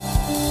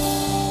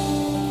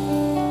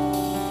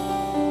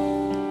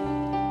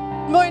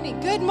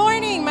morning. Good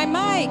morning, my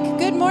mic.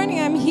 Good morning,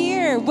 I'm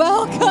here.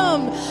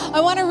 Welcome. I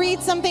want to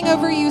read something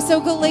over you. So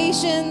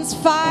Galatians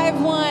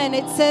 5:1,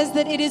 it says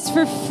that it is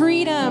for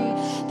freedom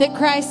that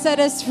Christ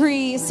set us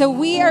free. So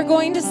we are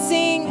going to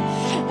sing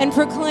and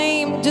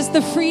proclaim just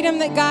the freedom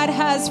that God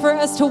has for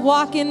us to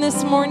walk in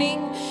this morning.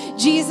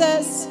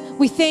 Jesus,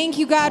 we thank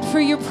you, God, for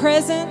your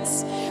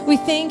presence. We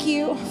thank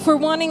you for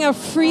wanting a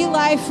free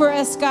life for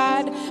us,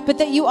 God, but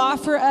that you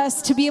offer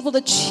us to be able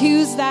to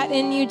choose that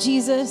in you,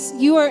 Jesus.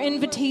 You are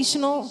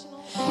invitational.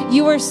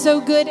 You are so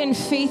good and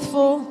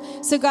faithful.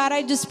 So, God,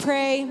 I just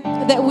pray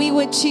that we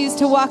would choose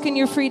to walk in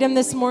your freedom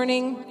this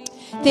morning.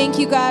 Thank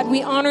you, God.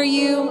 We honor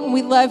you.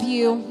 We love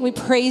you. We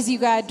praise you,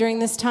 God, during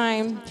this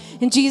time.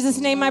 In Jesus'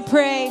 name I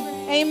pray.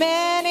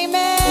 Amen,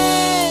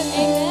 amen.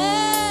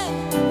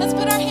 Amen. Let's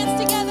put our hands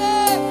together.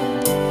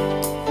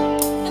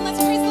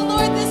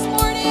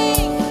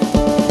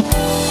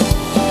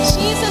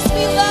 Jesus,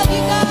 we love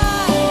you,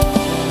 God.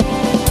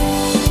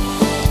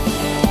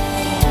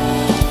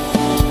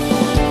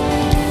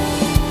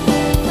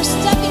 We're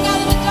stepping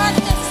out of the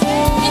darkness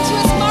into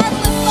his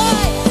marvelous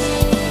light.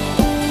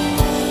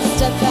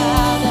 Step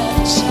out of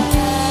the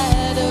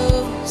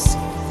shadows.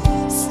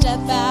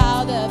 Step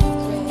out of the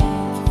grave.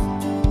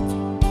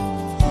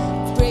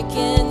 Break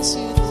into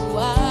the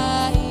wild.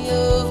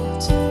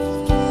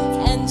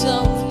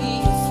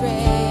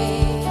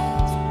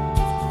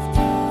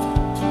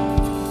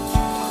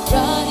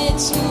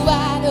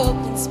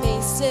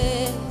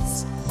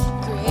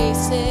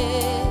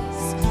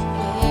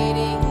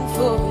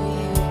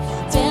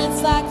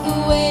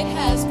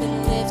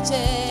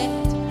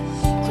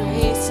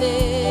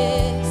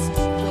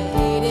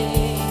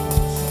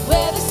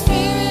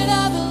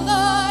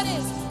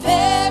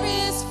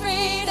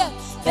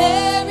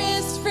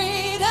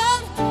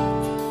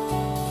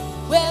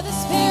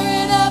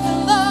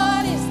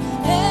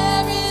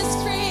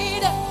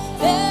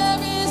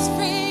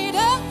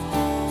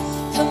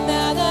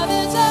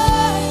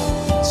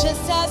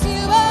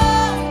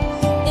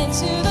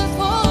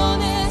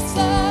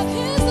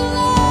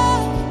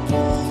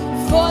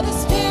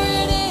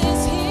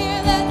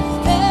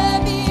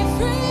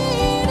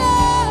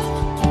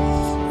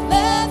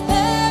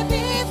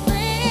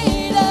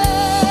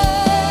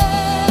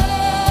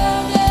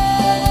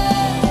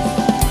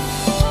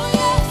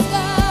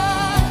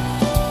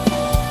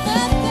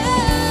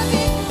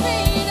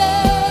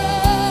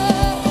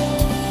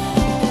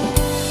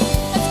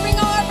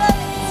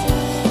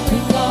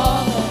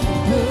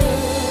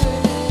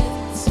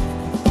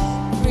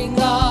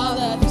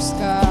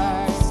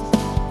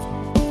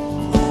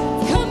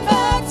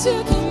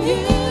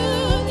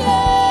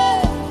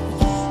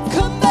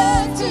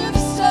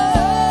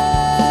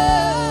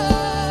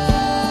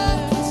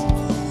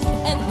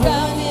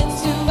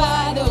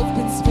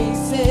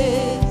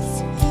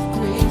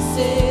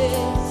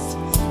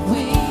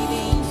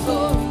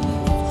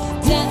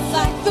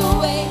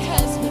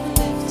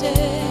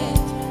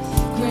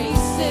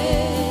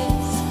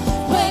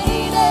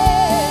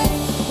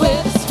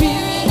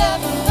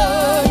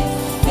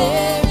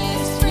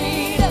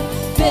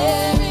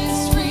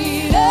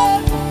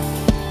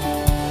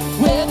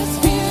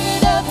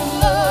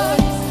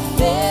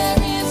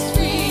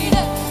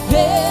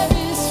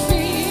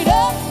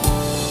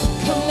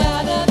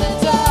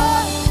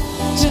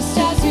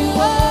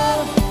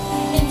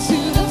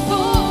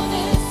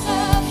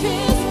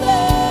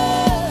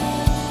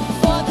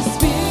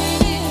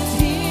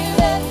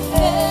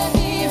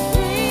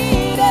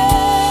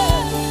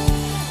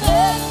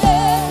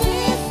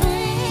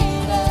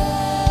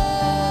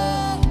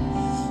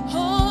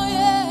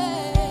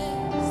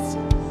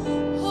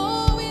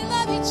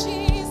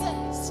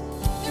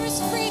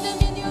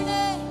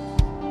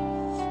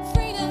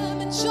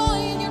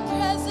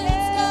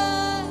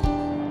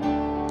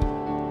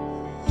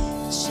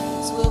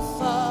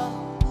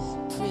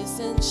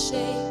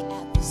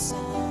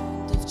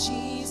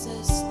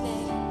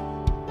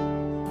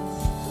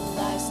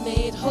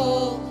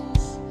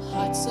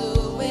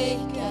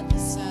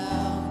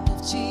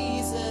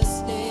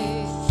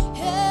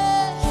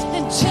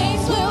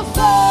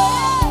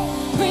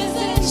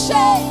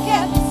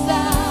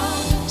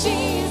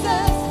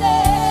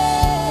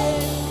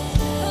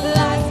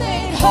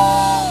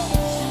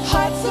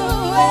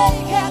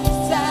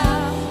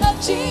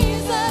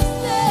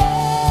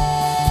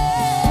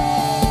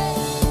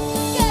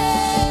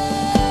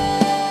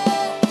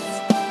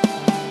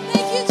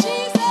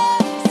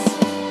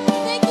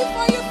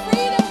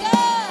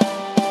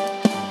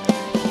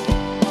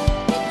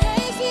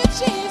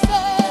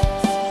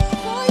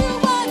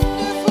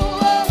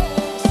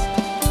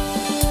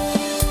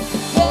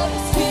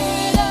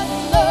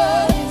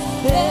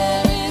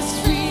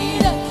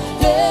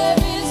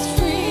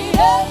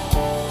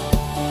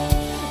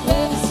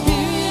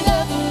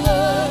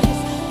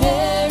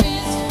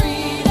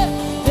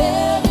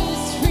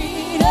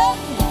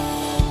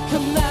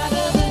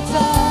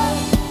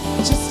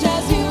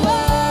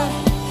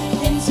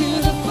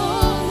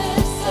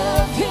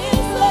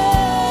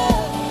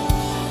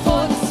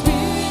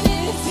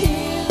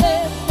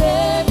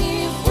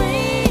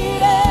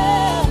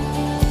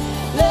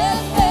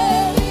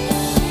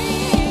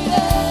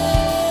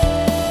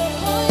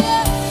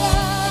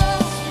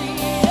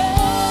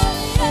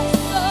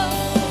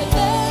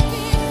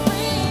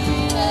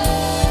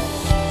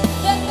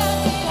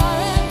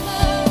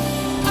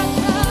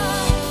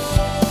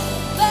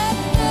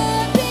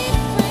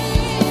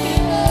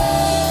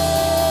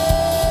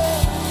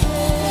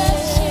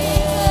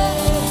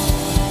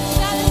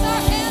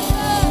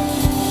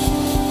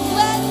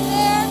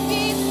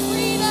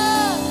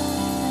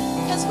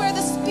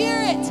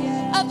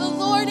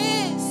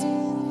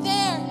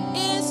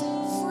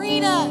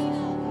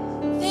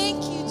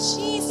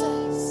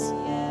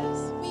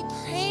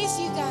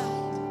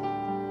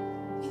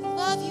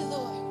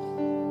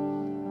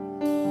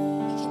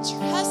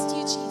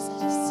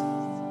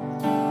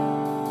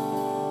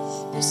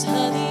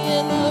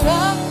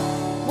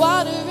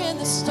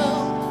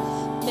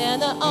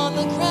 manna on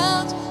the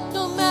ground,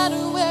 no matter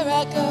where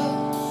I go.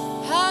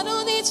 I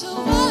don't need to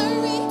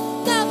worry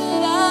now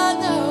that I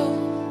know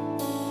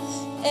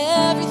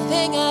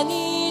everything I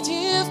need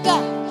you've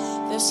got.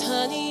 There's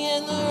honey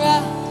in the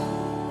rock.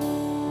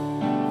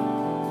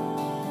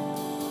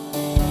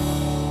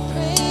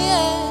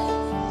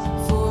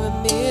 Praying for a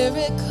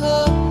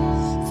miracle,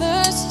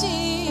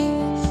 thirsty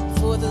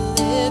for the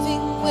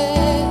living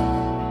way.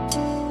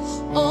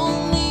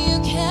 Only you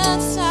can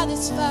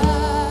satisfy.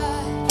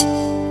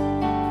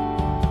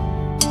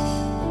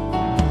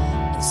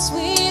 And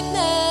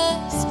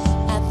sweetness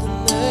at the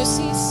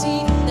mercy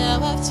seat. Now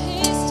I've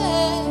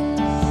tasted,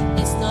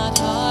 it's not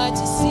hard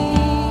to see.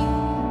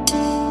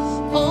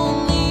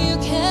 Only you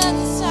can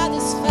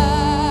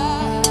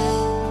satisfy.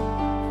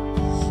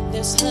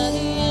 There's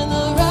honey in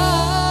the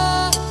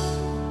rock.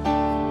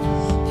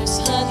 There's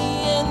honey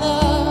in the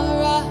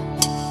rock.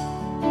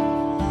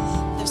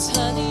 There's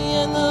honey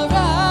in the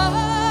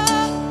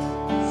rock.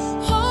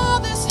 Oh,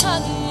 there's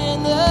honey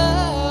in the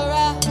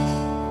rock.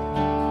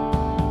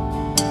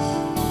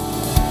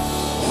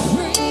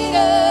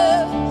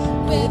 Freedom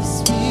where the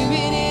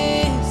Spirit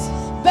is,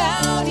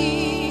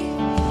 bounty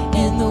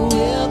in the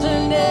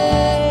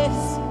wilderness.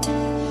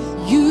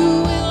 You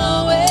will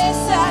always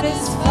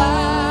satisfy.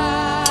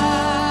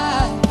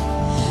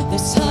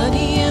 There's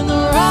honey in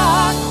the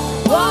rock,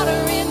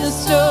 water in the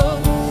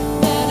stone,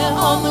 manna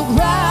on the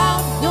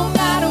ground, no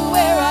matter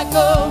where I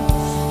go.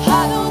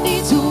 I don't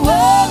need to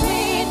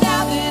worry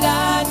now that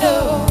I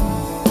know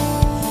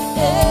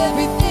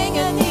everything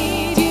I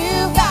need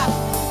you got.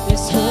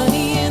 There's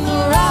honey in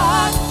the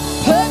rock,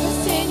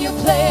 purpose in your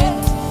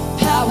plans,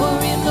 power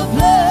in the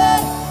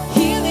blood,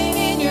 healing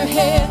in your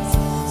hands.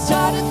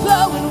 Started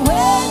flowing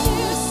when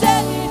you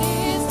said it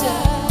is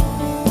done.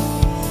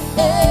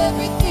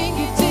 Everything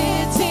you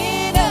did's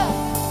enough.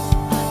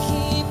 I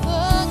keep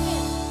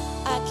looking,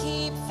 I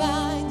keep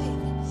finding,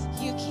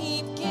 you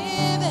keep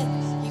giving,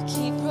 you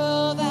keep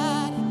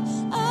providing.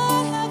 I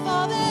have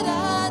all that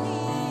I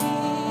need.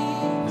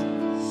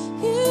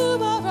 You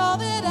are all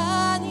that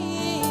I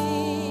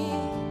need.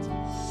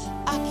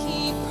 I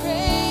keep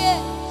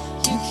praying,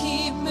 you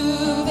keep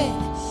moving.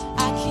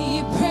 I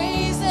keep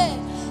praising,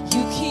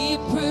 you keep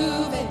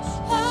proving.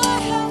 I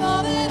have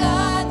all that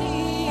I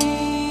need.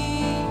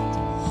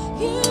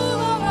 You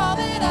are all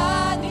that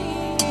I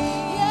need.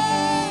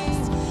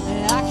 Yes.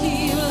 And I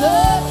keep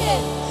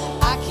looking,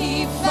 I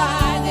keep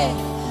finding.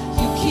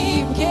 You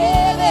keep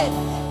giving,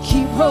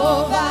 keep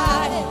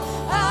providing.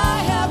 I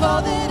have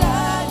all that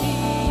I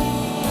need.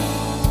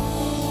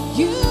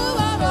 You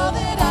are all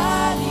that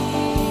I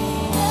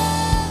need.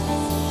 Yes.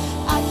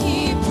 I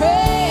keep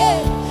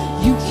praying,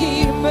 you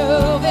keep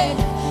moving.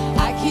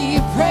 I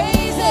keep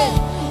praising,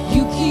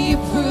 you keep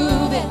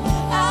proving.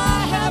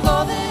 I have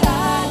all that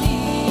I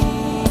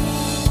need.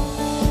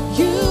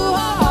 You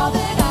are all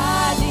that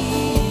I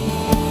need.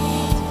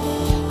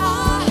 I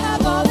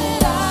have all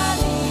that I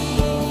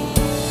need.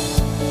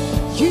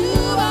 You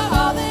are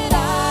all that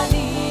I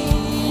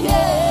need.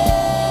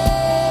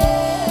 Yeah.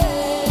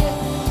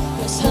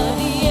 There's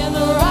honey in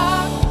the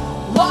rock,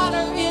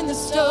 water in the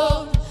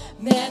stone,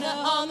 manna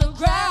on the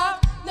ground,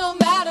 no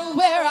matter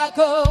where I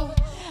go.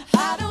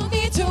 I don't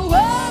need to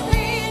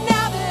worry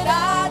now that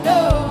I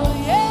know,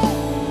 yeah,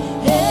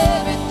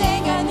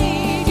 everything I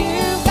need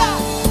you got.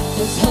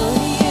 There's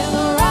honey in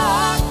the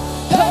rock,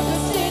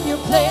 purpose in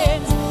your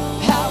plans,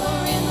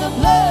 power in the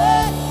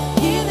blood,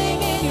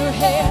 healing in your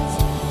hands.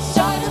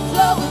 Started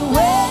flowing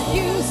when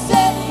you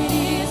said it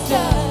is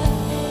done.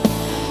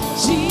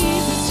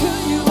 Jesus, who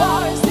you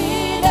are is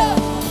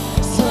enough.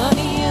 There's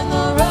honey in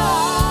the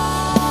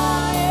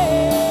rock,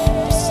 yeah.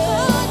 There's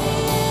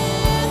honey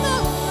in the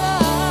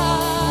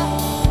rock.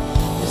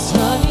 There's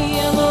honey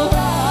in the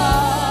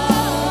rock.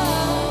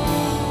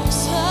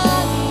 There's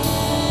honey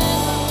in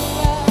the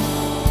rock.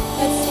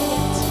 Let's sing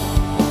it.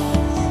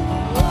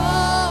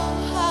 Oh,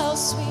 how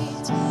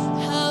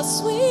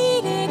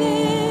sweet it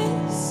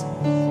is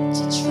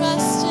to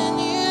trust in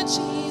you,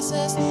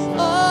 Jesus.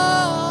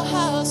 Oh,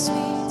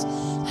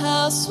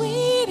 how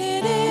sweet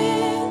it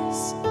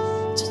is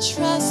to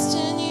trust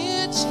in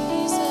you,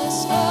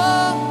 Jesus.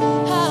 Oh,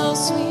 how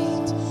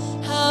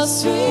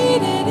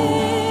sweet it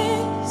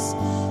is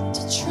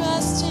to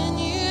trust in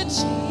you,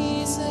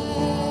 Jesus.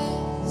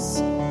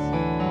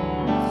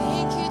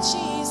 Thank you,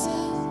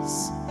 Jesus.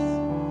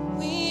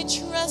 We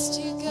trust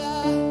you,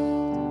 God.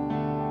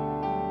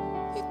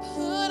 We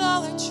put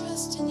all our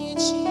trust in you,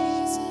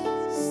 Jesus.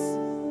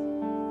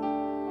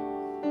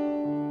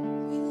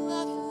 We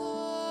love you,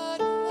 Lord.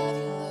 We love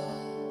you, Lord.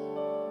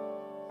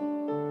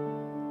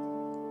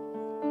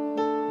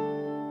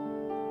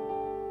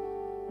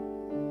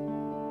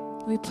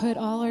 We put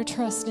all our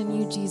trust in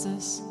you,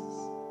 Jesus.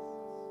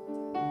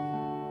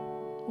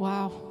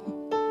 Wow.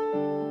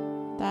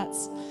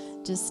 That's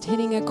just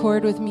hitting a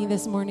chord with me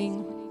this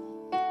morning.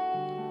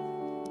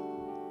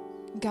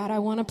 God, I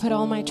want to put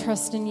all my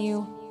trust in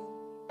you.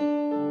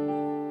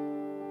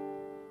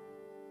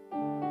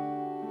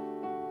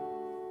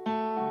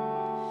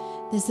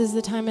 This is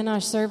the time in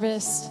our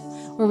service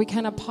where we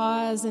kind of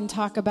pause and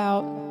talk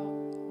about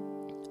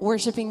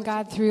worshiping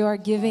God through our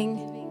giving.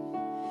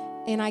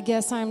 And I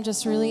guess I'm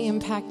just really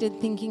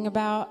impacted thinking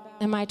about,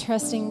 am I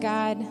trusting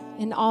God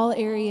in all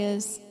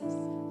areas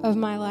of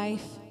my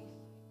life?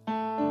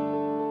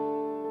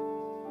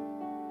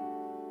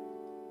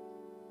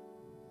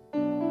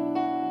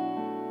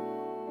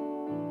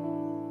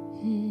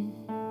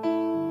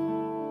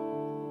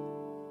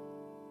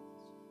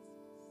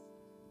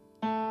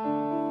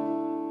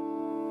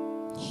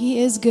 He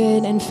is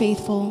good and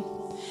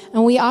faithful.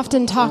 And we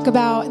often talk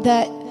about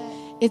that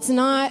it's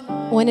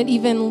not when it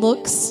even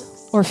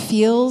looks or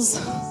feels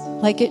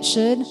like it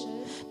should,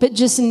 but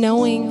just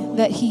knowing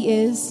that He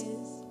is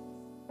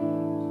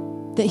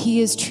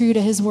true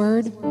to His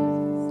word.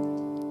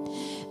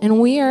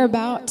 And we are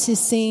about to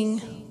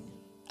sing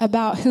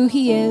about who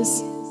He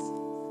is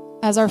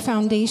as our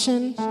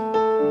foundation.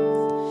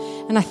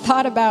 And I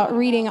thought about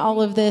reading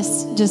all of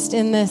this just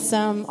in this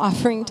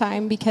offering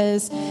time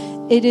because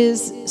it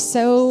is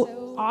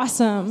so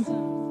awesome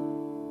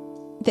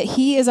that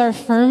He is our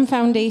firm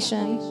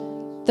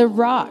foundation, the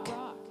rock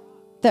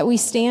that we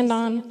stand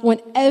on when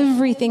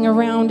everything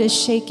around is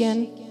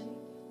shaken.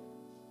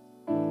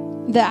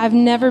 That I've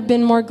never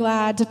been more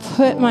glad to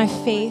put my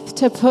faith,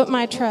 to put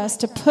my trust,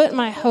 to put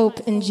my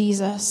hope in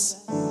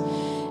Jesus.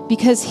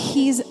 Because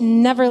He's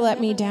never let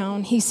me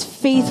down. He's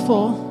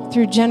faithful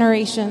through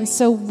generations.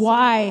 So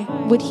why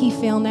would He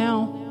fail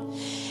now?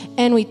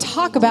 And we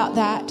talk about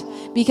that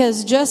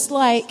because just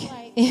like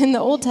in the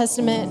Old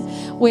Testament,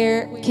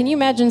 where, can you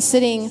imagine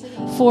sitting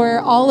for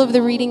all of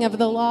the reading of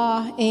the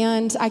law?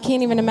 And I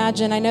can't even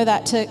imagine, I know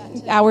that took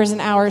hours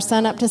and hours,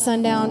 sun up to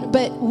sundown,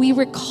 but we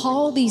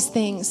recall these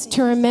things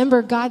to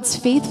remember God's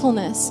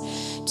faithfulness,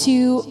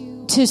 to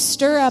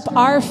stir up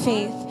our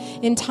faith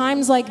in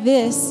times like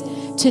this,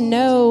 to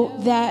know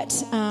that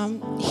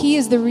He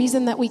is the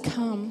reason that we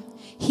come.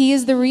 He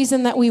is the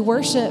reason that we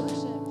worship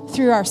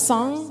through our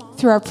song,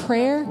 through our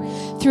prayer,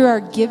 through our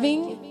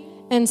giving.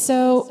 And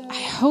so I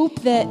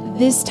hope that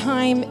this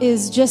time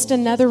is just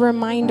another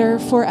reminder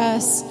for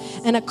us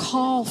and a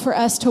call for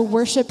us to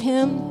worship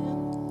Him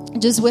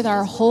just with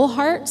our whole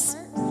hearts.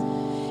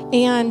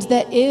 And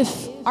that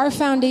if our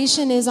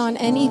foundation is on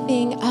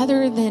anything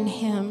other than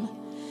Him,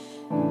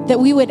 that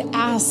we would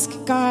ask,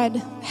 God,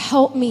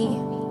 help me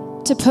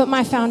to put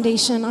my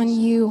foundation on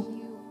You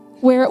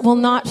where it will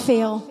not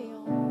fail.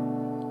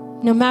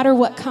 No matter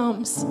what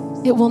comes,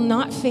 it will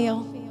not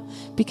fail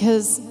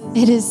because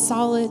it is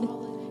solid.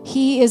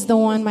 He is the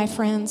one, my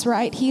friends,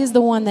 right? He is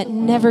the one that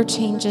never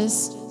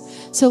changes.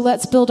 So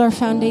let's build our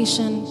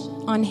foundation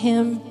on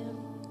Him.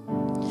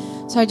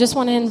 So I just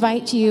want to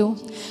invite you,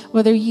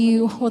 whether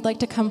you would like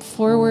to come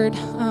forward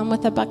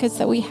with the buckets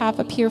that we have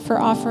up here for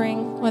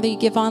offering, whether you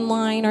give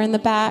online or in the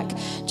back,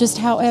 just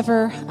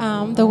however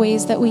the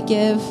ways that we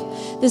give.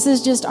 This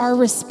is just our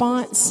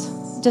response,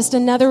 just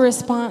another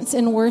response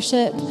in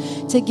worship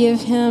to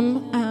give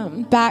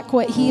Him back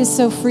what He is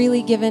so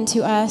freely given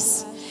to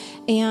us.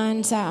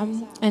 And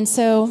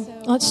so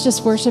let's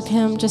just worship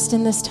Him just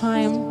in this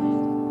time.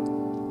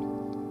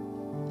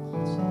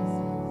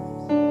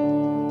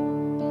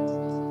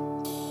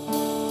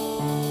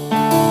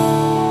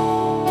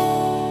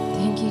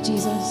 Thank you,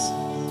 Jesus.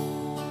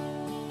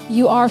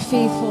 You are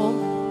faithful.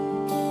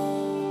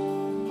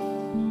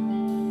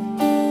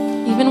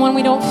 Even when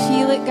we don't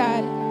feel it,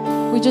 God,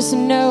 we just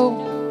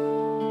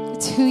know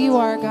it's who You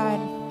are, God.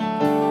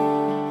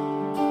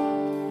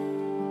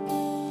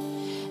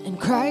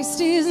 Christ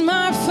is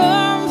my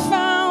firm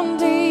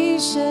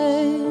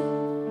foundation.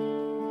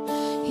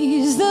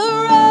 He's the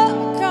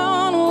rock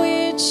on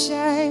which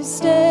I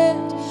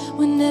stand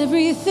when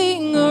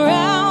everything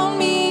around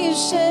me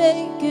is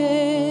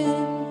shaken.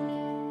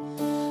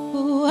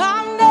 Oh,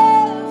 I've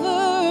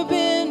never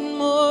been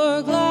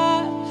more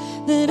glad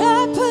that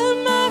I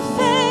put my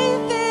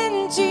faith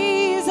in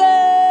Jesus.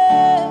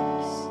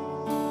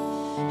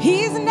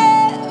 He's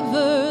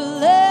never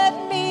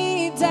let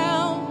me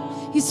down.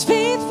 He's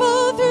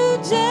faithful through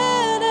generations.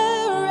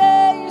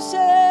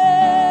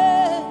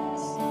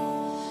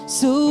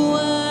 So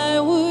why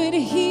would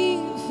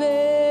He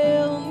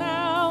fail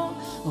now?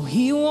 Oh,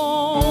 He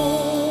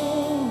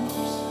won't.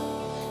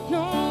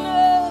 No,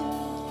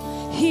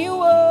 no, He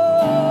won't.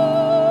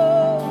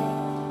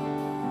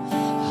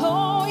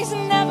 Oh, He's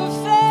never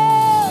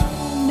failed,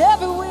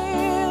 never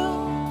will.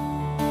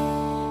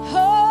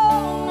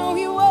 Oh, no,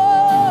 He won't.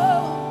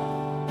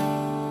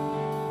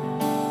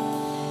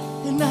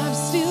 And I've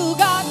still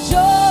got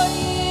joy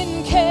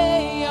in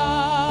chaos.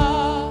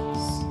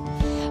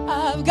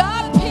 I've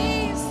got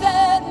peace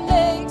that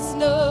makes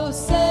no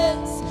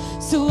sense.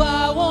 So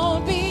I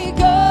won't be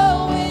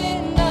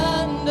going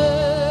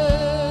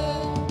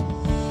under.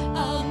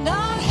 I'm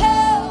not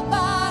held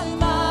by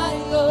my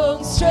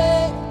own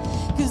strength,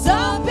 'cause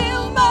I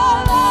built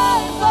my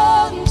life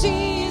on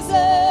Jesus.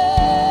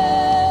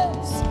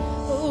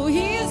 Oh,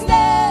 He's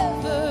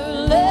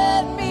never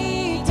let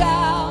me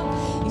down.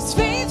 He's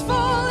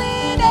faithful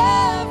in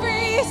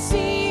every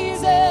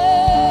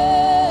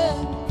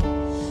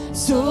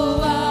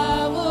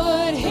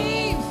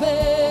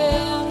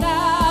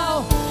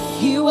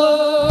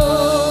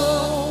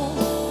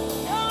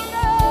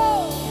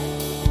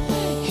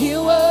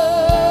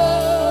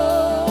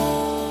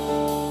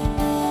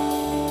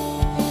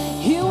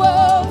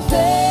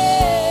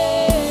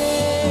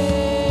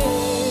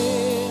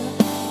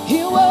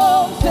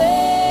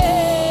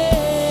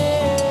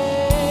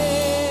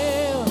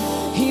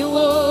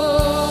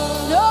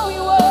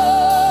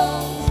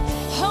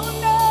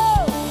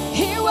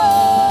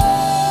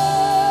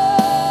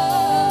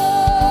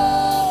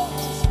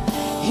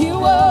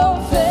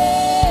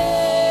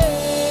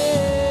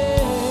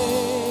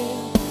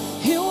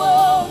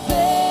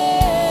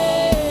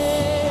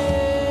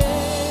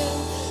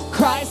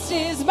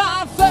Christ is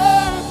my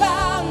firm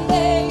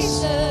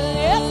foundation.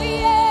 Yes, He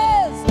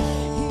is.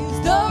 He's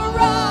the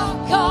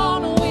rock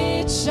on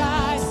which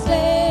I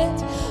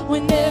stand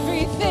when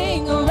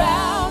everything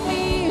around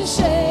me is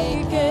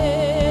shaking.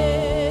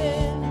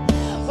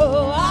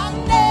 Oh, I've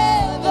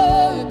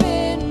never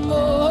been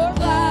more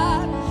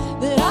glad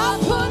that I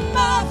put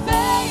my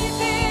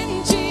faith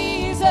in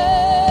Jesus,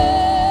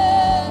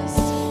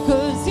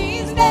 'cause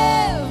He's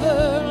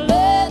never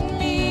let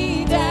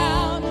me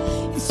down.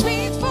 He's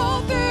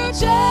faithful through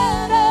generations.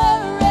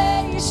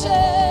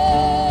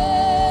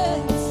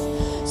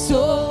 So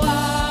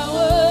why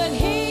would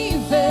He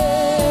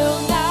fail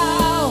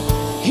now?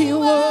 He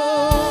won't.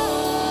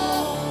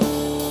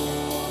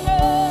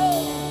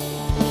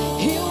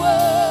 He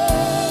won't.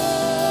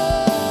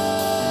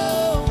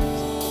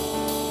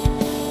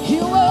 He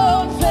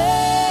won't fail.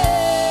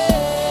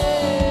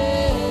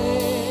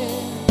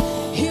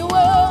 He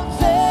won't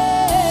fail.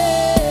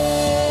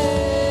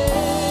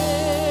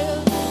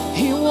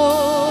 He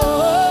won't.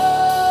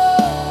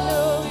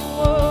 No, He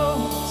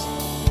won't.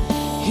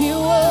 He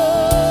won't.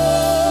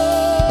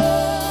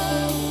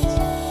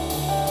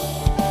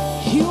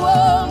 He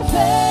won't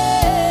fail.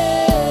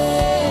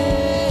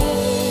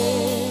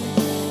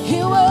 He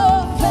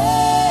won't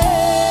fail.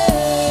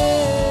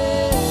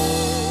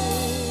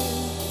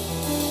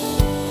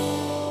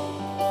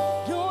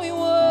 No, He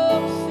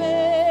won't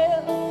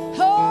fail.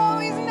 Oh,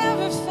 He's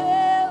never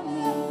failed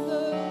me,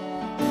 Lord.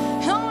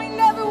 Oh, He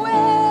never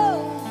will.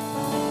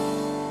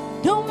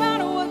 No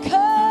matter what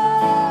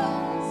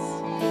comes,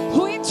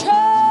 we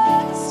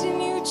trust in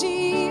You,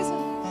 Jesus.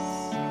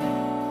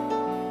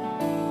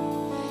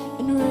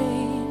 And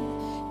rain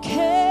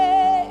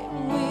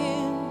came,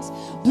 winds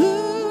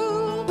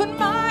blew, but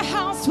my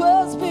house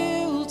was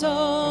built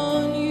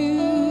on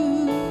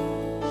You.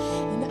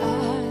 And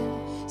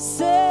I'm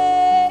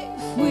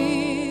safe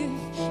with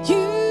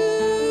You.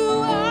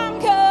 I'm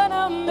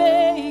gonna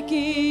make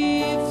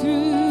it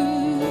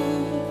through.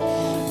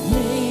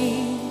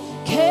 Rain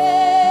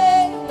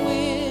came,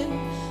 wind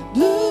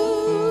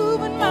blew,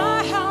 but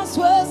my house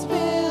was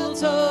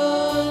built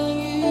on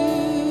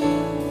You.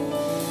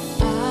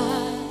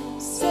 I'm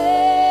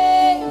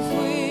safe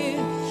with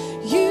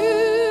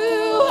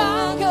You.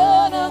 I'm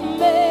gonna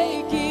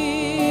make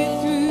it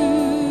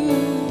through.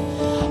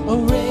 A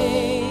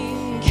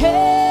rain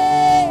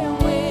came,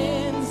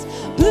 winds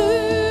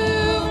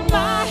blew,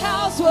 my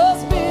house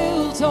was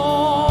built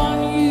on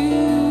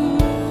You.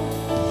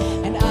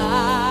 And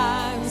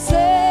I'm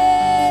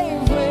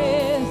safe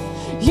with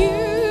You.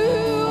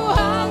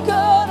 I'm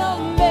gonna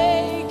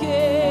make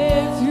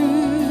it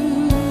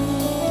through.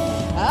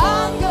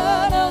 I'm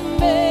gonna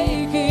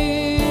make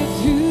it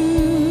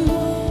through.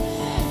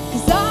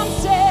 'Cause I'm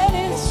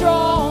standing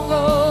strong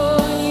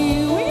on You.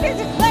 We need to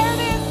declare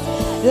this,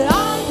 that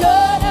I'm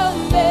gonna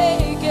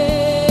make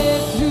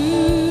it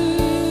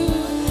through.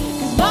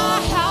 'Cause my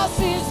house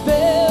is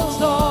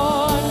built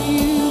on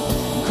You.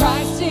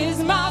 Christ is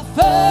my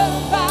firm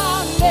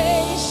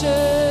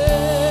foundation,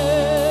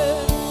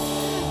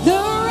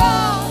 the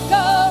rock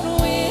on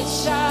which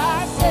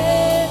I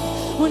stand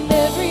when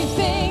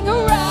everything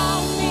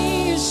around me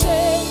is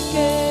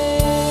shaking.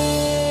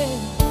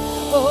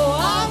 Oh,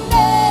 I've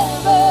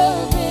never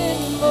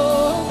been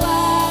more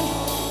glad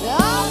that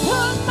I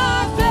put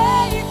my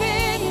faith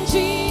in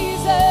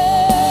Jesus.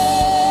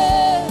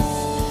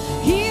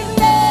 He's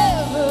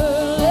never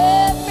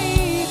let me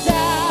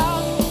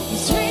down.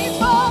 He's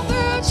faithful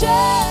through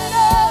generations.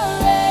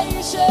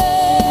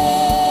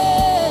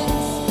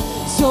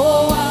 So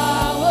why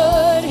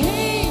would He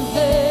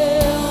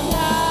fail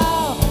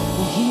now?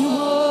 He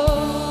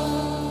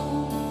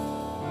won't.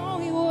 No,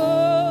 He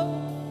won't.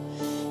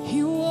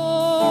 He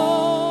won't.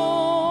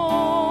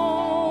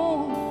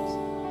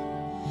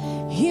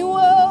 He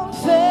won't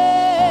fail.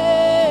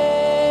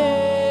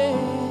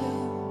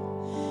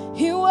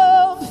 He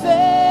won't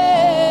fail.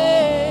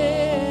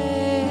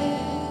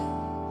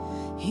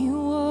 He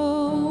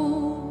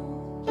won't.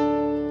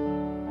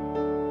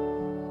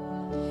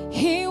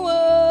 He won't.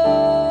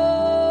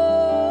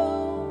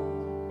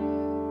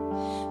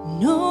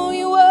 No,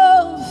 He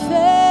won't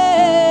fail.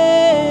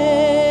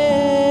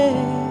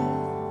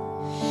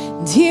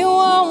 And He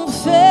won't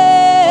fail.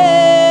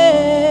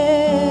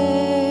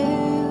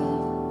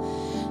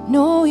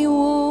 No, He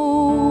won't.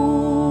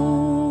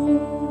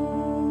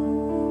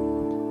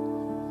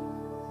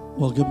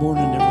 Well, good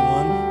morning,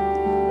 everyone.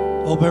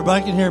 Hope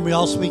everybody can hear me.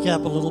 I'll speak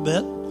up a little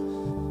bit.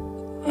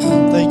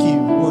 Thank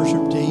you,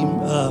 worship team.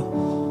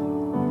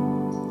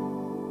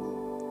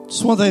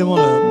 Just one thing I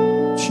want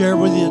to share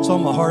with you. It's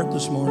on my heart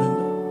this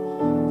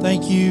morning.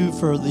 Thank you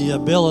for the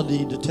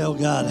ability to tell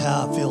God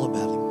how I feel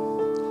about Him.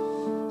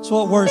 It's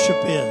what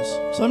worship is.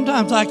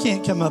 Sometimes I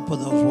can't come up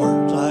with those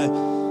words.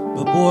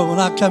 But boy, when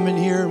I come in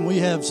here and we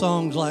have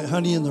songs like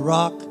Honey in the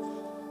Rock,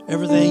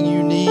 everything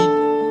you need,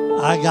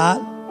 I got,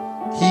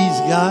 He's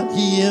got,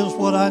 He is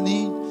what I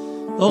need.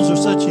 Those are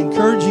such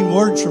encouraging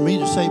words for me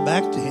to say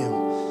back to Him.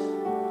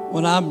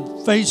 When I'm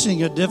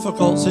facing a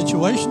difficult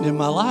situation in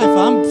my life,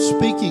 I'm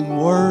speaking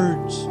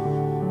words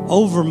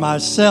over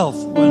myself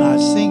when I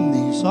sing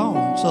these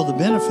songs. So the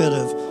benefit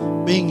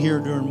of being here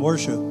during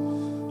worship,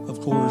 of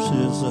course,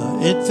 is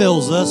it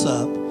fills us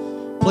up,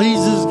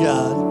 pleases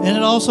God, and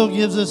it also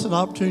gives us an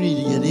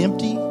opportunity to get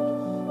empty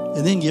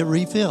and then get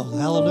refilled.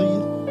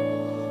 Hallelujah.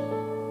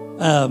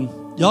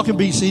 Y'all can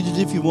be seated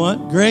if you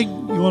want. Greg,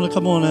 you want to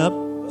come on up?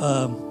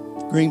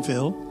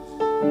 Greenfield.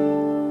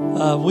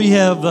 We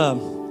have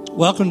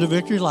Welcome to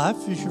Victory Life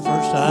if it's your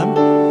first time.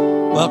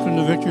 Welcome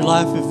to Victory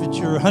Life if it's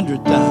your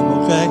 100th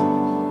time, okay?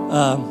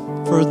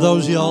 For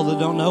those of y'all that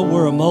don't know,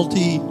 we're a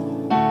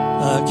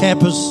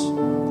multi-campus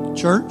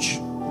church.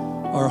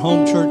 Our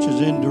home church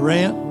is in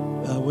Durant.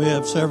 We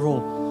have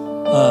several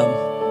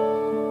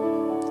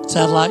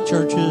satellite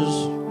churches.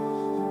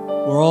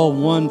 We're all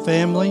one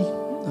family.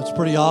 That's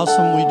pretty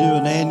awesome. We do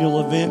an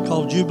annual event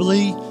called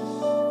Jubilee,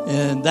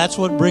 and that's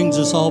what brings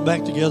us all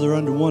back together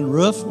under one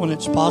roof when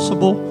it's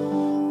possible.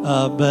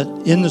 But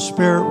in the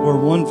spirit, we're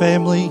one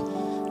family,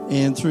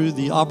 and through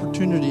the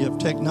opportunity of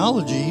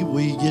technology,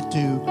 we get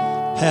to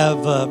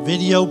have a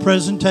video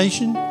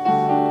presentation.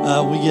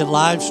 We get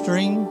live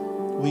stream.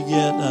 We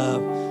get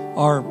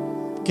our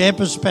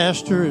campus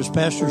pastor is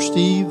Pastor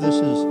Steve. This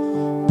is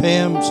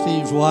Pam,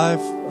 Steve's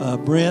wife.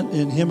 Brent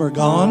and him are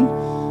gone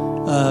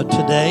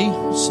today.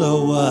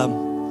 So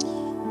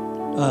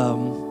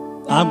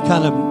I'm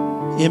kind of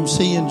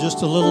emceeing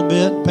just a little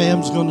bit.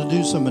 Pam's going to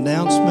do some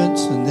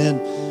announcements. And then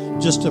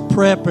just to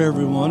prep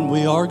everyone,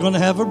 we are going to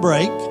have a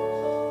break.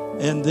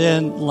 And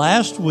then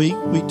last week,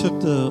 we took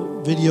the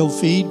video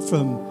feed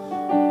from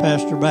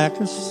Pastor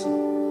Backues,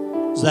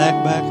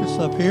 Zach Backues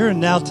up here.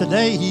 And now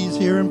today, he's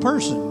here in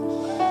person.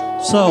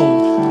 So,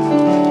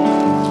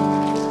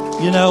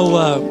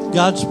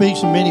 God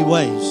speaks in many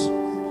ways.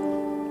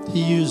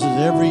 He uses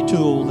every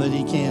tool that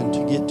he can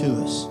to get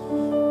to us.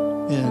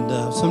 And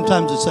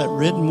sometimes it's that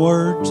written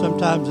word.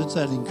 Sometimes it's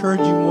that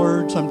encouraging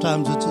word.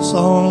 Sometimes it's a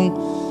song.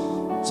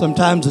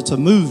 Sometimes it's a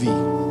movie.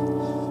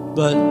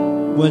 But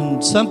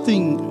when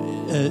something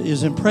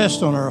is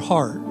impressed on our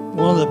heart,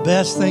 one of the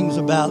best things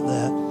about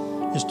that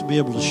is to be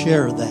able to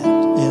share that.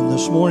 And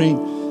this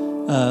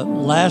morning,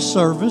 last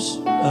service,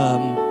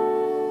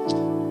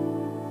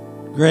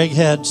 Greg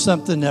had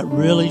something that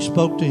really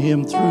spoke to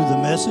him through the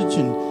message,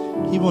 and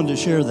he wanted to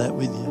share that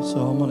with you.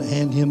 So I'm going to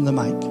hand him the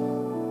mic.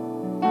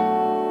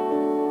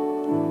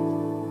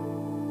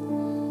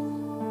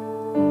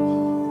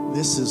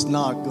 This is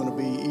not going to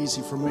be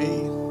easy for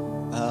me.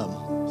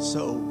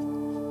 So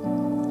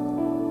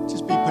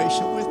just be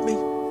patient with me.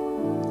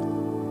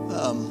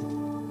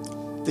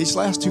 These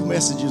last two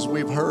messages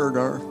we've heard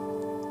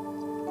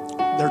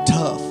they're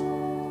tough.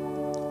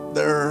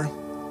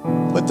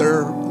 But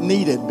they're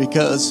needed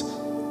because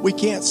we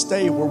can't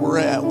stay where we're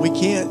at. We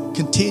can't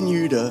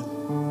continue to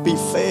be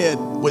fed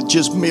with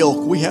just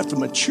milk. We have to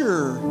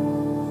mature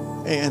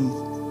and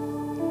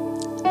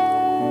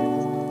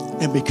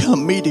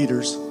become meat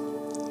eaters.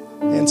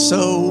 And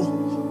so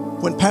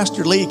when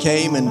Pastor Lee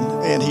came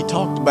and he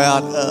talked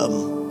about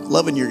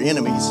loving your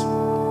enemies,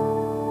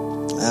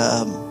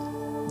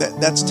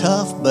 that's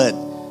tough, but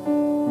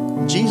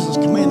Jesus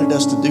commanded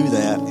us to do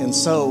that. And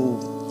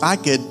so I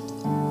could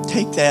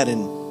take that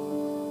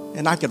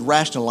and I could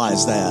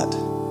rationalize that.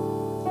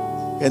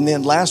 And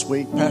then last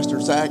week, Pastor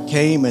Zach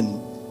came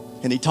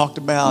and he talked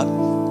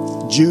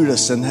about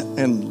Judas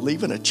and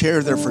leaving a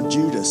chair there for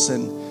Judas.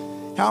 And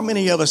how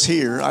many of us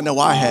here, I know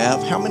I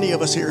have, how many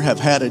of us here have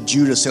had a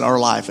Judas in our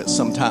life at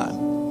some time?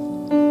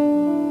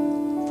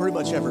 Pretty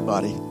much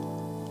everybody.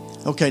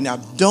 Okay, now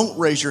don't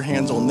raise your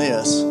hands on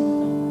this.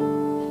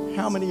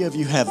 How many of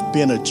you have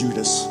been a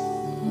Judas?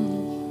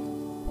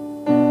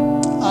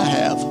 I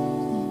have.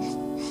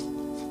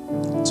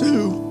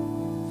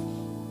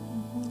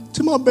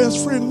 To my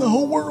best friend in the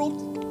whole world.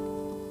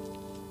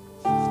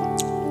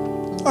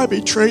 I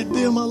betrayed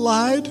them, I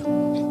lied,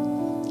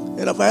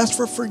 and I've asked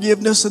for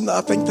forgiveness, and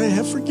I think they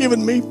have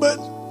forgiven me, but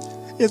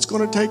it's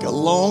going to take a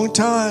long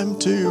time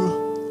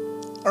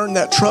to earn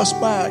that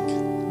trust back.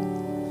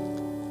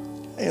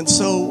 And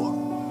so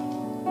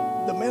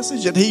the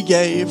message that he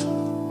gave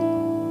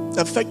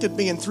affected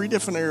me in three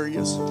different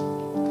areas.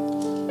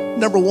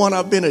 Number one,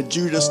 I've been a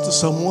Judas to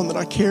someone that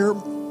I care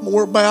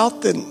more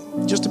about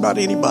than just about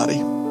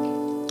anybody.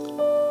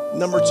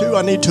 Number two,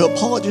 I need to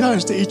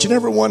apologize to each and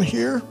every one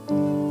here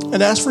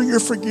and ask for your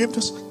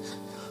forgiveness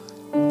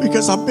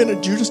because I've been a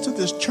Judas to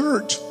this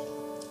church.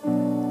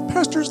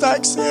 Pastor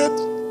Zach said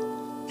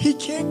he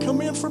can't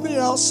come in from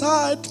the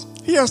outside.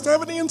 He has to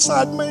have an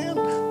inside man.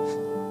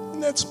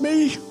 And that's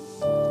me.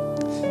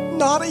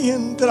 Not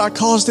in that I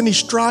caused any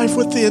strife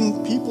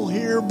within people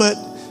here, but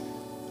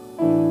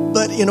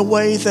in a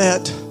way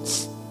that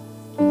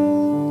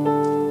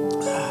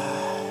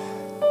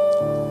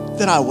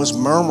I was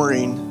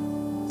murmuring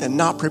and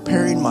not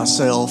preparing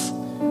myself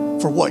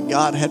for what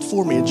God had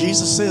for me. And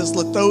Jesus says,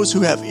 let those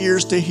who have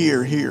ears to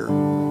hear, hear.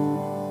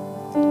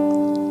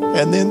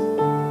 And then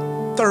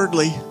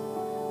thirdly,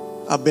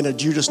 I've been a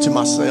Judas to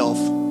myself.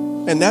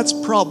 And that's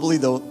probably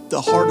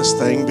the hardest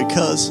thing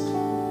because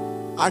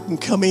I can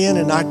come in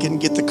and I can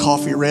get the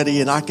coffee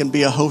ready and I can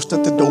be a host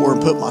at the door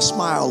and put my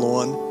smile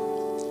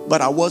on.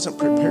 but I wasn't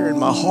preparing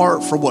my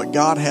heart for what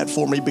God had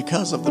for me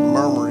because of the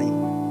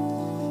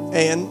murmuring.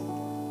 And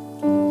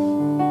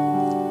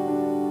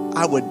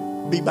I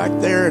would be back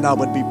there and I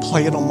would be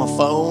playing on my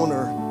phone,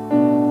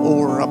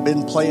 or I've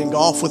been playing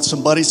golf with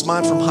some buddies of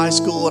mine from high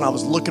school, and I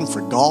was looking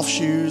for golf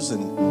shoes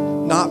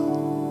and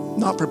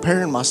not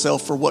preparing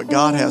myself for what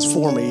God has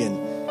for me. And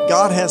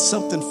God has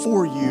something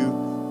for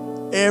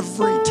you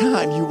every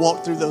time you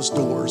walk through those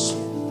doors.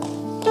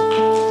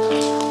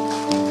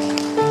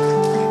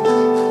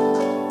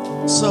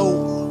 So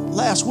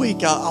last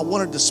week I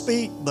wanted to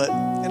speak,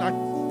 and I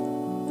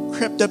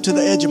crept up to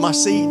the edge of my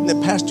seat, and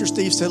then Pastor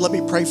Steve said, "Let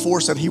me pray for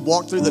us." And he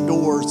walked through the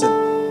doors, and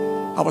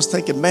I was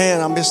thinking,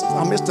 man, I missed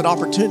an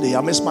opportunity.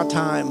 I missed my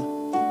time.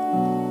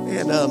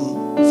 And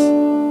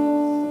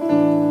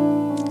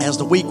as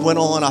the week went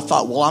on, I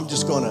thought, well, I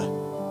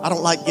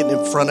don't like getting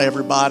in front of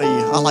everybody.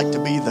 I like to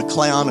be the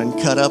clown and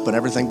cut up and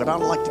everything, but I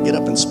don't like to get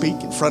up and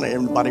speak in front of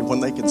everybody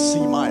when they can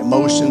see my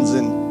emotions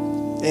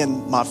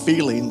and my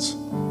feelings.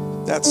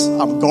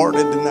 I'm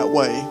guarded in that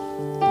way.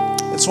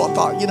 And so I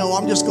thought,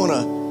 I'm just going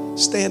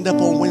to stand up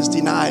on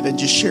Wednesday night and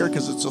just share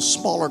because it's a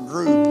smaller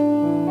group.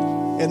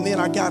 And then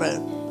I got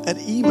an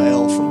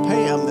email from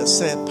Pam that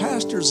said,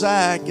 Pastor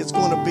Zach is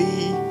going to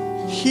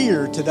be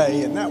here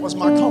today. And that was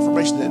my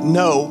confirmation that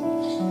no,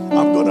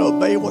 I'm going to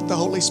obey what the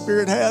Holy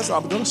Spirit has.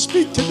 I'm going to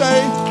speak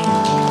today.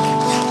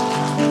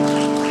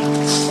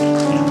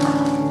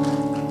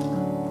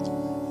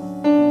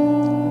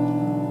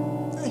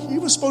 He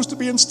was supposed to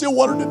be in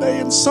Stillwater today,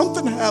 and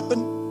something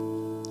happened.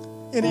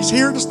 And he's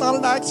here. It's not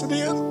an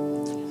accident.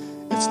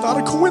 It's not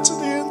a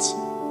coincidence.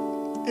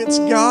 It's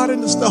God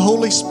and it's the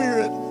Holy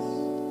Spirit.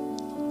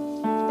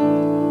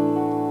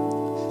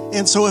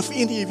 And so if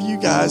any of you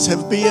guys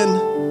have been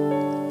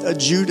a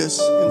Judas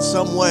in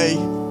some way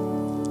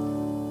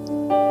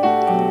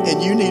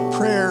and you need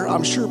prayer,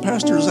 I'm sure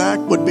Pastor Zach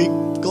would be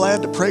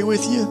glad to pray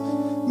with you.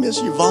 Miss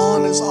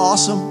Yvonne is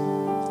awesome.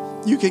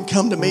 You can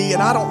come to me,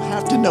 and I don't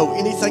have to know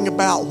anything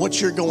about what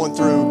you're going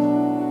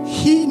through.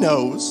 He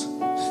knows.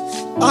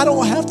 I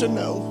don't have to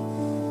know.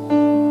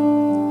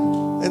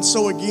 And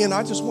so again,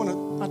 I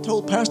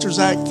told Pastor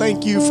Zach,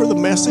 thank you for the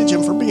message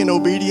and for being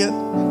obedient.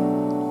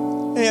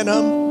 And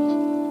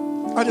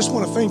I just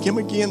want to thank him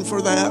again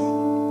for that.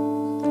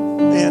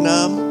 And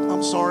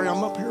I'm sorry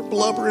I'm up here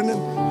blubbering,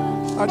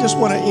 and I just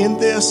want to end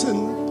this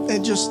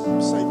and just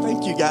say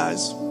thank you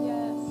guys.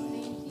 Yes,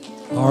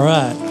 thank you. All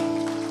right.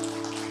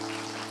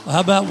 Well,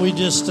 how about we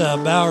just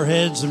bow our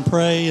heads and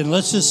pray, and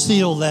let's just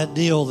seal that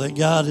deal that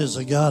God is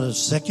a God of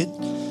second,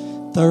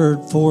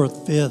 third,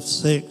 fourth, fifth,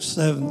 sixth,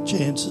 seventh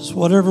chances.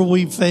 Whatever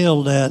we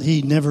failed at,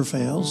 He never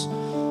fails.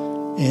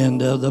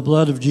 And the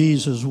blood of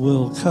Jesus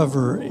will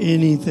cover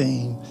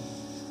anything.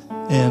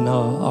 And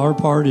our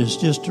part is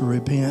just to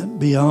repent,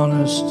 be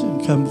honest,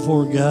 and come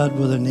before God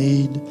with a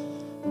need.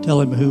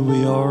 Tell Him who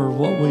we are,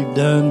 what we've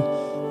done.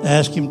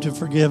 Ask Him to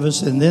forgive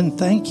us, and then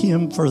thank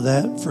Him for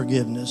that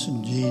forgiveness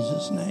in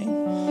Jesus' name.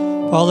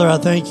 Father, I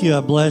thank you. I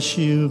bless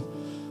you.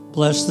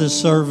 Bless this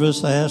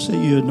service. I ask that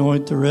you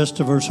anoint the rest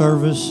of our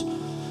service.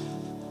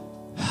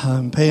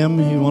 Pam,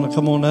 you want to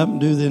come on up and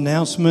do the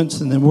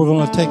announcements, and then we're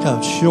going to take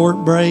a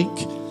short break,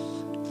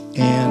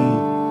 and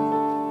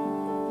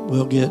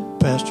we'll get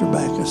Pastor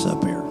Backues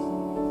up here.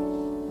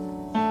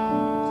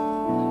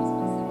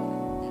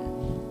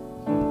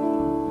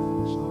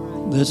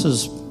 This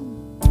is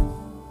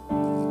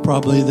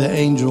probably the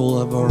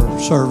angel of our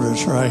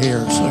service right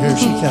here. So here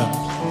she comes.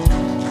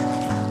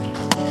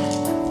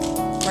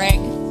 Greg,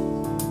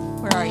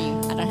 where are you?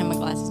 I don't have my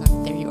glasses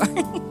on. There you are.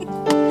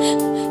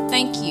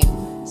 Thank you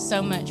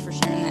so much for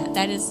sharing that.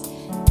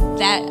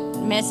 That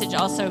message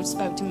also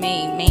spoke to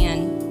me.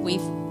 Man,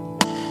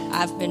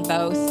 I've been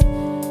both.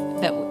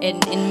 But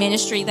in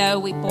ministry, though,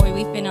 we've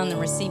been on the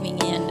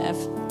receiving end of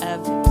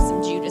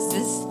some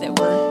Judases that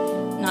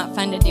were not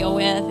fun to deal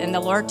with. And the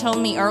Lord told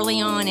me early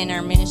on in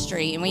our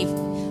ministry, and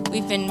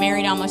we've been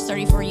married almost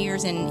 34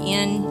 years and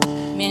in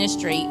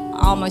ministry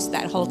almost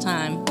that whole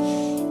time.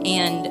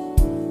 And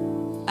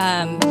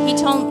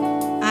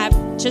I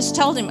just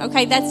told him,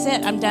 okay, that's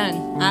it, I'm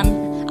done.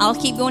 I'll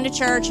keep going to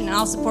church and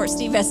I'll support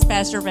Steve as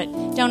pastor, but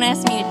don't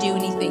ask me to do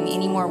anything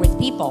anymore with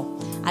people.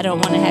 I don't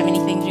want to have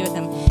anything to do with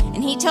them.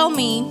 And he told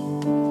me,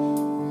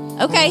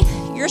 okay,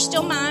 you're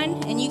still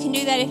mine, and you can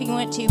do that if you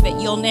want to, but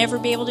you'll never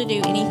be able to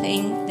do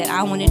anything that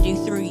I want to do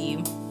through you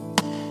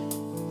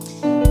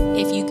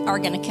if you are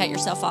going to cut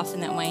yourself off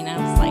in that way. And I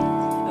was like,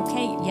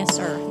 okay, yes,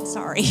 sir,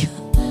 sorry.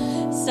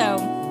 So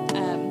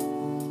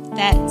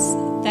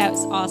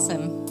that's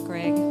awesome,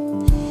 Greg.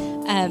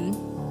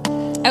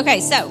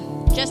 Okay, so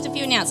just a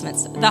few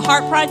announcements. The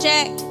Heart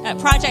Project,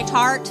 Project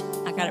Heart,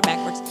 I got it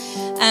backwards,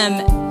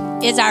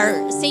 is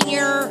our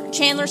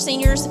Chandler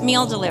Seniors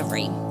meal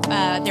delivery.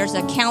 There's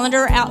a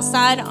calendar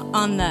outside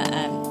on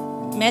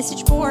the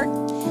message board.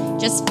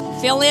 Just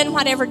fill in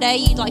whatever day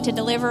you'd like to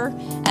deliver.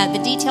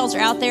 The details are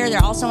out there.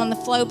 They're also on the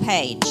flow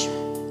page.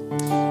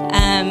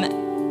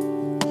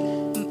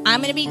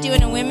 I'm going to be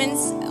doing a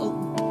women's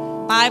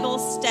Bible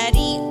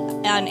study,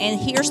 and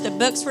here's the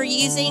books we're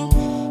using.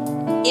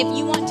 if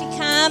you want to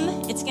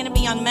come, it's going to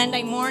be on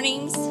Monday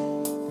mornings.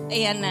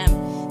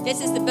 And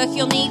this is the book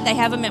you'll need. They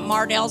have them at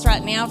Mardell's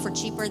right now for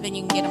cheaper than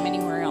you can get them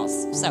anywhere else.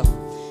 So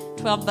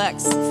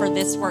 $12 for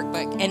this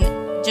workbook.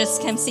 And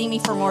just come see me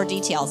for more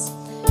details.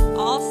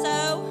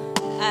 Also,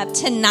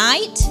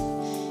 tonight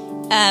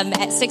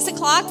at 6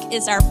 o'clock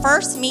is our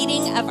first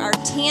meeting of our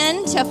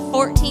 10 to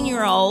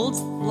 14-year-old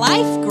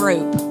life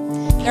group.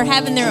 They're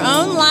having their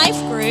own life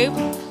group,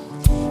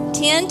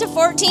 10 to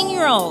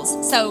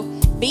 14-year-olds. So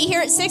be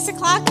here at 6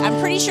 o'clock. I'm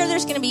pretty sure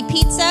there's going to be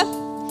pizza.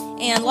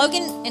 And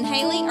Logan and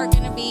Haley are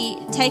going to be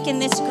taking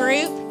this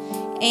group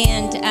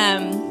and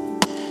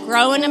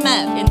growing them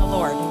up in the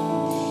Lord.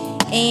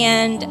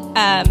 And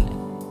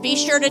be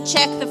sure to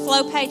check the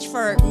flow page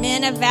for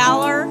Men of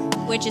Valor,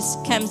 which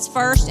comes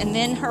first, and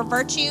then Her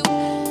Virtue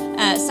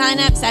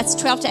sign-ups. That's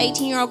 12 to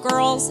 18-year-old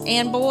girls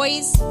and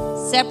boys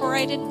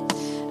separated.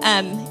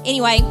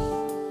 Anyway,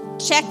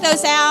 check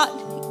those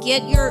out.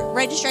 Get your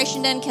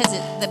registration done because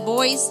the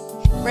boys'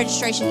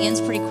 registration ends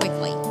pretty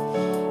quickly.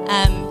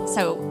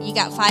 So you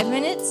got 5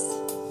 minutes.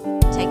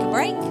 Take a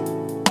break.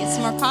 Get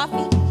some more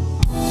coffee.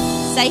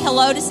 Say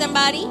hello to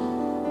somebody.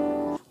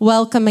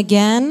 Welcome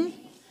again.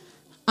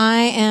 I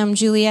am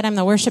Juliet. I'm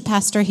the worship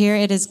pastor here.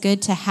 It is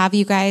good to have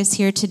you guys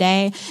here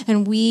today.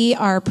 And we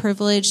are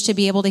privileged to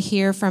be able to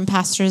hear from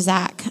Pastor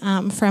Zach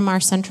from our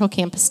Central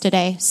Campus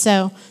today.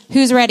 So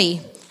who's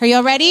ready? Are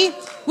y'all ready? Woo,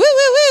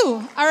 woo,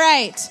 woo. All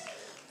right.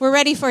 We're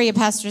ready for you,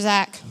 Pastor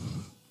Zach.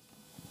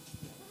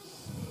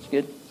 It's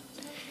good.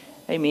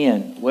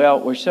 Amen. Well,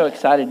 we're so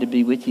excited to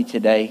be with you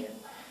today.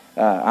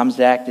 I'm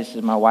Zach. This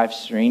is my wife,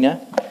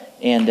 Serena.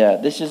 And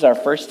this is our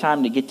first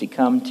time to get to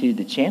come to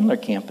the Chandler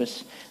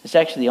campus. It's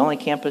actually the only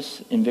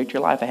campus in Victory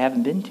Life I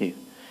haven't been to.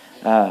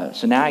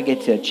 So now I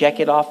get to check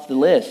it off the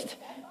list.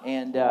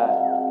 And, praise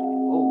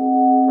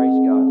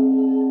God.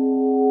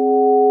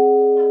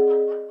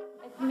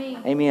 It's me.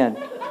 Amen.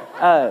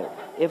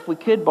 If we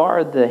could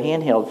borrow the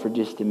handheld for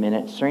just a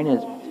minute.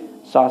 Serena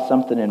saw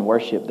something in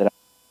worship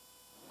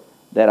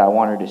that I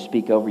want her to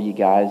speak over you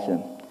guys,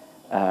 and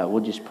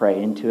we'll just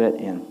pray into it.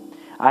 And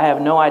I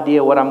have no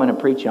idea what I'm going to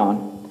preach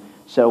on,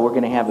 so we're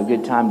going to have a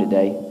good time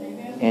today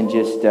and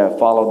just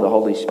follow the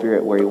Holy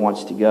Spirit where He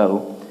wants to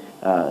go.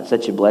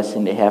 Such a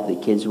blessing to have the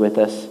kids with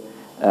us.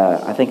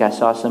 I think I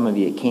saw some of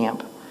you at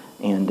camp,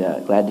 and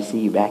glad to see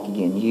you back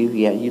again.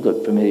 You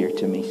look familiar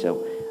to me.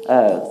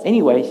 So,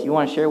 anyways, you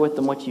want to share with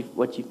them what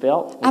you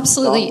felt?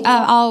 Absolutely.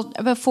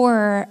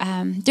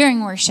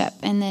 During worship,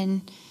 and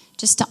then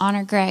just to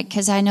honor Greg,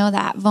 because I know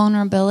that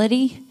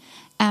vulnerability,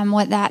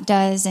 what that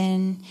does,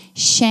 and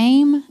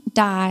shame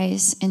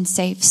dies in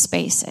safe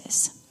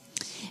spaces.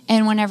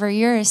 And whenever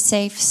you're a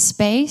safe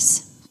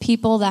space,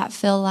 people that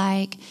feel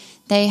like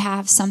they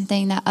have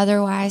something that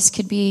otherwise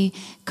could be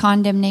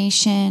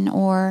condemnation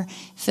or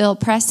feel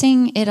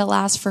pressing, it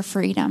allows for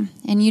freedom.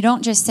 And you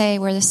don't just say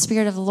where the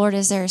Spirit of the Lord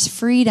is, there is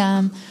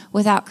freedom,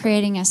 without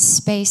creating a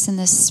space in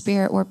the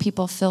Spirit where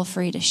people feel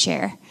free to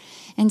share.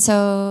 And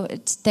so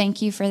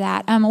thank you for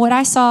that. What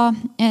I saw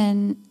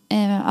in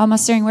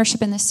almost during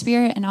worship in the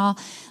Spirit, and I'll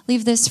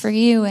leave this for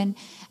you,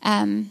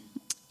 and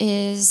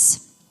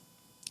is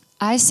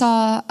I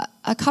saw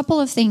a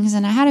couple of things,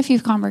 and I had a few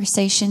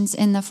conversations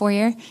in the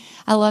foyer.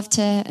 I love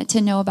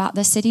to know about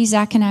the city.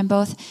 Zach and I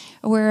both,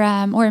 we're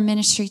a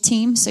ministry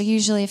team, so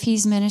usually if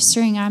he's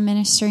ministering, I'm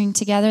ministering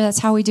together. That's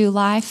how we do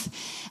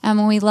life,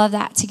 and we love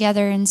that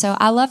together. And so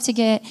I love to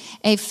get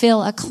a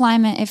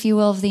climate, if you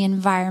will, of the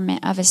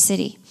environment of a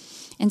city.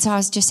 And so I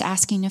was just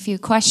asking a few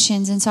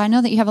questions. And so I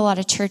know that you have a lot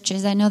of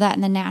churches. I know that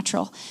in the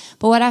natural.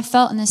 But what I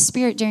felt in the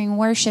Spirit during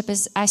worship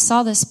is I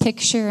saw this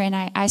picture, and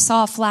I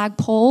saw a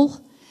flagpole.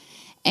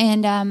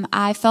 And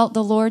I felt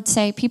the Lord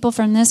say, people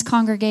from this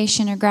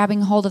congregation are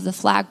grabbing hold of the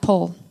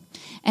flagpole.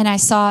 And I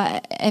saw,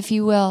 if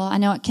you will, I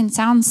know it can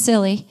sound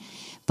silly,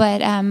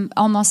 but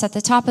almost at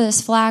the top of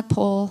this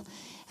flagpole,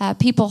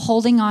 people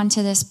holding on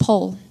to this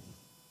pole.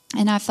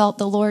 And I felt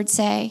the Lord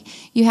say,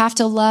 you have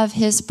to love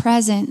His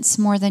presence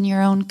more than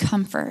your own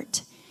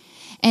comfort.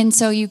 And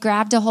so you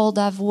grabbed a hold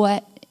of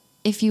what,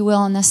 if you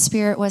will, in the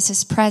Spirit was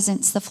His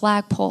presence, the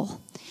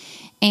flagpole.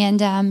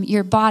 And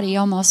your body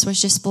almost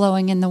was just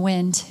blowing in the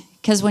wind.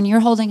 Because when you're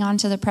holding on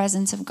to the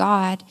presence of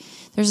God,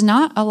 there's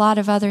not a lot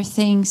of other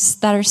things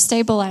that are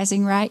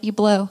stabilizing, right? You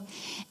blow.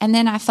 And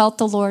then I felt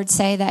the Lord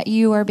say that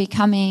you are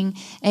becoming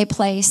a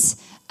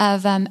place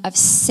of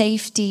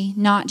safety,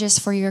 not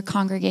just for your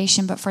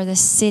congregation, but for the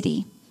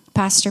city.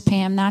 Pastor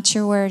Pam, that's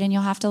your word, and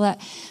you'll have to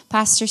let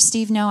Pastor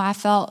Steve know.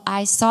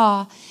 I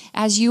saw,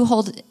 as you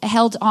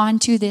held on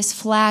to this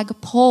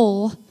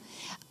flagpole,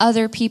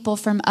 other people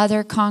from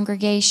other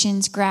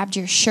congregations grabbed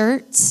your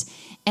shirts,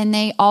 and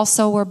they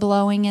also were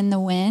blowing in the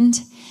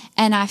wind.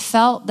 And I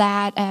felt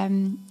that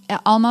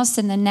almost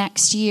in the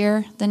next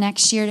year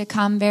to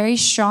come, very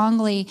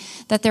strongly,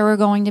 that there were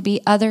going to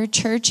be other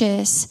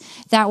churches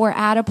that were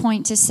at a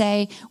point to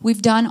say,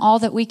 we've done all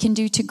that we can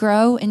do to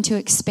grow and to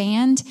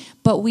expand,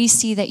 but we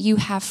see that you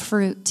have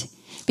fruit.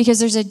 Because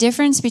there's a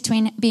difference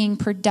between being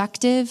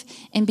productive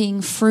and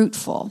being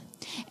fruitful.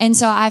 And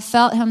so I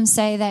felt him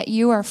say that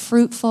you are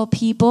fruitful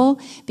people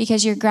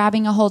because you're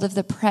grabbing a hold of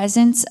the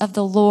presence of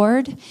the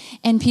Lord,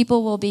 and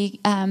people will be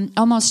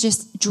almost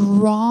just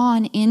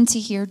drawn into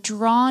here,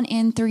 drawn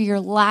in through your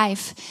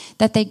life,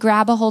 that they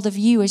grab a hold of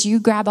you as you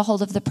grab a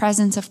hold of the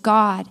presence of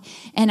God.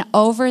 And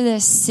over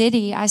this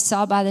city, I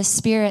saw by the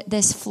Spirit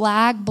this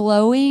flag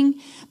blowing,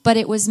 but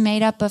it was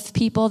made up of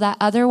people that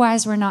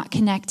otherwise were not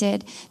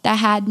connected, that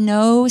had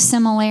no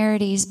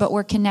similarities, but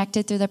were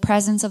connected through the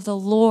presence of the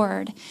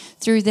Lord,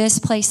 through this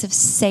place of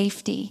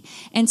safety.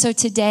 And so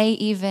today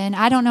even,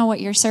 I don't know what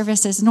your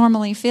services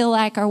normally feel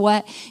like or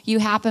what you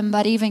happen,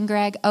 but even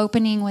Greg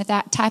opening with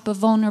that type of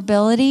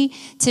vulnerability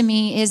to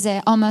me is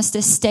almost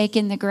a stake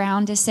in the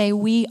ground to say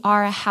we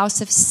are a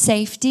house of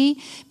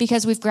safety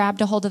because we've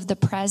grabbed a hold of the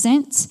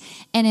presence.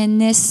 And in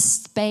this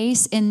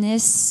space, in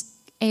this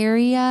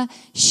area,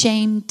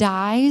 shame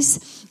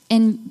dies,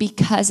 and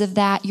because of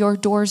that, your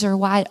doors are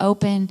wide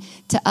open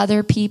to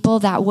other people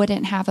that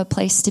wouldn't have a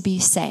place to be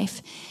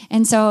safe.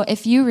 And so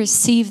if you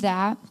receive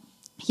that,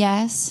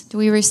 yes, do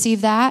we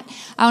receive that?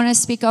 I want to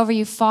speak over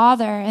you.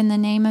 Father, in the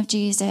name of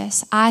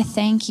Jesus, I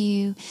thank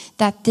you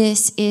that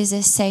this is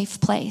a safe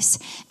place.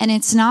 And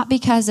it's not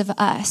because of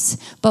us,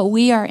 but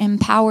we are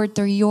empowered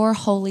through your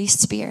Holy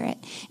Spirit.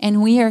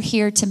 And we are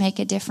here to make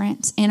a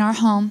difference in our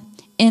home,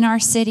 in our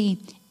city,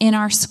 in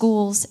our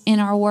schools, in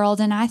our world.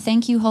 And I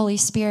thank you, Holy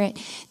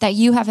Spirit, that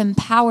you have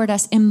empowered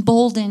us,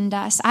 emboldened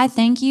us. I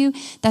thank you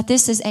that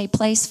this is a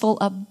place full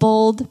of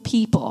bold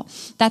people,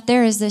 that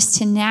there is this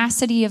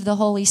tenacity of the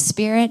Holy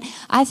Spirit.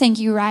 I thank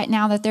you right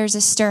now that there's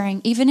a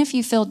stirring. Even if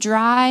you feel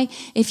dry,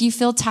 if you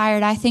feel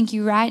tired, I thank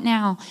you right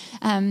now,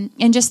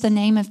 in just the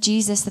name of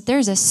Jesus, that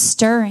there's a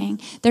stirring.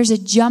 There's a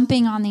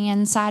jumping on the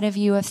inside of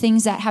you of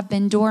things that have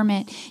been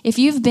dormant. If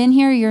you've been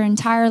here your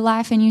entire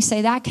life and you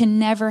say that can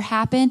never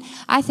happen,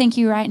 I thank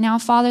you right now,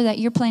 Father, that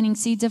you're planting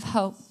seeds of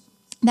hope.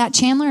 That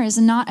Chandler is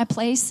not a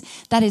place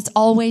that it's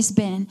always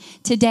been.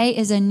 Today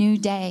is a new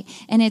day.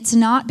 And it's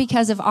not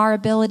because of our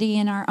ability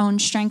and our own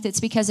strength. It's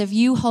because of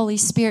you, Holy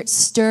Spirit,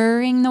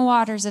 stirring the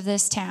waters of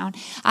this town.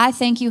 I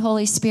thank you,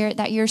 Holy Spirit,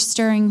 that you're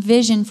stirring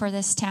vision for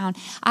this town.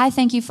 I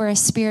thank you for a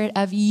spirit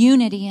of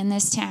unity in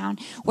this town.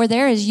 Where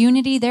there is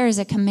unity, there is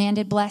a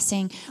commanded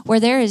blessing. Where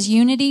there is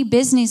unity,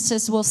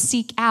 businesses will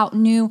seek out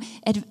new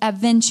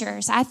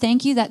adventures. I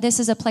thank you that this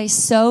is a place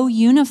so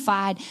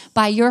unified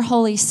by your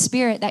Holy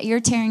Spirit that you're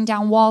tearing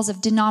down walls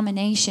of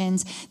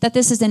denominations, that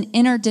this is an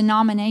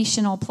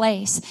interdenominational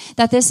place,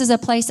 that this is a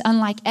place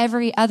unlike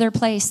every other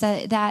place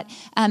that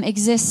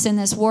exists in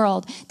this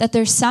world, that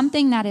there's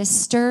something that is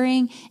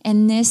stirring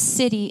in this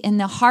city, in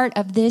the heart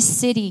of this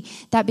city,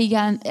 that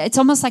began, it's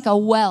almost like a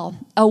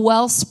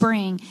well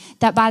spring,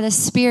 that by the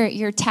Spirit,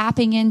 you're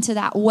tapping into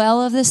that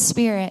well of the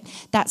Spirit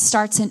that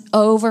starts an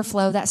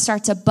overflow, that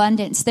starts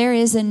abundance. There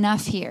is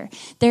enough here.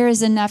 There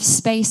is enough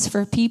space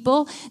for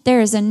people. There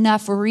is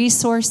enough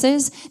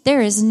resources.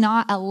 There is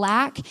not a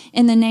lack.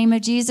 In the name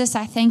of Jesus,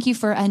 I thank you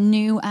for a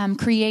new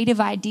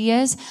creative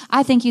ideas.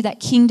 I thank you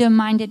that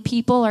kingdom-minded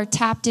people are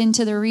tapped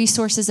into the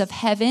resources of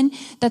heaven,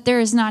 that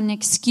there is not an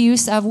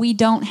excuse of we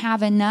don't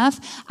have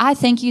enough. I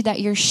thank you that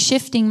you're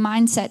shifting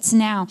mindsets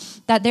now,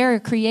 that there are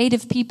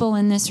creative people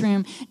in this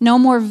room. No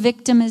more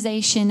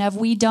victimization of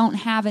we don't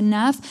have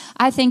enough.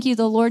 I thank you,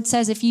 the Lord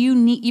says, if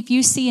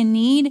you see a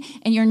need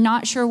and you're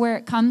not sure where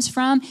it comes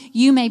from,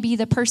 you may be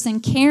the person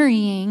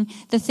carrying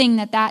the thing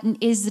that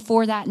is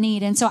for that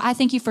need. And so I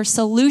thank you for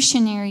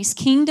solutionaries,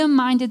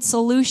 kingdom-minded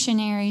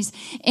solutionaries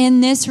in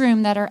this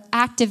room that are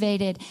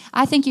activated.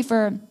 I thank you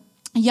for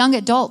young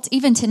adults,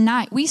 even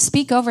tonight, we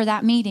speak over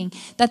that meeting,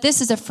 that this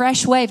is a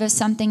fresh wave of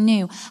something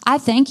new. I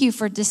thank you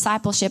for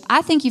discipleship.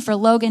 I thank you for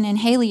Logan and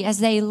Haley as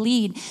they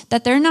lead,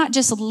 that they're not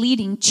just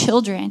leading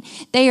children,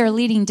 they are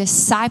leading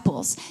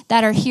disciples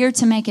that are here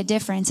to make a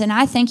difference. And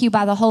I thank you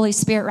by the Holy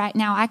Spirit right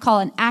now. I call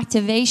an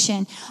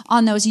activation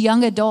on those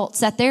young adults,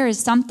 that there is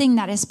something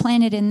that is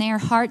planted in their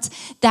hearts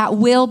that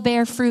will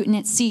bear fruit in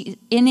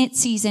its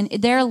season.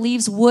 Their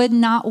leaves would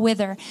not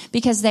wither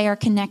because they are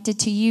connected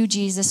to you,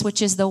 Jesus,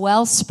 which is the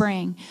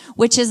wellspring,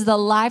 which is the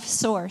life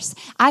source.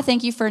 I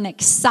thank you for an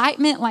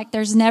excitement like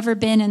there's never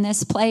been in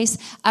this place,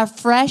 a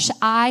fresh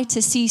eye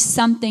to see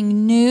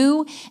something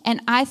new.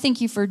 And I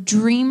thank you for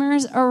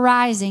dreamers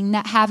arising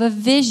that have a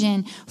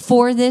vision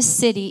for this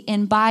city,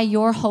 and by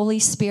your Holy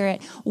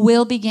Spirit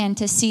will begin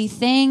to see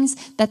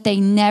things that they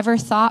never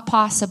thought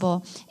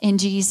possible. In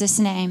Jesus'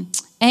 name,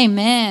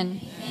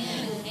 amen.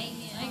 Amen.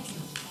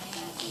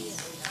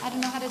 I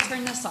don't know how to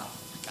turn this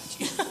off.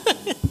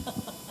 I got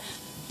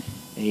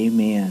you.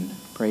 Amen.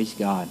 Praise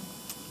God.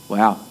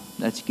 Wow,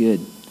 that's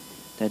good.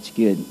 That's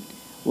good.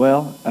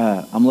 Well,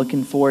 I'm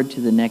looking forward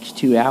to the next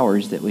 2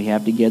 hours that we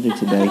have together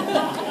today.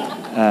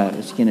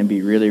 It's going to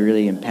be really,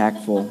 really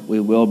impactful. We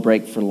will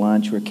break for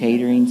lunch. We're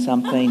catering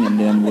something, and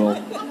then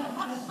we'll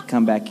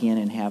come back in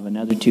and have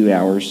another 2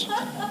 hours.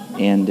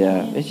 And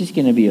it's just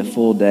going to be a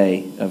full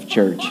day of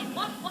church,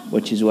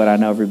 which is what I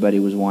know everybody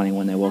was wanting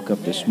when they woke up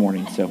this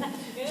morning. So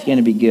it's going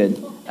to be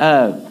good.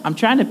 I'm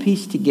trying to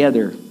piece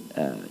together.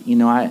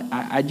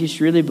 I just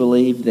really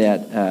believe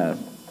that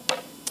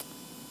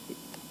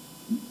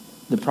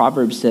The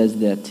proverb says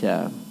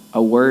that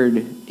a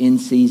word in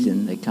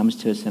season that comes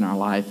to us in our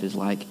life is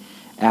like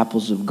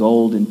apples of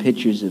gold and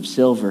pitchers of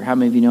silver. How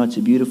many of you know it's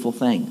a beautiful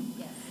thing?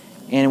 Yes.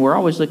 And we're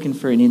always looking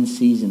for an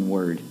in-season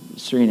word.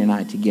 Serena and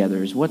I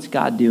together is what's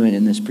God doing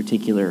in this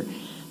particular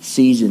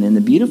season. And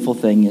the beautiful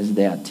thing is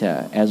that,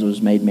 as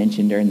was made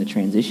mention during the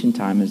transition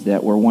time, is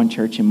that we're one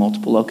church in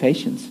multiple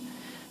locations.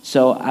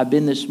 So I've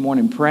been this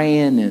morning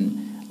praying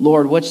and,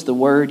 Lord, what's the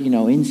word,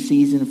 in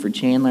season for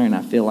Chandler? And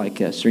I feel like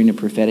Serena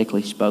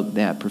prophetically spoke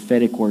that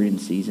prophetic word in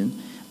season.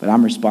 But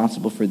I'm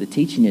responsible for the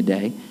teaching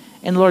today.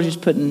 And the Lord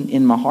just put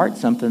in my heart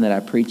something that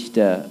I preached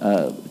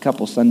a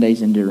couple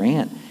Sundays in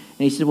Durant. And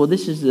he said, well,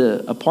 this is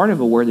a part of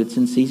a word that's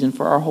in season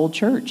for our whole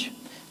church.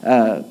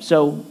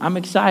 So I'm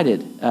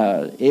excited.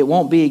 It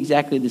won't be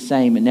exactly the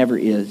same. It never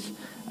is.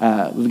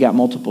 We've got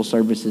multiple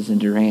services in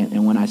Durant.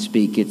 And when I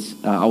speak, it's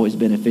always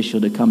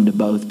beneficial to come to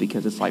both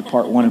because it's like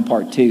part 1 and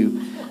part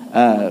 2.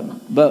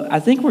 But I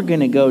think we're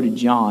going to go to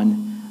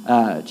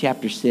John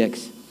chapter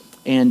 6.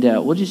 And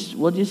we'll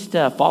just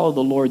follow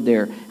the Lord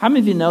there. How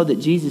many of you know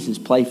that Jesus is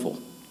playful?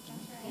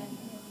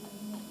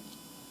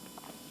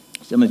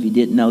 Some of you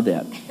didn't know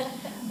that.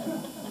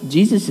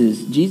 Jesus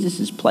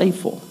is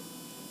playful.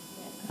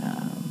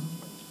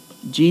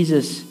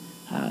 Jesus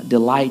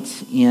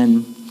delights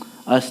in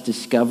us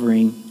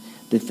discovering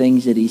the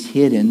things that he's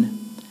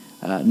hidden,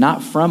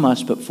 not from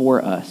us, but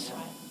for us.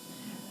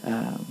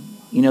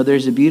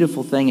 There's a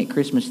beautiful thing at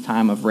Christmas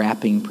time of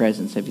wrapping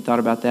presents. Have you thought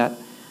about that?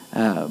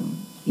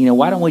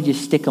 Why don't we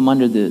just stick them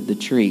under the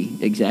tree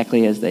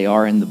exactly as they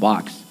are in the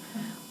box?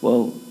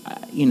 Well,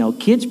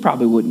 kids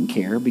probably wouldn't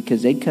care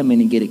because they'd come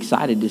in and get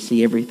excited to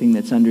see everything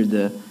that's under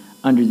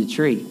the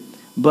tree.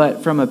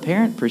 But from a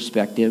parent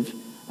perspective,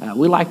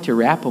 we like to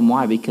wrap them.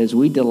 Why? Because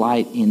we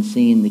delight in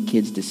seeing the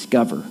kids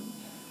discover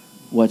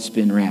what's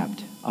been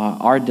wrapped.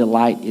 Our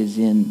delight is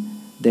in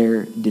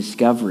their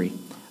discovery.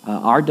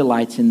 Our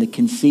delight's in the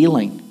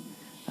concealing.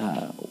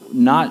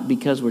 Not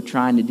because we're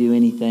trying to do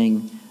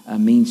anything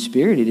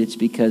mean-spirited. It's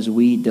because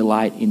we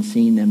delight in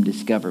seeing them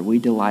discover. We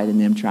delight in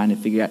them trying to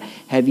figure out.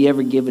 Have you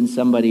ever given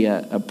somebody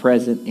a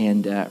present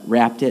and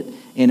wrapped it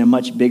in a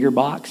much bigger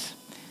box?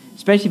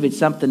 Especially if it's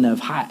something of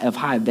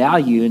high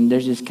value, and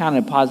there's this kind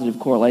of positive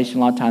correlation a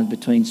lot of times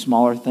between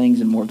smaller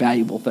things and more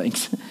valuable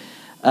things.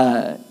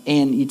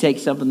 And you take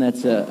something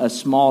that's a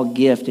small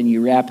gift and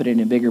you wrap it in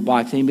a bigger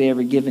box. Anybody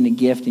ever given a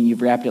gift and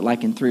you've wrapped it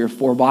like in 3 or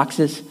 4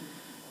 boxes?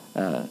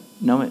 No,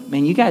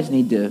 man, you guys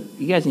need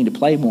to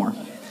play more.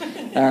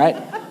 All right,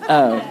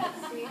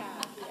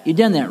 you've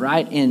done that,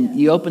 right? And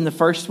you open the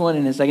first one,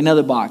 and it's like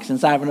another box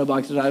inside of another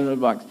box, inside of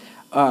another box.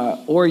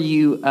 Or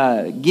you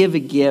give a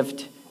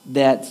gift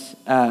that's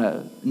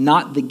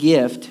not the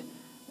gift.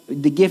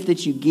 The gift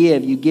that you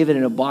give it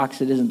in a box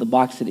that isn't the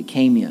box that it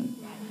came in.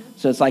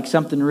 So it's like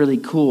something really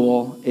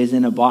cool is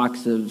in a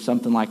box of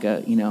something like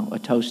a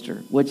toaster.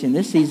 Which in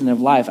this season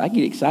of life, I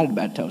get excited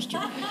about a toaster.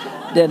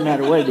 Doesn't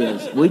matter what it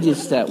is. We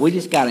just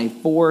got a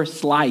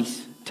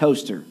 4-slice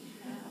toaster.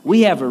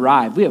 We have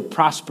arrived. We have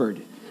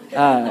prospered.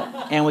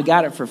 And we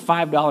got it for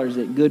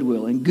 $5 at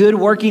Goodwill in good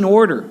working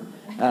order.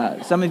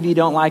 Some of you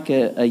don't like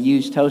a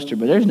used toaster,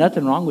 but there's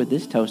nothing wrong with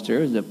this toaster.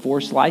 It was a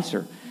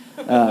 4-slicer.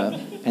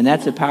 And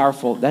that's a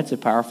powerful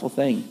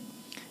thing.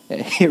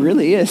 It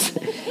really is.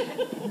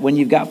 When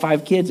you've got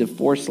 5 kids, a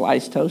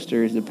 4-slice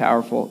toaster is a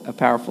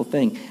powerful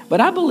thing.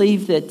 But I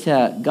believe that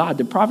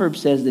the proverb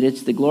says that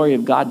it's the glory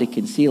of God to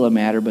conceal a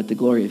matter, but the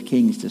glory of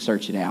kings to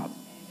search it out.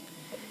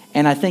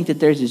 And I think that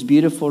there's this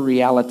beautiful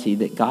reality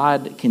that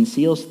God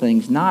conceals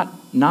things not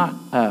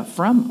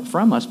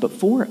from us, but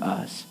for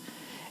us.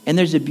 And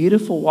there's a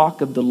beautiful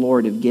walk of the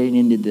Lord of getting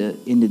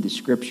into the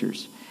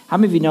scriptures. How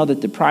many of you know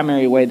that the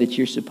primary way that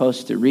you're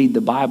supposed to read the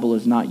Bible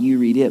is not you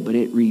read it, but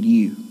it read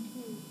you?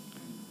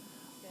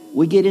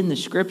 We get in the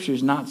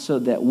scriptures not so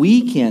that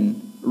we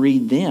can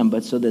read them,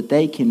 but so that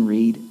they can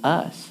read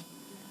us.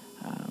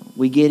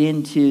 We get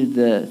into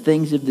the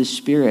things of the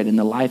Spirit and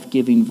the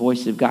life-giving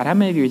voice of God. How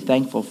many of you are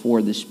thankful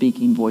for the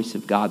speaking voice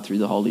of God through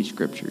the Holy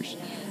Scriptures?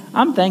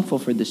 I'm thankful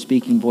for the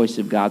speaking voice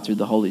of God through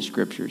the Holy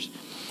Scriptures.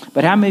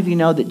 But how many of you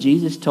know that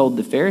Jesus told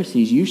the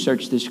Pharisees, you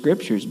search the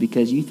Scriptures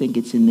because you think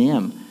it's in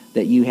them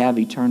that you have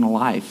eternal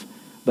life.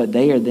 But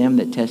they are them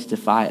that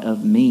testify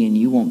of me, and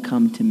you won't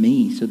come to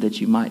me so that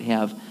you might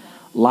have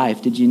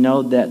life. Did you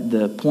know that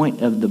the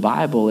point of the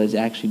Bible is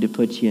actually to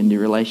put you into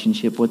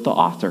relationship with the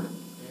author?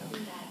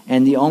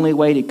 And the only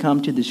way to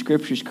come to the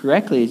Scriptures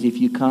correctly is if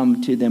you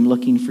come to them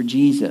looking for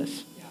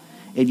Jesus.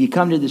 If you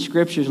come to the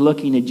Scriptures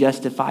looking to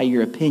justify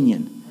your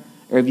opinion,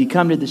 or if you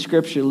come to the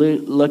Scripture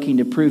looking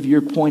to prove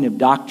your point of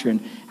doctrine,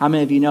 how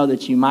many of you know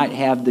that you might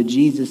have the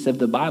Jesus of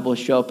the Bible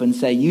show up and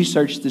say, you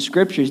search the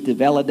Scriptures to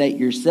validate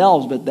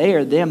yourselves, but they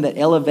are them that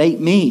elevate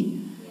me,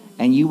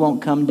 and you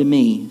won't come to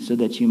me so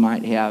that you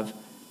might have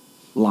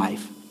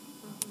life,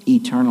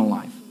 eternal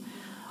life.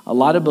 A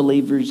lot of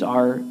believers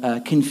are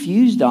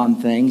confused on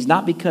things,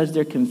 not because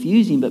they're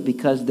confusing, but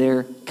because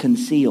they're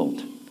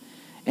concealed.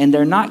 And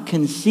they're not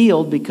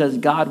concealed because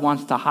God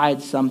wants to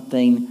hide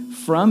something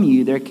from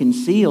you. They're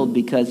concealed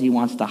because he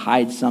wants to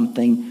hide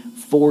something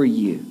for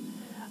you.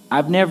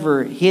 I've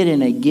never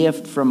hidden a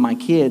gift from my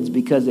kids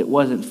because it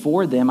wasn't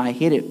for them. I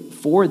hid it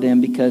for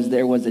them because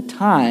there was a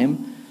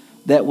time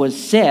that was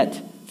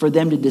set for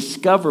them to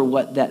discover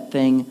what that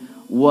thing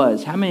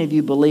was. How many of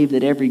you believe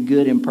that every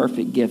good and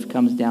perfect gift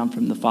comes down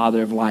from the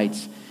Father of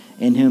lights,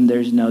 in whom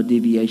there's no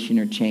deviation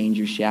or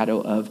change or shadow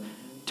of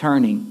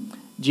turning?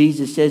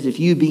 Jesus says, if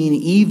you being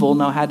evil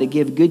know how to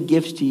give good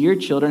gifts to your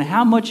children,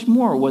 how much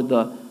more will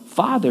the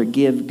Father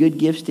give good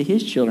gifts to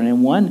his children?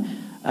 In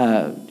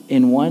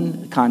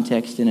one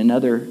context, in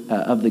another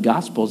of the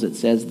Gospels, it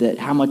says that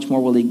how much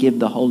more will he give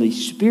the Holy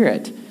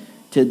Spirit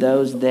to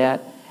those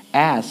that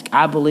ask?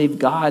 I believe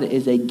God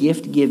is a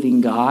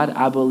gift-giving God.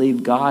 I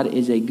believe God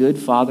is a good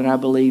Father. And I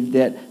believe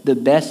that the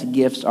best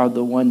gifts are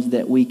the ones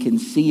that we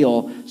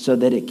conceal so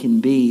that it can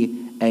be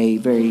a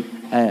very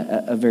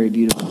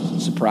beautiful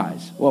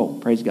surprise. Whoa,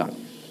 praise God.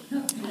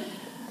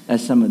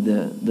 That's some of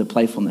the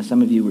playfulness.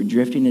 Some of you were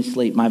drifting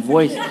asleep. My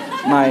voice,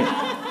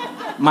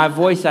 my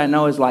voice, I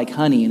know, is like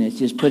honey, and it's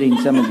just putting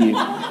some of you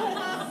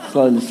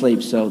slowly to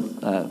sleep. So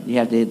you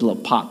have to hit a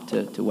little pop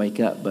to wake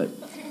up. But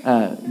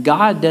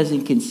God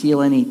doesn't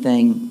conceal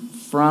anything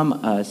from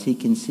us. He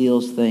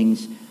conceals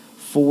things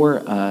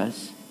for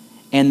us.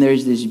 And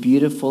there's this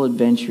beautiful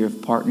adventure of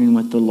partnering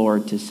with the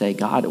Lord to say,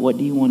 God, what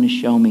do you want to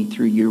show me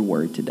through your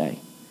word today?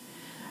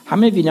 How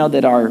many of you know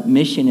that our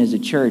mission as a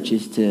church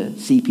is to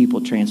see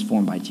people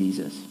transformed by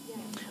Jesus?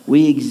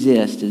 We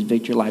exist as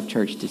Victory Life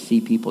Church to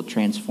see people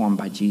transformed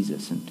by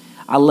Jesus. And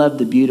I love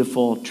the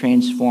beautiful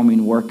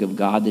transforming work of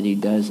God that he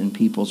does in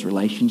people's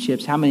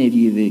relationships. How many of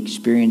you have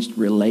experienced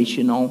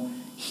relational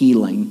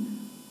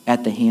healing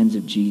at the hands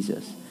of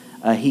Jesus?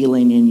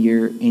 Healing in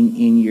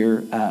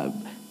your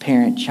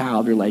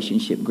parent-child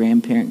relationship,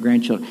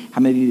 grandparent-grandchildren.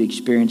 How many of you have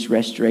experienced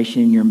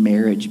restoration in your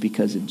marriage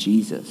because of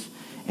Jesus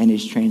and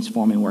his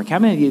transforming work? How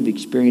many of you have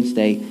experienced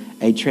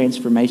a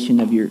transformation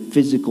of your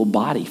physical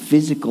body,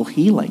 physical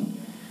healing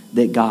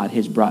that God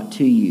has brought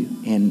to you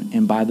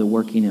and by the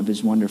working of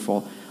his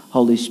wonderful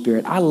Holy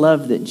Spirit? I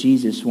love that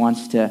Jesus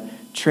wants to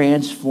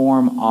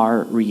transform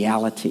our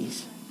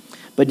realities.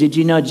 But did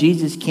you know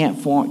Jesus can't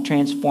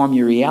transform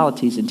your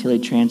realities until he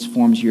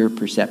transforms your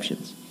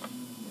perceptions?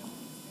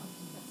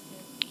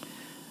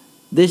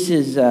 This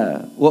is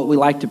what we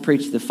like to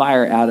preach the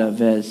fire out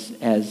of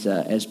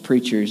as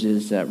preachers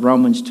is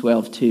Romans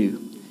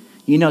 12:2.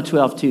 You know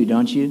 12:2,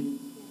 don't you?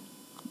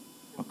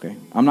 Okay.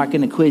 I'm not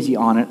going to quiz you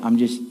on it. I'm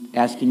just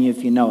asking you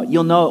if you know it.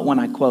 You'll know it when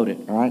I quote it,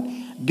 all right?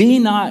 Be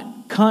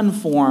not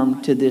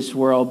conformed to this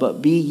world,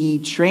 but be ye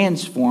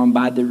transformed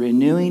by the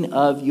renewing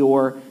of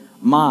your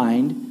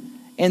mind.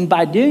 And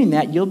by doing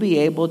that, you'll be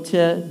able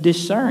to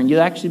discern.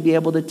 You'll actually be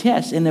able to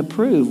test and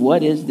approve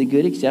what is the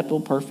good,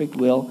 acceptable, perfect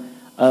will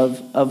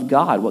of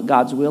God, what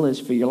God's will is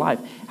for your life.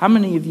 How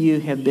many of you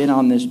have been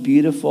on this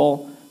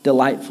beautiful,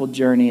 delightful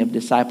journey of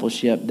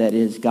discipleship that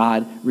is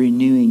God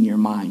renewing your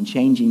mind,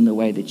 changing the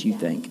way that you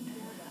think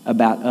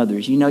about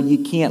others? You know,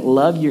 you can't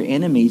love your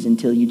enemies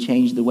until you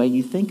change the way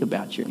you think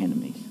about your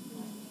enemies.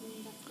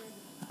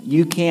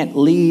 You can't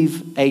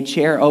leave a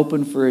chair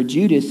open for a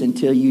Judas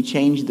until you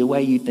change the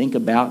way you think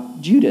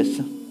about Judas.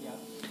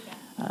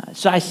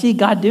 So I see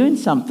God doing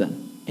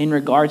something in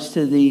regards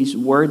to these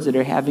words that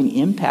are having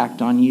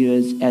impact on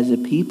you as a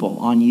people,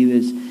 on you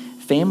as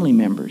family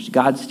members.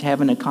 God's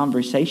having a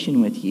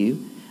conversation with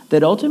you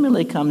that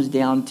ultimately comes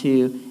down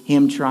to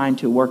him trying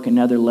to work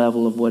another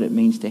level of what it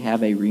means to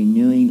have a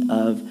renewing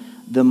of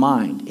the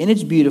mind. And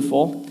it's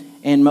beautiful.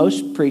 And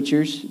most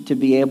preachers, to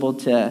be able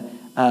to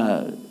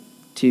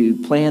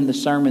plan the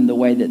sermon the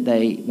way that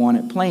they want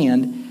it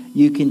planned,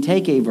 you can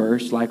take a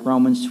verse like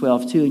Romans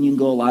 12:2 and you can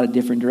go a lot of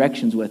different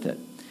directions with it.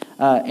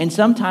 And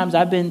sometimes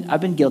I've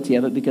been guilty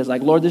of it because,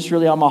 like, Lord, this is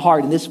really on my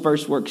heart, and this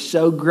verse works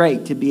so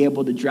great to be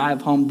able to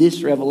drive home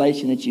this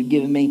revelation that you've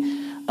given me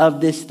of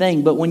this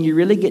thing. But when you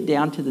really get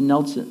down to the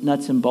nuts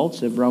and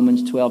bolts of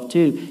Romans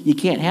 12:2, you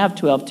can't have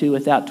 12:2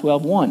 without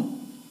 12:1.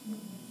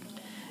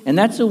 And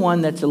that's the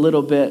one that's a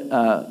little bit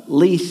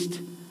least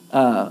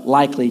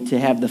likely to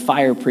have the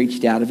fire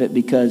preached out of it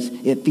because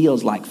it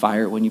feels like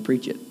fire when you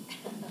preach it.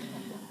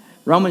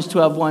 Romans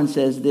 12:1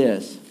 says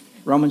this.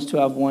 Romans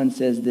 12:1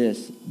 says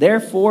this.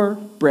 Therefore,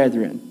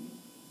 brethren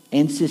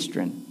and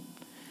sistren,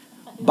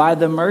 by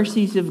the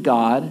mercies of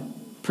God,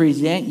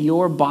 present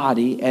your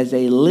body as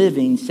a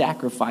living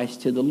sacrifice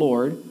to the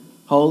Lord,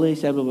 holy,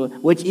 acceptable,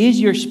 which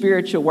is your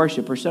spiritual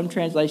worship, or some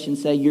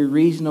translations say your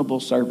reasonable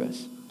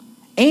service.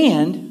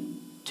 And,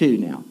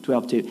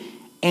 12:2,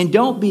 and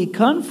don't be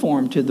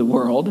conformed to the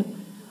world,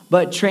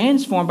 but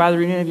transformed by the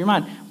renewing of your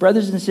mind.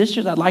 Brothers and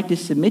sisters, I'd like to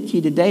submit to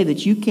you today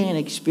that you can't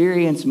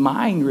experience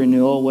mind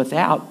renewal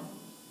without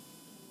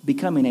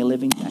becoming a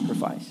living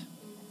sacrifice.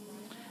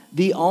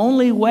 The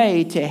only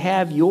way to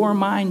have your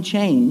mind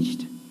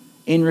changed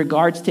in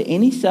regards to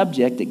any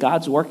subject that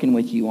God's working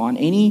with you on,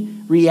 any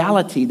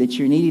reality that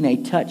you're needing a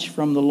touch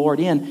from the Lord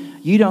in,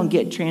 you don't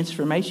get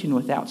transformation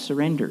without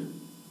surrender.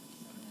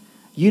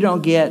 You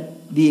don't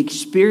get the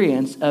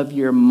experience of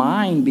your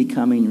mind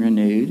becoming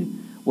renewed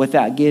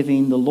without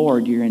giving the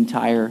Lord your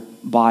entire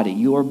body.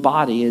 Your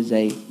body is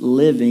a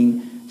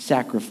living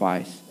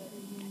sacrifice.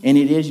 and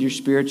it is your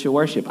spiritual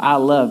worship. I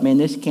love, man,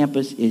 this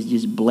campus is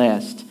just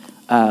blessed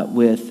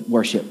with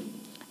worship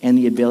and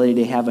the ability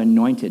to have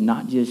anointed,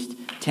 not just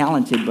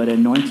talented, but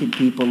anointed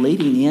people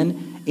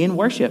leading in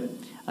worship.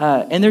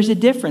 And there's a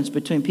difference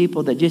between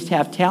people that just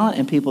have talent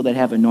and people that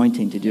have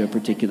anointing to do a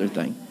particular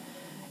thing.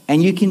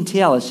 And you can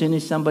tell as soon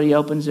as somebody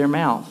opens their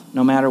mouth,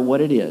 no matter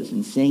what it is,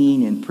 and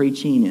singing and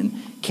preaching and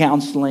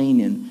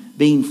counseling and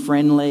being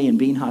friendly and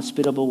being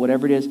hospitable,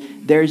 whatever it is,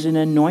 there's an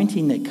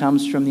anointing that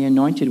comes from the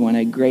anointed one,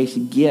 a grace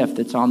gift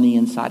that's on the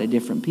inside of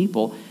different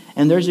people.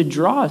 And there's a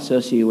draw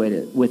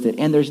associated with it.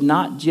 And there's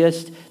not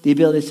just the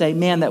ability to say,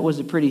 man, that was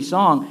a pretty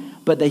song,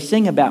 but they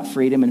sing about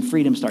freedom and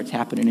freedom starts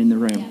happening in the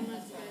room.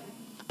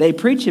 They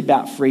preach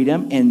about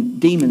freedom and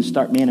demons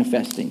start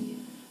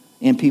manifesting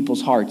in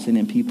people's hearts and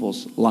in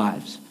people's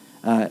lives.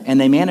 And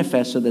they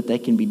manifest so that they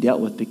can be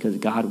dealt with because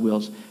God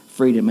wills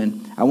freedom.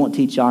 And I won't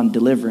teach on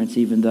deliverance,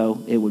 even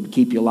though it would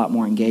keep you a lot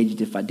more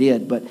engaged if I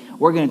did. But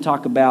we're going to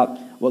talk about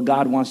what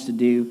God wants to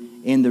do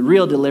in the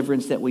real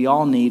deliverance that we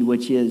all need,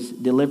 which is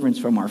deliverance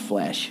from our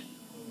flesh.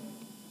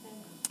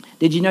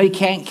 Did you know you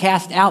can't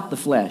cast out the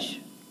flesh?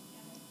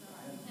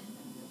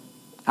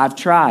 I've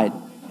tried.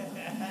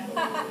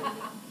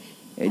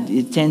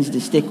 It tends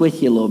to stick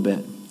with you a little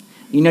bit.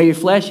 You know, your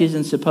flesh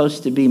isn't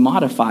supposed to be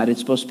modified. It's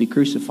supposed to be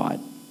crucified.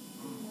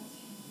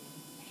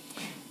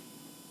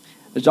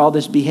 There's all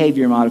this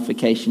behavior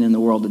modification in the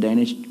world today, and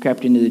it's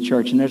crept into the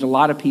church. And there's a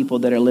lot of people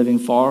that are living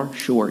far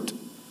short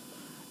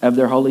of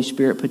their Holy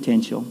Spirit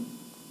potential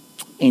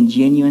and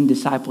genuine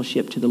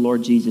discipleship to the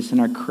Lord Jesus,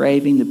 and are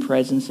craving the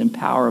presence and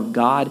power of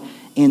God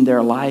in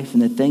their life.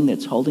 And the thing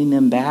that's holding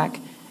them back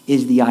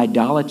is the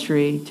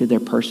idolatry to their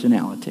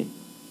personality.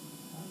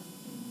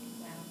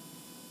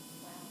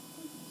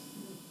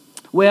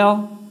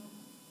 Well,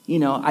 you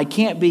know, I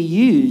can't be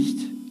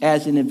used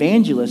as an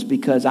evangelist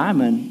because I'm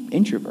an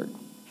introvert.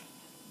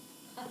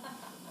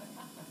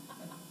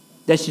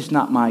 That's just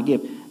not my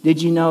gift.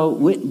 Did you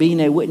know being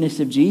a witness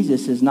of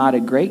Jesus is not a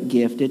great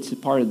gift? It's a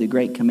part of the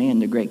Great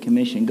Command, the Great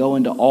Commission. Go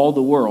into all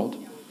the world.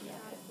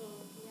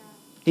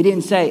 He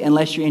didn't say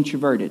unless you're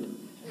introverted.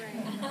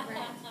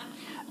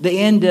 The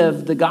end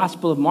of the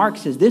Gospel of Mark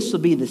says this will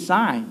be the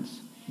signs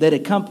that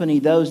accompany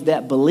those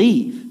that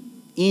believe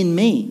in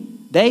me.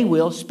 They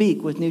will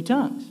speak with new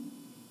tongues.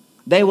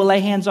 They will lay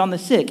hands on the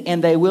sick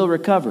and they will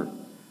recover.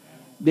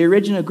 The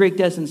original Greek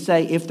doesn't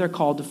say if they're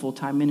called to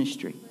full-time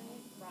ministry.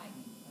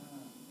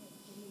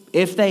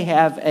 If they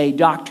have a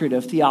doctorate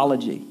of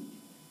theology.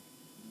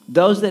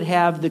 Those that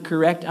have the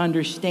correct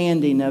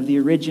understanding of the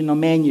original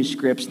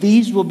manuscripts,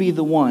 these will be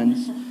the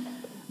ones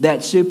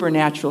that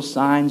supernatural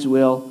signs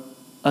will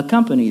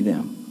accompany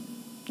them.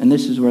 And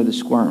this is where the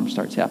squirm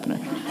starts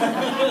happening.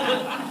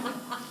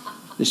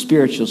 The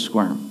spiritual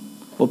squirm.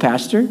 Well,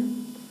 Pastor,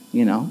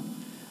 you know,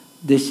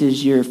 this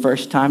is your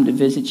first time to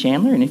visit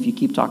Chandler, and if you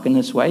keep talking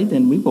this way,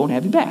 then we won't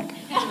have you back.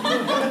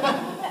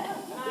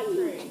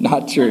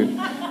 Not true.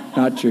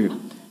 Not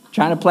true.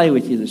 Trying to play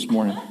with you this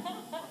morning.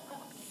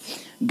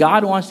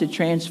 God wants to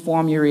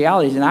transform your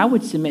realities, and I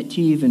would submit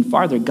to you even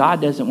farther. God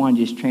doesn't want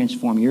to just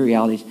transform your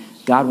realities.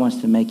 God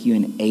wants to make you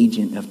an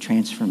agent of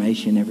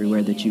transformation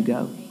everywhere that you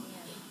go.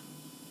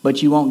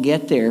 But you won't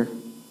get there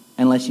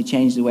unless you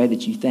change the way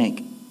that you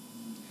think.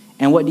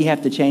 And what do you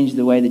have to change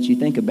the way that you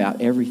think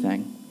about?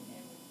 Everything.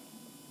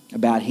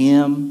 About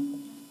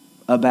Him,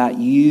 about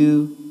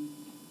you,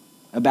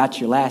 about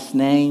your last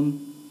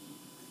name.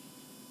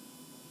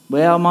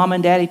 Well, Mom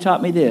and Daddy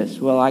taught me this.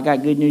 Well, I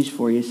got good news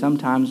for you.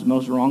 Sometimes the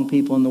most wrong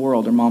people in the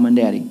world are Mom and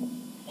Daddy.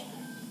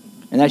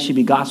 And that should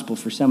be gospel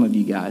for some of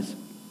you guys.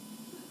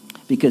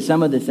 Because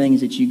some of the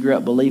things that you grew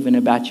up believing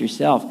about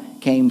yourself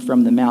came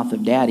from the mouth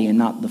of Daddy and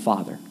not the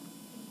Father.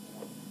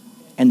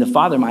 And the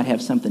Father might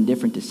have something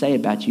different to say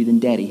about you than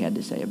Daddy had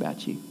to say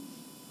about you.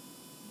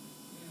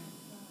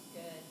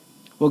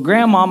 Well,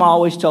 Grandmama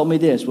always told me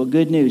this. Well,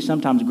 good news.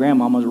 Sometimes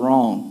Grandmama's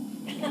wrong.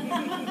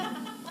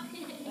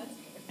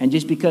 And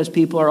just because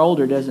people are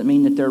older doesn't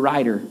mean that they're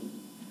righter.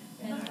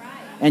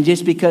 And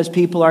just because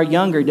people are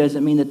younger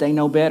doesn't mean that they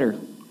know better.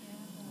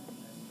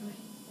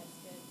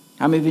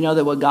 How many of you know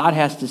that what God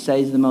has to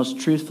say is the most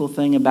truthful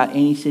thing about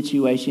any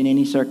situation,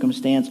 any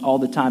circumstance, all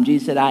the time?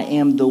 Jesus said, I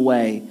am the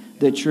way,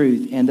 the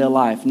truth, and the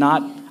life.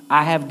 Not,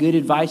 I have good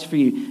advice for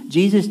you.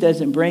 Jesus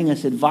doesn't bring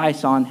us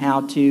advice on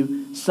how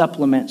to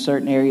supplement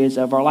certain areas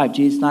of our life.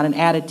 Jesus is not an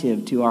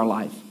additive to our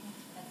life.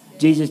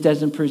 Jesus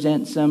doesn't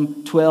present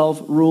some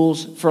 12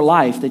 rules for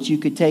life that you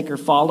could take or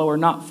follow or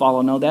not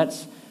follow. No,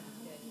 that's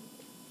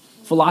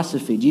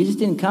philosophy. Jesus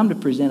didn't come to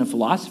present a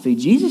philosophy.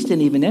 Jesus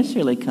didn't even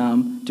necessarily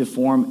come to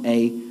form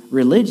a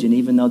religion,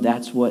 even though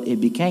that's what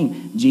it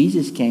became.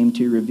 Jesus came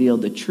to reveal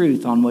the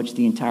truth on which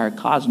the entire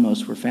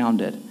cosmos were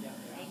founded.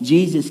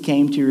 Jesus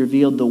came to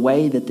reveal the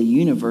way that the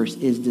universe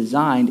is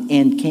designed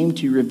and came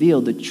to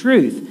reveal the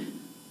truth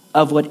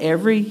of what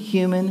every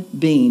human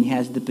being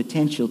has the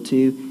potential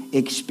to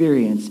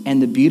experience.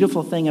 And the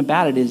beautiful thing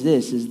about it is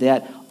this, is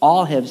that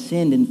All have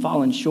sinned and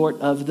fallen short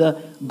of the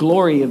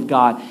glory of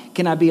God.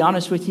 Can I be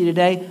honest with you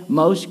today?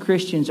 Most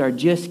Christians are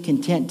just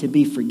content to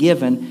be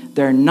forgiven.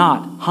 They're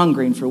not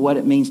hungering for what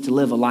it means to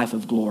live a life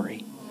of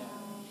glory.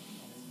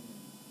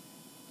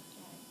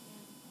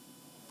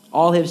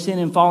 All have sinned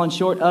and fallen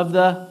short of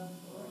the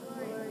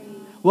glory.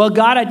 Well,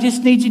 God, I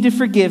just need you to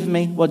forgive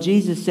me. Well,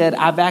 Jesus said,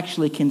 I've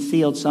actually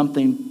concealed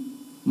something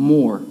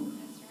more.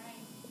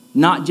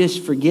 Not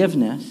just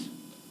forgiveness,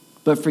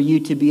 but for you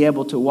to be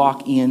able to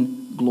walk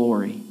in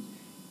glory,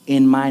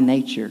 in my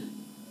nature,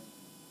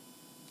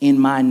 in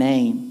my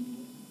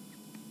name,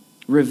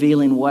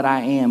 revealing what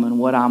I am and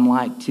what I'm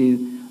like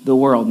to the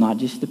world, not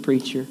just the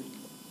preacher,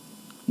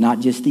 not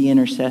just the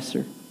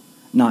intercessor,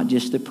 not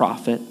just the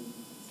prophet,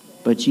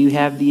 but you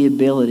have the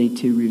ability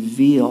to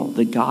reveal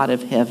the God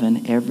of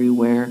heaven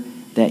everywhere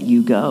that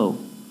you go.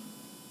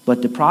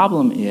 But the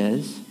problem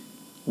is,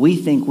 we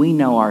think we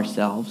know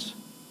ourselves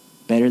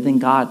better than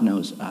God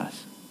knows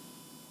us.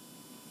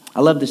 I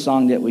love the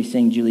song that we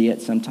sing,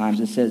 Juliet, sometimes.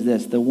 It says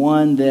this: the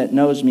one that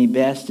knows me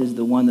best is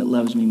the one that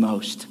loves me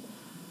most.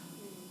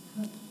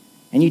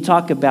 And you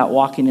talk about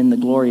walking in the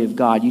glory of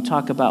God. You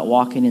talk about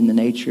walking in the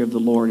nature of the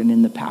Lord and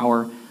in the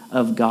power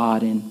of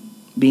God and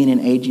being an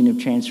agent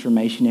of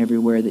transformation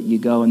everywhere that you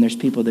go. And there's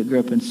people that grew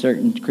up in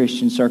certain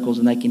Christian circles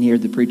and they can hear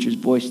the preacher's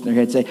voice in their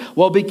head say,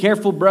 well, be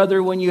careful,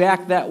 brother, when you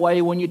act that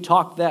way, when you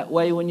talk that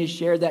way, when you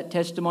share that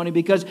testimony,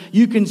 because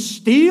you can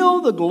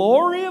steal the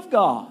glory of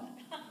God.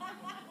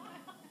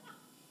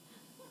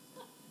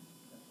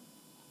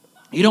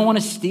 You don't want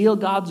to steal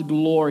God's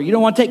glory. You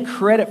don't want to take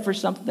credit for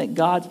something that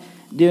God's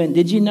doing.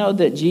 Did you know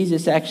that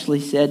Jesus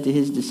actually said to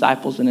his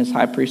disciples in his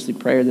high priestly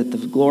prayer that the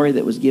glory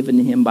that was given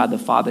to him by the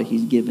Father,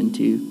 he's given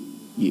to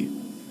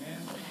you?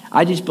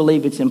 I just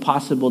believe it's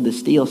impossible to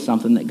steal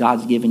something that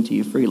God's given to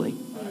you freely.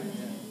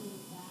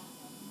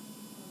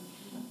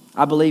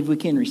 I believe we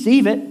can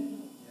receive it.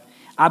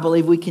 I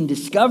believe we can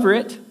discover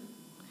it.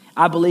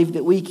 I believe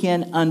that we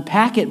can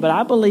unpack it, but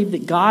I believe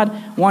that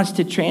God wants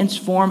to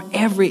transform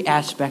every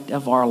aspect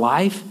of our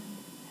life.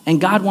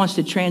 And God wants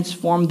to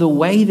transform the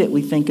way that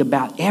we think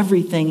about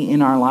everything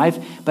in our life.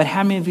 But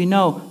how many of you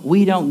know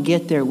we don't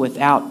get there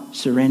without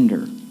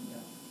surrender?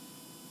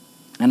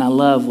 And I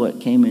love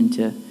what came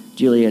into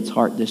Juliet's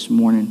heart this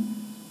morning.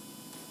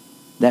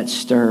 That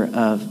stir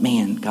of,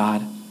 man,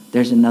 God,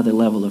 there's another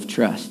level of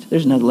trust.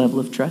 There's another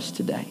level of trust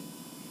today.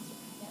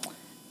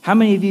 How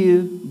many of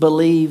you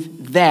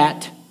believe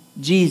that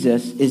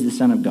Jesus is the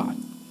Son of God?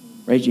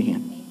 Raise your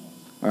hand.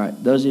 All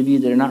right. Those of you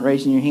that are not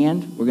raising your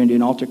hand, we're going to do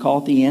an altar call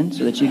at the end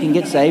so that you can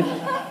get saved.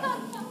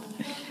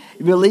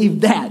 You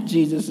believe that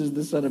Jesus is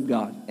the Son of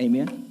God.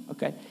 Amen.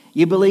 Okay.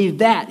 You believe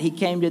that he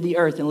came to the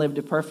earth and lived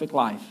a perfect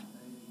life.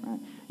 Right.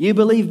 You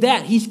believe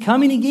that he's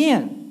coming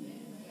again.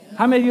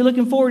 How many of you are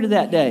looking forward to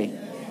that day?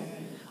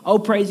 Oh,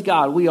 praise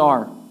God. We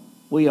are.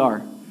 We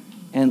are.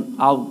 And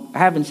I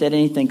haven't said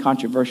anything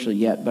controversial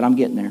yet, but I'm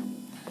getting there.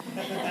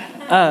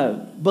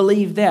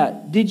 Believe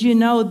that. Did you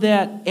know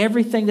that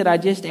everything that I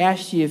just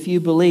asked you, if you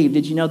believe,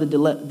 did you know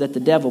that the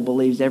devil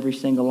believes every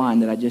single line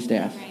that I just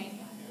asked?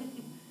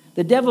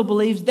 The devil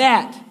believes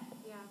that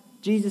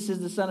Jesus is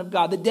the Son of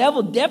God. The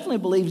devil definitely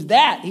believes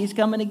that he's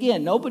coming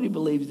again. Nobody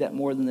believes that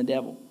more than the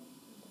devil.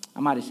 I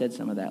might have said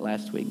some of that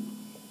last week.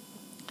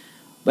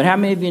 But how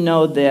many of you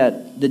know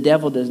that the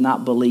devil does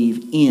not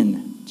believe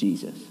in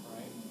Jesus?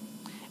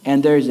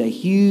 And there's a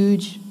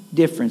huge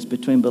difference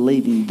between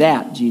believing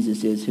that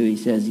Jesus is who he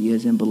says he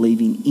is and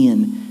believing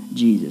in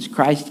Jesus.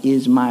 Christ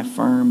is my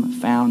firm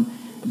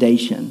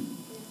foundation,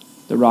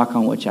 the rock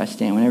on which I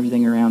stand when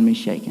everything around me is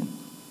shaking.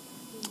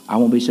 I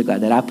won't be so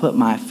glad that I put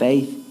my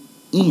faith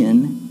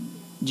in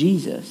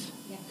Jesus.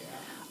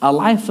 A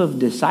life of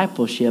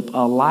discipleship,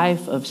 a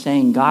life of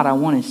saying, God, I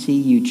want to see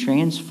you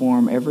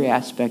transform every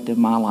aspect of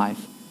my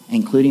life,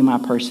 including my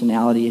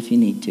personality if you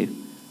need to.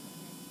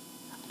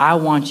 I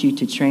want you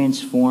to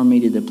transform me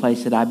to the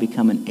place that I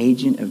become an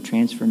agent of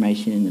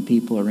transformation in the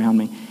people around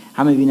me.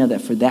 How many of you know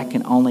that that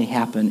can only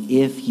happen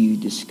if you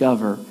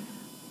discover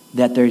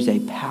that there's a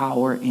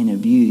power and a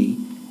beauty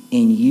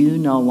in you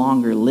no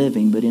longer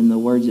living, but in the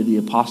words of the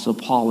Apostle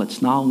Paul,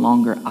 it's no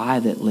longer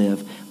I that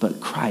live, but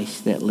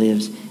Christ that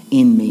lives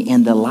in me.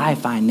 And the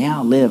life I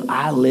now live,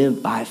 I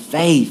live by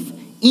faith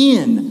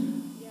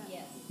in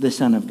the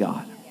Son of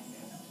God.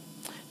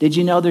 Did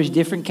you know there's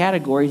different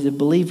categories of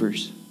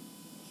believers?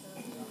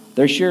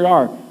 There sure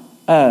are.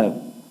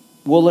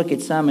 We'll look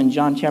at some in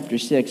John chapter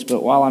 6,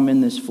 but while I'm in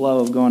this flow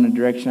of going a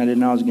direction I didn't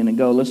know I was going to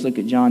go, let's look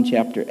at John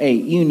chapter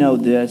 8. You know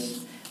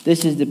this.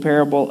 This is the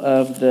parable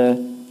of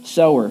the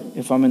sower,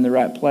 if I'm in the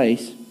right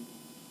place.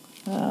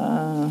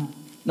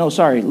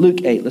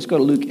 Luke 8. Let's go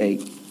to Luke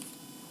 8. I'm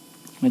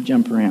going to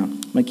jump around.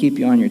 I'm going to keep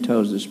you on your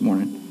toes this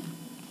morning.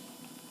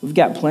 We've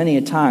got plenty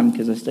of time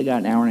because I still got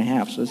an hour and a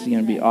half, so this is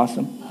going to be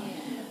awesome.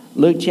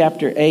 Luke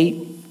chapter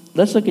 8.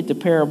 Let's look at the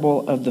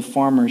parable of the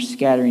farmer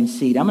scattering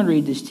seed. I'm going to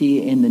read this to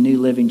you in the New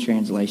Living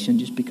Translation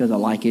just because I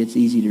like it. It's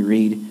easy to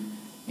read.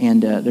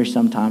 And there's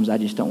sometimes I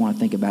just don't want to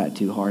think about it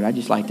too hard. I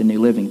just like the New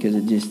Living because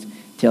it just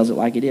tells it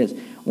like it is.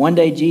 One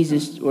day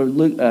Jesus, or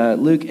Luke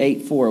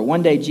 8:4,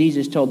 one day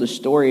Jesus told a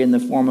story in the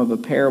form of a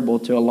parable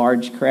to a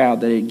large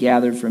crowd that had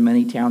gathered from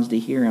many towns to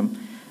hear him.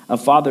 A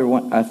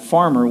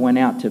farmer went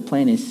out to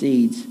plant his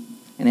seeds,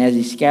 and as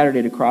he scattered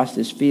it across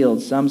his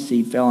field, some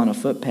seed fell on a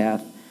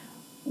footpath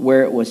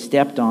where it was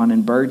stepped on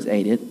and birds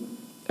ate it.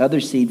 Other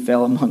seed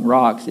fell among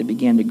rocks. It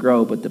began to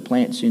grow, but the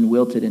plant soon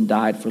wilted and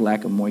died for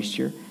lack of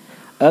moisture.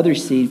 Other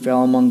seed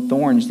fell among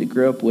thorns that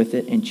grew up with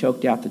it and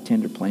choked out the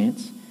tender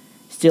plants.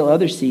 Still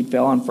other seed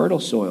fell on fertile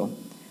soil.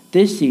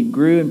 This seed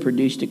grew and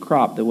produced a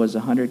crop that was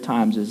 100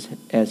 times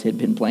as had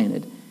been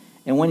planted.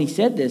 And when he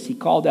said this, he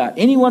called out,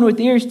 "Anyone with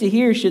ears to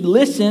hear should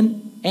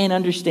listen and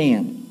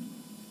understand."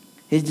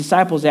 His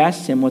disciples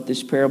asked him what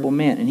this parable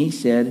meant, and he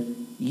said,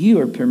 "You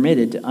are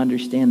permitted to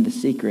understand the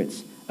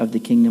secrets of the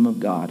kingdom of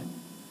God.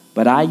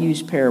 But I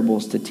use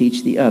parables to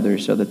teach the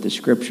others so that the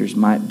scriptures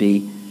might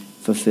be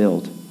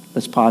fulfilled."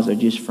 Let's pause there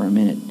just for a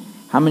minute.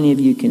 How many of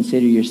you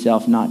consider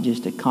yourself not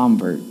just a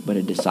convert, but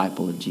a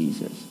disciple of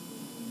Jesus?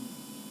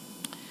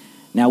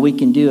 Now we'll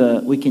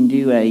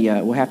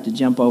have to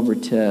jump over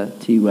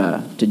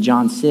to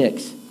John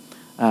 6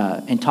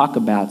 and talk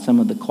about some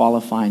of the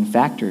qualifying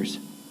factors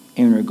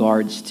in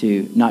regards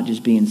to not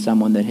just being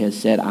someone that has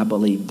said, "I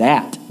believe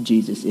that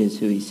Jesus is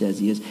who he says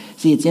he is."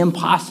 See, it's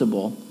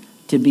impossible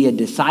to be a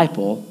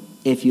disciple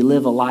if you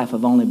live a life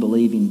of only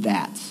believing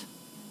that.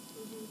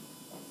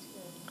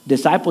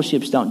 Disciples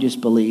don't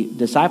just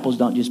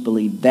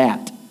believe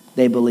that,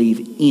 they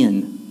believe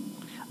in.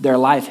 Their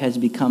life has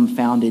become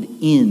founded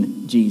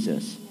in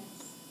Jesus.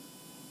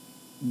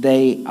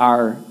 They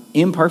are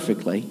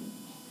imperfectly,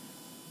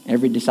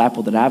 every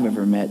disciple that I've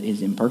ever met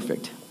is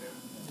imperfect.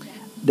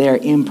 They're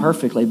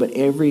imperfectly, but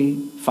every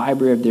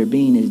fiber of their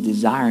being is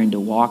desiring to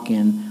walk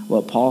in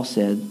what Paul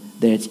said,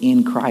 that it's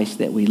in Christ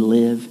that we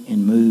live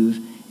and move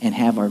and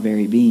have our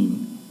very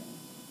being.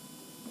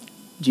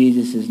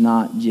 Jesus is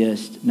not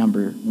just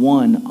number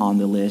one on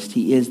the list,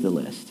 he is the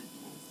list.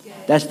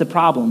 That's the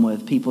problem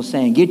with people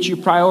saying, get your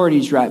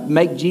priorities right,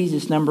 make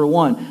Jesus number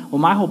one. Well,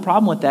 my whole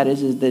problem with that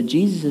is that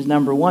Jesus is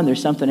number one. There's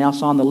something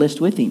else on the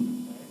list with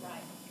him.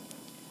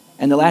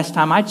 And the last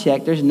time I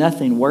checked, there's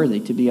nothing worthy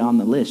to be on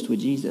the list with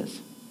Jesus.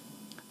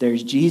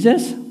 There's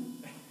Jesus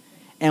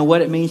and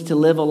what it means to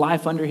live a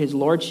life under his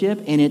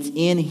lordship, and it's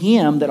in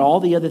him that all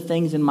the other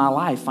things in my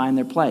life find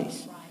their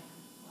place.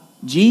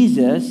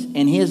 Jesus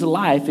and his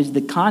life is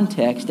the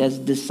context as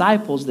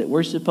disciples that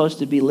we're supposed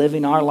to be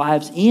living our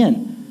lives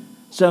in.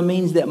 So it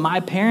means that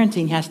my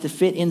parenting has to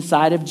fit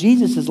inside of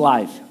Jesus'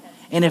 life.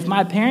 And if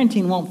my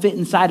parenting won't fit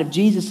inside of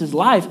Jesus'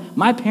 life,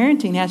 my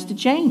parenting has to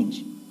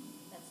change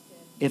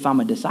if I'm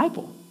a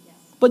disciple.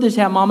 But this is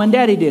how mom and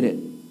daddy did it.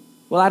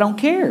 Well, I don't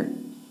care.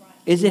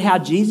 Is it how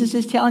Jesus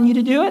is telling you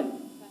to do it?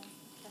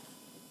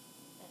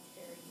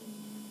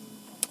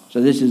 So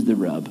this is the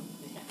rub.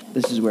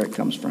 This is where it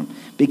comes from.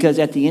 Because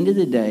at the end of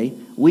the day,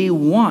 we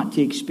want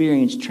to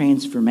experience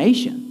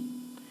transformation.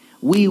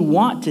 We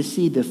want to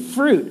see the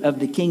fruit of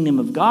the kingdom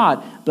of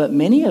God, but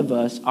many of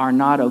us are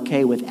not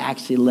okay with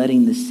actually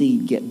letting the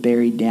seed get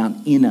buried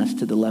down in us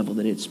to the level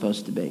that it's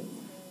supposed to be.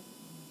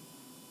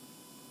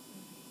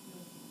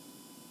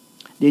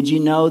 Did you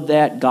know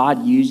that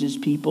God uses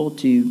people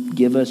to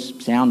give us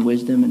sound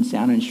wisdom and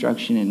sound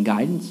instruction and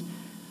guidance?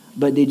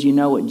 But did you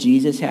know what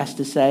Jesus has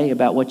to say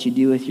about what you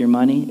do with your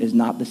money is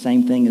not the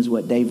same thing as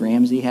what Dave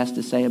Ramsey has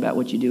to say about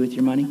what you do with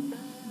your money?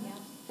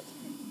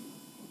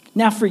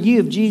 Now for you,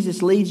 if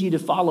Jesus leads you to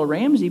follow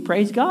Ramsey,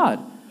 praise God.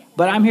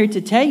 But I'm here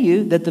to tell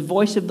you that the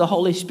voice of the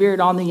Holy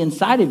Spirit on the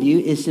inside of you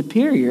is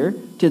superior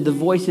to the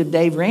voice of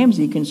Dave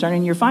Ramsey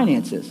concerning your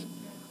finances.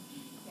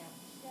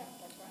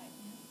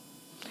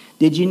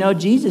 Did you know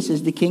Jesus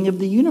is the King of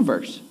the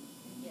universe?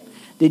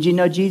 Did you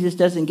know Jesus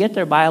doesn't get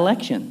there by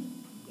election?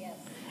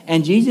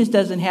 And Jesus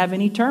doesn't have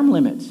any term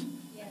limits.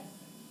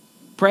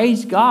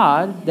 Praise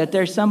God that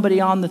there's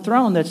somebody on the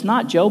throne that's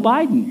not Joe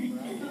Biden.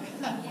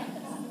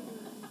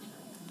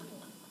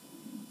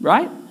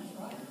 Right?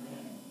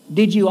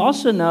 Did you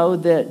also know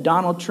that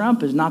Donald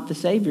Trump is not the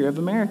Savior of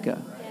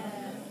America?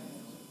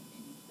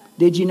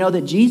 Did you know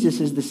that Jesus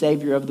is the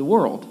Savior of the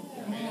world?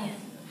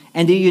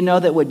 And do you know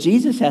that what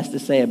Jesus has to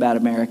say about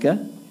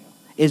America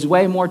is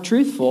way more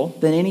truthful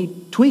than any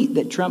tweet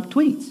that Trump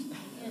tweets?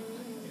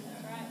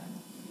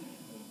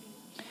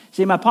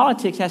 See, my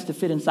politics has to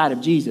fit inside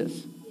of Jesus.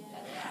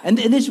 And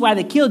this is why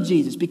they killed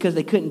Jesus, because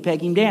they couldn't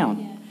peg him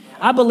down.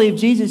 I believe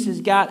Jesus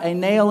has got a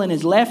nail in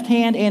his left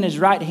hand and his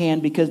right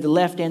hand because the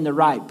left and the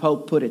right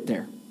Pope put it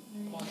there.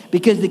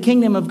 Because the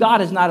kingdom of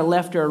God is not a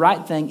left or a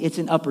right thing, it's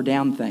an up or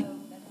down thing.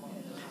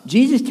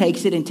 Jesus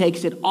takes it and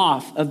takes it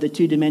off of the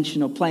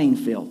two-dimensional playing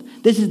field.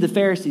 This is the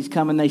Pharisees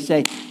come and they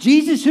say,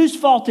 Jesus, whose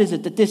fault is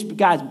it that this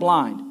guy's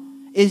blind?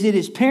 Is it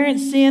his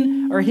parents'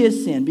 sin or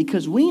his sin?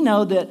 Because we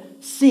know that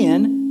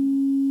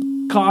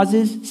sin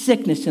causes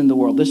sickness in the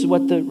world. This is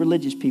what the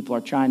religious people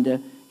are trying to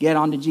get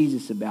on to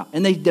Jesus about.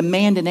 And they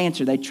demand an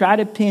answer. They try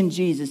to pin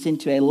Jesus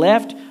into a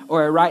left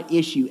or a right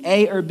issue,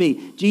 A or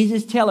B.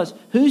 Jesus, tell us,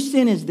 whose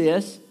sin is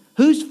this?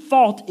 Whose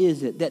fault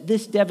is it that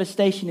this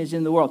devastation is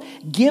in the world?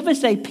 Give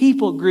us a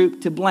people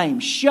group to blame.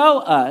 Show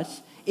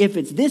us if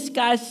it's this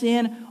guy's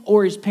sin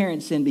or his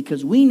parents' sin,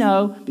 because we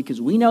know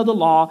the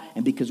law,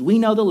 and because we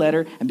know the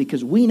letter, and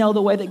because we know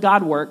the way that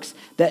God works,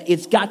 that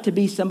it's got to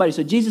be somebody.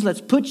 So Jesus,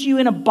 let's put you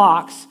in a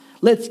box.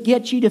 Let's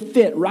get you to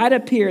fit right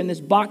up here in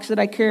this box that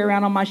I carry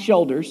around on my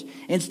shoulders,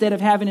 instead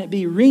of having it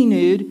be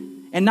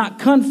renewed and not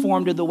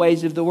conform to the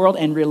ways of the world.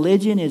 And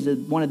religion is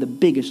one of the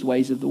biggest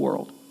ways of the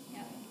world. Yeah,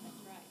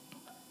 that's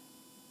right.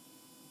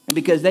 And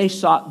because they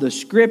sought the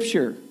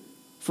scripture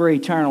for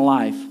eternal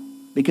life,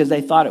 because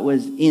they thought it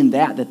was in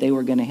that they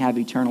were going to have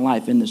eternal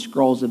life, in the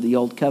scrolls of the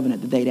old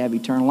covenant that they'd have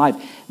eternal life,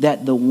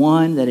 that the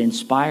one that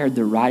inspired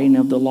the writing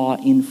of the law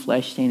in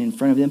flesh standing in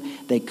front of them,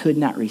 they could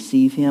not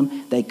receive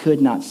him, they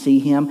could not see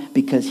him,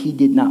 because he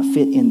did not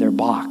fit in their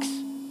box.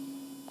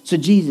 So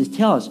Jesus,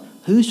 tell us,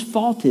 whose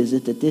fault is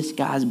it that this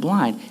guy's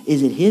blind?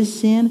 Is it his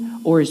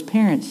sin or his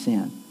parents'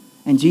 sin?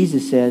 And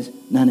Jesus says,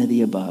 none of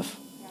the above.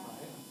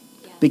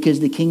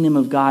 Because the kingdom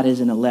of God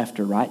isn't a left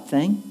or right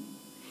thing.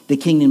 The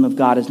kingdom of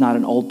God is not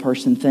an old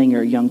person thing or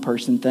a young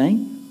person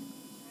thing.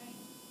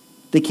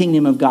 The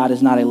kingdom of God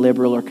is not a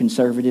liberal or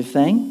conservative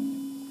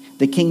thing.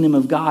 The kingdom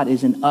of God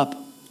is an up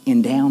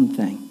and down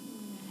thing.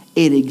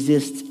 It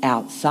exists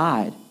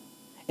outside.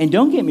 And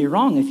don't get me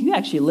wrong, if you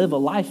actually live a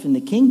life in the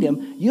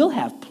kingdom, you'll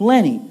have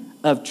plenty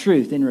of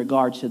truth in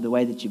regards to the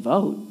way that you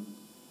vote.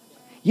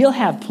 You'll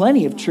have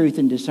plenty of truth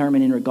and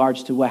discernment in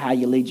regards to how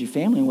you lead your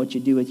family and what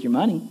you do with your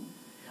money.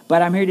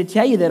 But I'm here to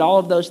tell you that all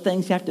of those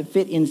things have to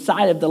fit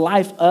inside of the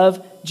life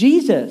of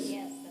Jesus.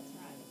 Yes, that's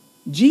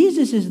right.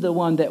 Jesus is the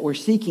one that we're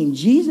seeking.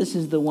 Jesus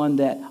is the one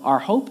that our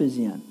hope is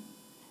in.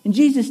 And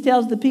Jesus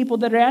tells the people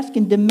that are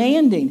asking,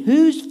 demanding,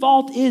 whose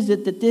fault is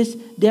it that this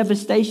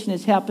devastation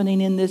is happening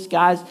in this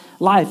guy's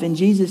life? And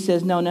Jesus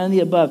says, no, none of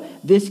the above.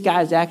 This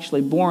guy's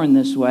actually born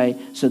this way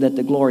so that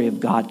the glory of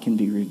God can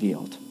be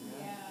revealed.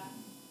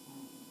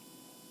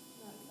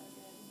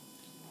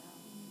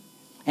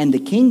 And the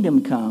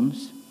kingdom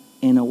comes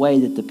in a way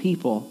that the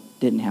people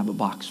didn't have a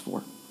box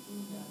for.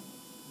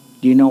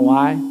 Do you know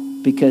why?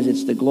 Because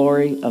it's the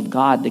glory of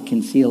God to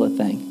conceal a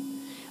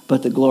thing,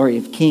 but the glory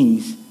of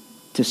kings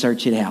to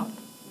search it out.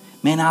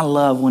 Man, I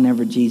love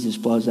whenever Jesus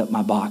blows up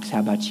my box. How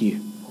about you?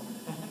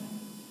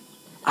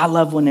 I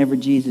love whenever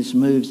Jesus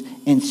moves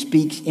and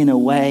speaks in a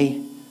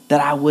way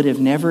that I would have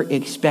never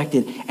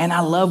expected. And I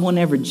love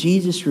whenever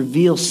Jesus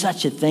reveals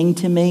such a thing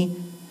to me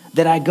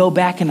that I go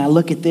back and I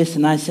look at this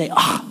and I say,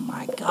 oh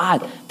my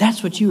God,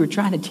 that's what you were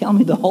trying to tell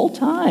me the whole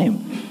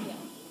time.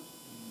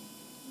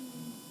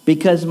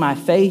 Because my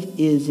faith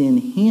is in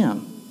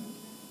him.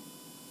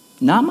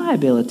 Not my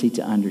ability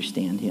to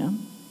understand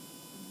him.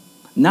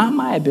 Not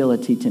my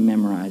ability to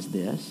memorize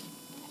this.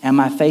 And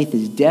my faith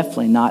is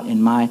definitely not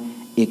in my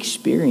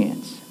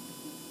experience.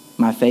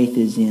 My faith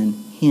is in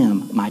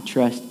him. My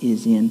trust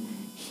is in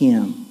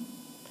him.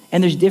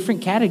 And there's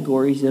different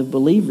categories of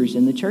believers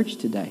in the church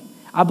today.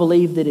 I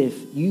believe that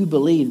if you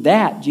believe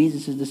that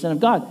Jesus is the Son of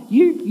God,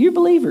 you're a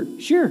believer,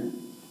 sure.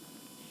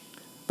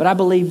 But I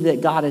believe that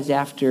God is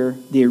after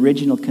the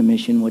original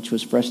commission, which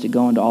was for us to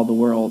go into all the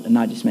world and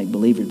not just make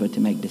believers, but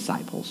to make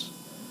disciples.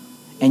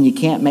 And you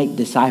can't make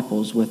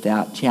disciples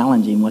without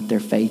challenging what their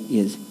faith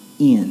is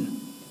in,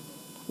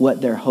 what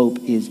their hope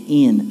is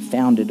in,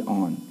 founded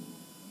on.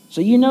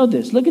 So you know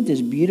this. Look at this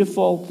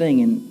beautiful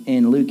thing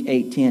in Luke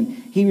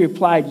 8:10. He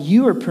replied,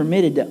 you are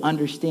permitted to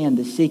understand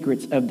the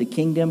secrets of the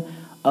kingdom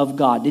of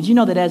God. Did you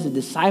know that as a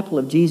disciple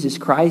of Jesus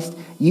Christ,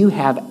 you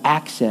have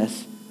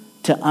access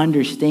to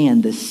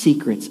understand the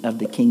secrets of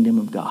the kingdom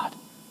of God?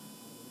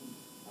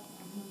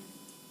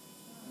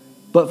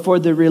 But for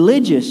the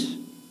religious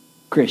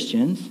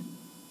Christians,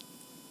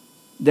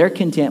 they're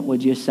content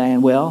with just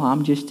saying, well,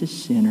 I'm just a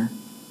sinner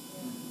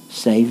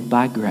saved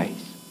by grace.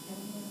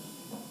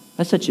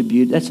 That's such a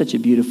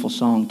beautiful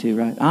song too,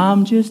 right?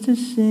 I'm just a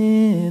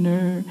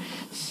sinner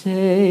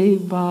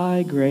saved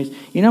by grace.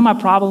 You know, my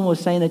problem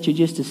with saying that you're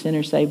just a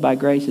sinner saved by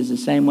grace is the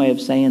same way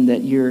of saying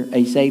that you're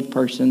a saved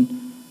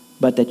person,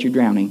 but that you're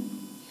drowning.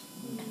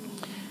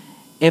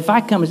 If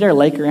I come, is there a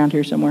lake around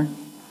here somewhere?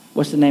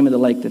 What's the name of the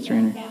lake that's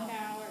around here?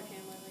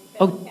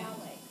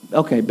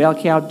 Okay, Bell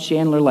Cow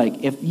Chandler Lake.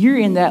 If you're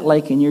in that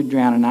lake and you're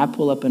drowning, I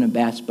pull up in a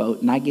bass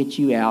boat and I get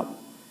you out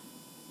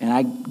and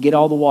I get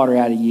all the water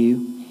out of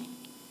you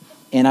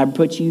and I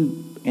put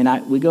you,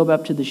 and we go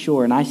up to the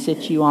shore and I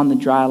sit you on the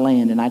dry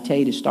land and I tell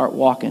you to start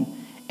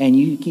walking and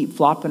you keep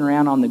flopping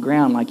around on the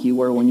ground like you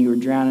were when you were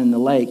drowning in the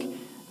lake.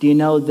 Do you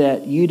know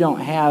that you don't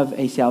have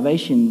a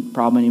salvation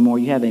problem anymore?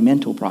 You have a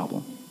mental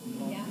problem.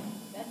 Yeah,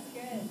 that's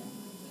good.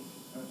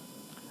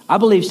 I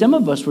believe some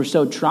of us were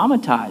so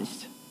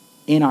traumatized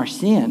in our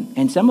sin,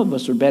 and some of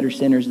us are better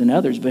sinners than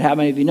others, but how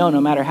many of you know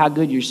no matter how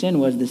good your sin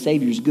was, the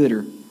Savior's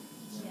gooder?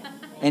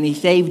 And he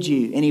saved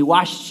you, and he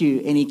washed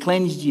you, and he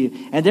cleansed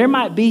you. And there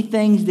might be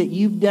things that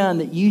you've done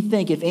that you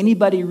think if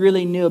anybody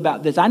really knew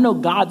about this, I know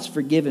God's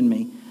forgiven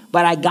me,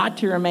 but I got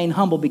to remain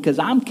humble because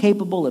I'm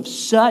capable of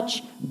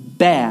such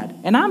bad.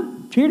 And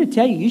I'm here to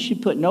tell you, you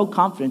should put no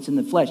confidence in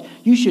the flesh.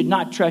 You should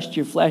not trust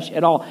your flesh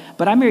at all.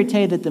 But I'm here to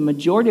tell you that the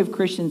majority of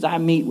Christians I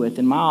meet with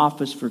in my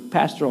office for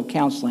pastoral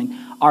counseling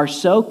are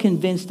so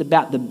convinced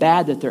about the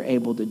bad that they're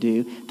able to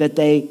do that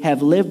they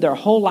have lived their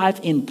whole life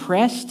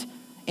impressed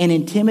and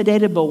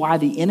intimidated by what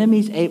the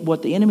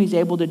enemy's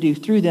able to do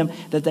through them,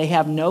 that they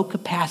have no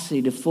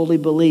capacity to fully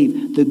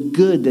believe the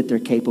good that they're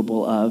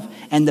capable of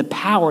and the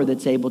power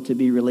that's able to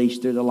be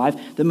released through their life.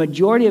 The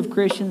majority of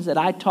Christians that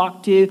I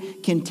talk to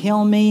can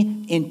tell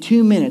me in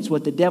 2 minutes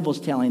what the devil's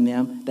telling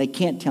them. They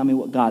can't tell me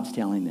what God's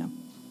telling them.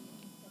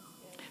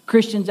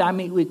 Christians I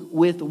meet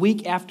with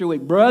week after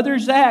week. Brother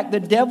Zach, the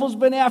devil's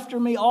been after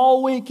me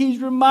all week.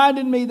 He's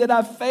reminding me that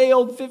I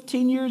failed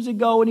 15 years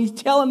ago, and he's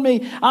telling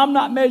me I'm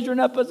not measuring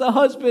up as a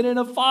husband and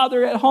a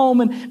father at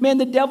home. And man,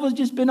 the devil's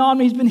just been on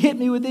me. He's been hitting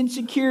me with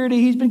insecurity.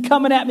 He's been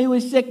coming at me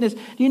with sickness.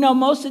 Do you know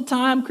most of the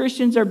time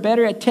Christians are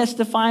better at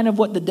testifying of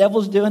what the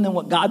devil's doing than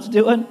what God's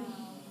doing?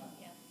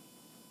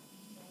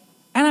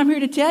 And I'm here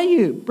to tell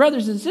you,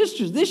 brothers and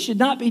sisters, this should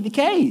not be the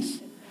case.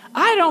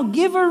 I don't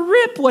give a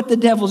rip what the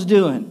devil's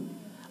doing.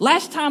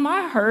 Last time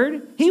I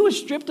heard, he was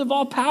stripped of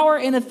all power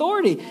and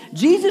authority.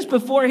 Jesus,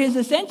 before his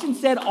ascension,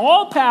 said,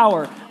 all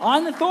power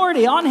on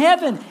authority on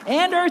heaven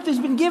and earth has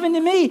been given to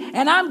me,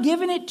 and I'm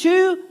giving it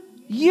to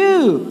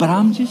you. But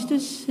I'm just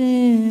a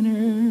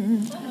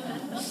sinner,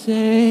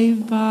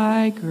 saved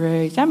by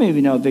grace. How many of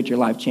you know Victory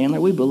Life Chandler?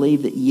 We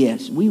believe that,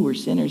 yes, we were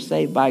sinners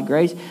saved by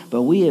grace,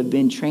 but we have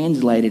been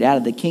translated out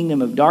of the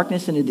kingdom of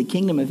darkness into the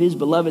kingdom of his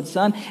beloved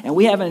Son. And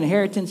we have an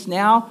inheritance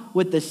now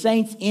with the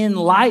saints in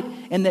light,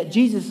 and that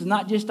Jesus is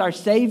not just our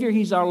Savior,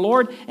 he's our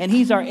Lord, and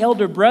he's our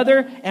elder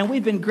brother, and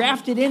we've been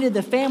grafted into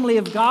the family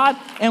of God.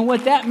 And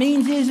what that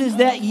means is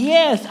that,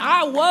 yes,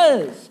 I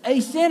was a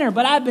sinner,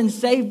 but I've been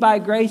saved by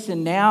grace,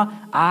 and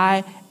now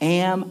I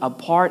am a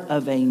part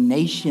of a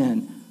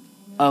nation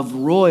of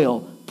royal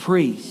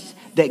priests,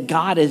 that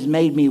God has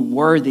made me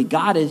worthy.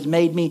 God has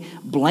made me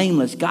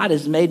blameless. God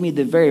has made me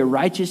the very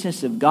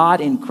righteousness of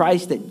God in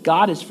Christ, that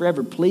God is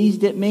forever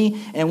pleased at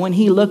me. And when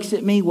he looks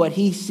at me, what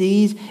he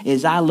sees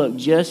is I look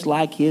just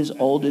like his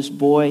oldest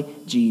boy,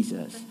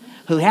 Jesus,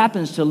 who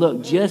happens to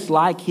look just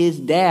like his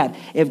dad.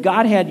 If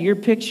God had your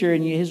picture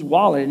in his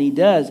wallet, and he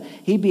does,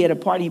 he'd be at a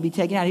party, he'd be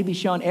taken out, he'd be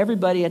showing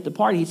everybody at the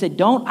party. He said,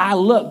 don't I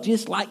look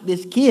just like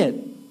this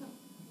kid?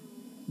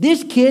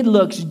 This kid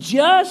looks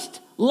just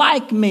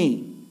like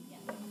me.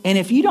 And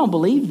if you don't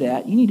believe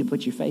that, you need to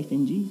put your faith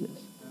in Jesus.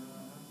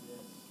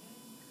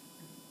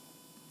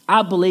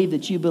 I believe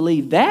that you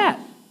believe that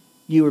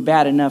you were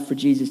bad enough for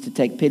Jesus to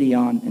take pity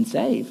on and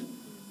save.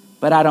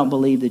 But I don't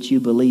believe that you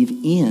believe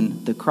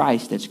in the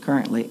Christ that's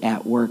currently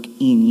at work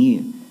in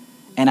you.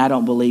 And I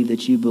don't believe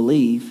that you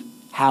believe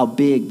how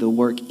big the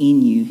work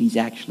in you he's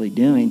actually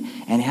doing,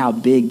 and how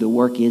big the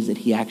work is that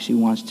he actually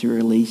wants to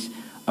release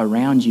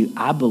around you.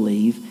 I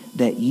believe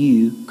that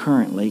you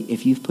currently,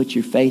 if you've put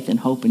your faith and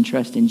hope and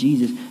trust in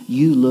Jesus,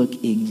 you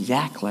look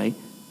exactly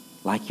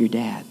like your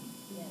dad.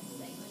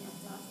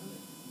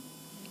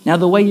 Now,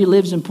 the way you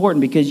live is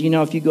important, because, you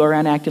know, if you go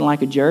around acting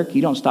like a jerk,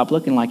 you don't stop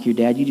looking like your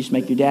dad. You just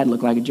make your dad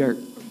look like a jerk.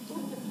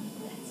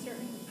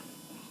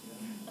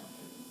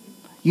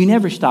 You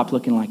never stop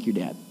looking like your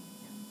dad.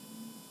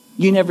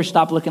 You never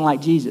stop looking like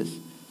Jesus.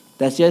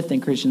 That's the other thing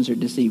Christians are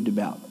deceived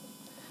about.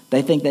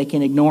 They think they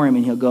can ignore him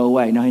and he'll go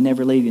away. No, he'll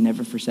never leave you,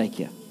 never forsake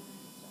you.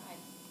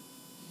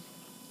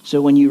 So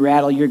when you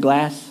rattle your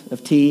glass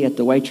of tea at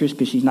the waitress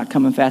because she's not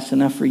coming fast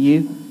enough for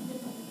you,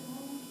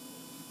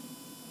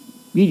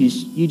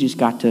 you just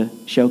got to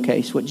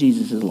showcase what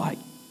Jesus is like.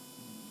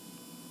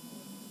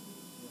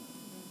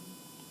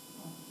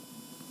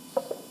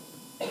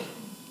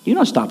 You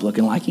don't stop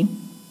looking like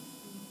him.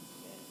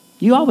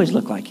 You always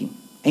look like him.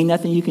 Ain't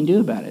nothing you can do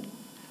about it.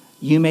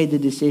 You made the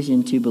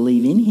decision to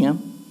believe in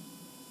him,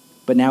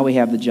 but now we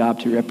have the job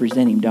to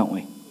represent him, don't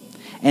we?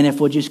 And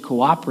if we'll just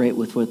cooperate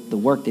with the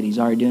work that he's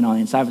already doing on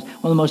the inside of us.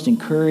 One of the most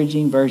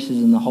encouraging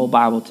verses in the whole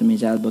Bible to me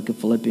is out of the book of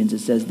Philippians. It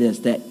says this,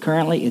 that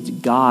currently it's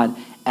God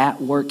at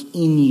work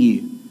in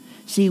you.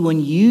 See,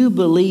 when you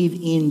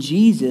believe in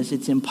Jesus,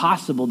 it's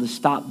impossible to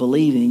stop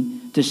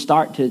believing, to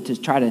stop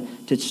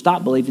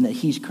believing that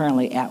he's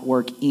currently at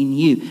work in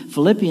you.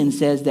 Philippians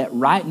says that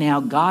right now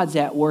God's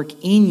at work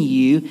in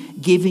you,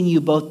 giving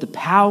you both the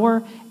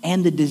power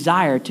and the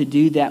desire to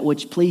do that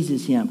which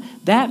pleases him.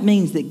 That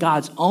means that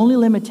God's only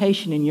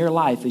limitation in your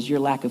life is your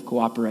lack of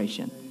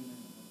cooperation.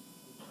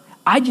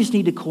 I just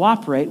need to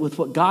cooperate with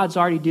what God's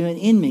already doing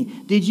in me.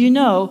 Did you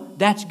know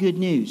that's good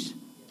news?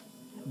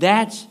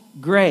 That's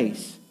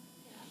grace.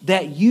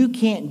 That you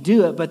can't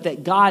do it, but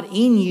that God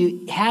in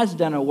you has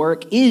done a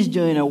work, is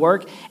doing a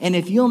work. And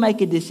if you'll make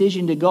a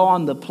decision to go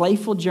on the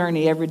playful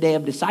journey every day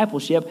of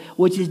discipleship,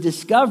 which is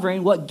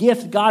discovering what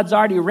gift God's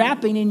already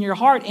wrapping in your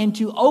heart, and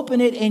to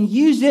open it and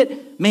use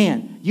it,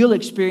 man, you'll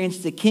experience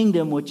the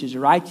kingdom, which is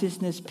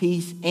righteousness,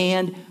 peace,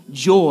 and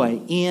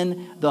joy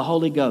in the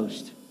Holy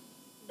Ghost.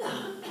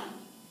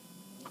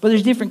 But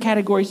there's different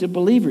categories of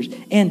believers.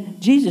 And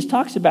Jesus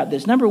talks about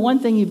this. Number one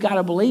thing you've got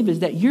to believe is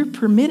that you're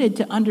permitted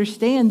to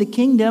understand the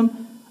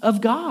kingdom of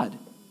God.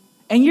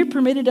 And you're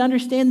permitted to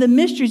understand the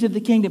mysteries of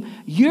the kingdom.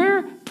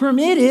 You're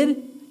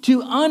permitted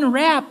to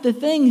unwrap the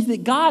things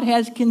that God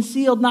has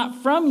concealed,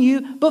 not from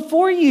you, but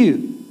for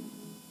you.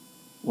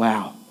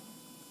 Wow.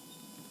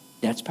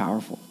 That's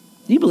powerful.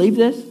 Do you believe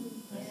this?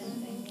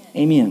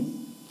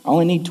 Amen. I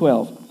only need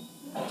 12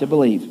 to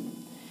believe.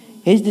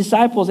 His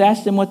disciples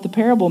asked him what the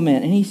parable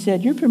meant, and he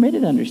said, you're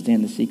permitted to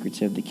understand the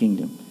secrets of the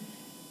kingdom.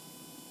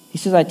 He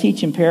says, I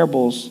teach in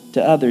parables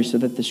to others so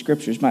that the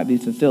scriptures might be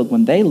fulfilled.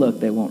 When they look,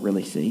 they won't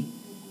really see.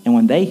 And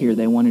when they hear,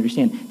 they won't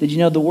understand. Did you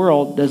know the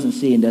world doesn't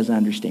see and doesn't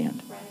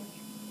understand?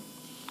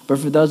 But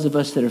for those of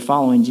us that are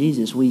following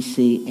Jesus, we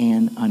see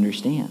and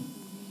understand.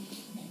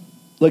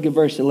 Look at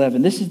verse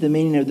 11. This is the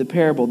meaning of the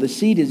parable. The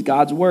seed is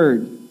God's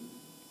word.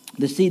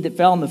 The seed that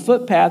fell on the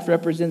footpath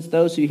represents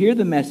those who hear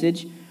the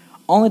message,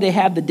 only to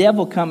have the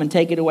devil come and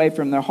take it away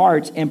from their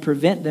hearts and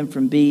prevent them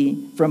from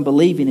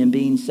believing and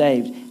being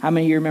saved. How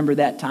many of you remember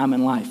that time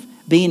in life?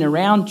 Being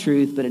around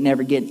truth, but it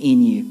never getting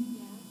in you.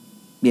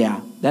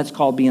 Yeah, that's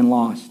called being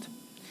lost.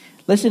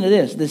 Listen to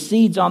this. The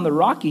seeds on the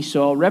rocky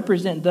soil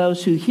represent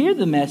those who hear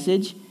the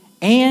message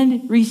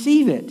and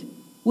receive it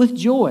with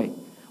joy.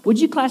 Would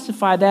you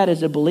classify that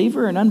as a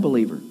believer or an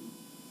unbeliever?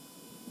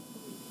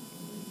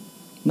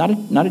 Not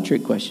a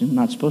trick question.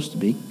 Not supposed to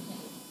be.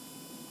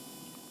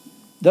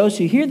 Those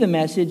who hear the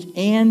message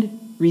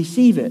and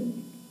receive it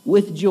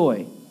with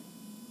joy.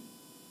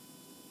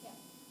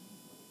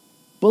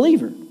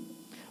 Believer.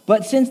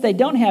 But since they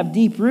don't have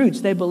deep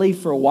roots, they believe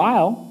for a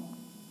while,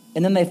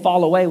 and then they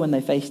fall away when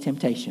they face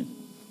temptation.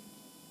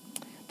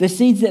 The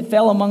seeds that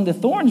fell among the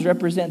thorns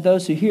represent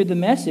those who hear the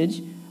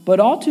message, but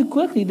all too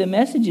quickly the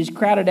message is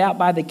crowded out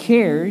by the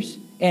cares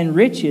and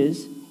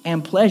riches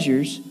and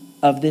pleasures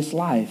of this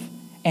life.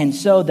 And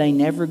so they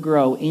never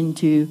grow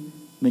into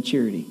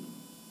maturity.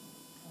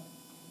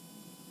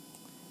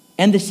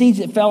 And the seeds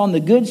that fell on the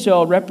good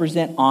soil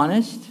represent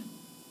honest,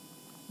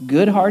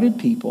 good-hearted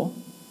people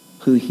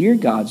who hear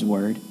God's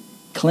word,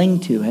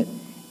 cling to it,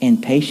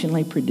 and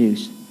patiently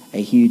produce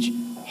a huge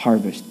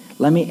harvest.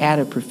 Let me add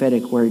a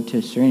prophetic word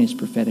to Serena's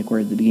prophetic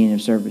word at the beginning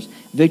of service.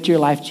 Victory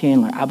Life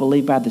Chandler, I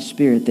believe by the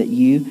Spirit that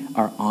you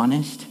are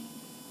honest,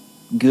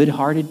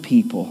 good-hearted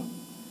people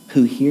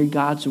who hear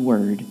God's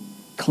word,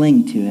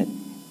 cling to it,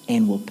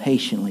 and will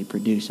patiently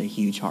produce a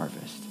huge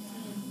harvest.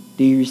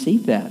 Do you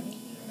receive that?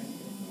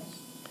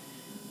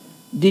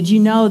 Did you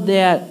know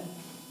that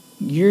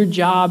your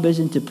job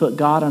isn't to put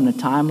God on a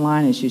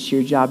timeline? It's just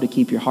your job to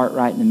keep your heart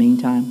right in the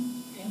meantime?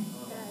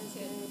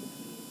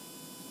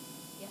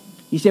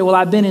 You say, well,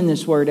 I've been in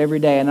this word every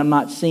day and I'm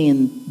not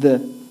seeing the...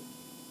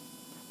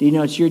 Do you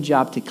know it's your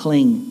job to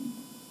cling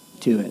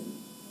to it?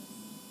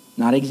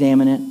 Not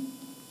examine it,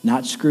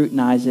 not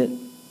scrutinize it,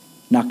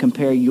 not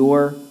compare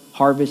your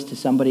harvest to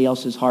somebody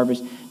else's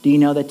harvest. Do you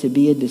know that to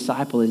be a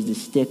disciple is to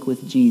stick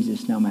with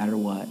Jesus no matter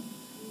what?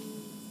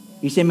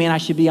 You say, man, I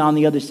should be on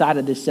the other side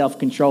of this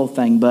self-control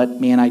thing,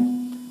 but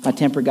man, my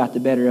temper got the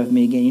better of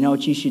me again. You know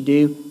what you should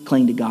do?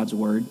 Cling to God's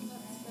word.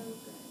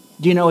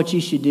 Do you know what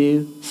you should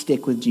do?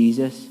 Stick with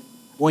Jesus.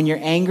 When you're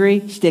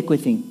angry, stick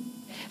with him.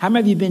 How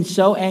many of you have been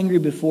so angry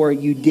before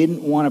you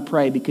didn't want to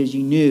pray because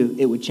you knew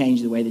it would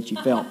change the way that you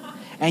felt?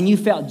 And you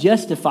felt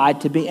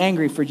justified to be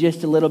angry for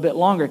just a little bit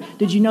longer.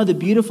 Did you know the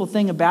beautiful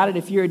thing about it?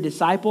 If you're a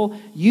disciple,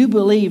 you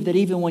believe that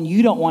even when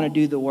you don't want to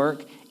do the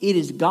work, it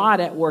is God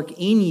at work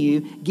in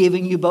you,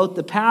 giving you both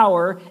the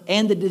power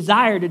and the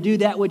desire to do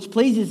that which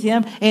pleases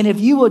him. And if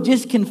you will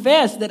just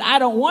confess that I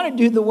don't want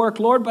to do the work,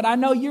 Lord, but I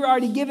know you're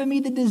already giving me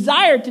the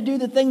desire to do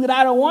the thing that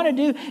I don't want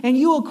to do, and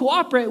you will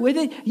cooperate with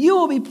it, you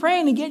will be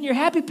praying and getting your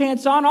happy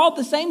pants on all at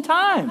the same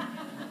time.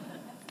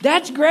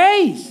 That's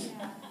grace.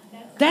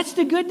 That's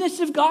the goodness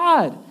of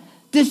God.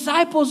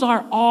 Disciples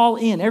are all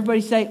in.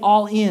 Everybody say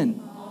all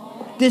in.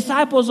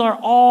 Disciples are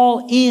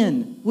all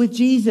in with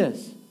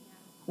Jesus.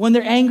 When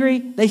they're angry,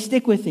 they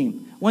stick with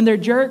him. When they're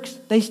jerks,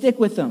 they stick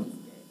with them.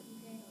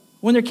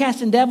 When they're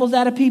casting devils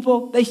out of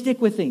people, they stick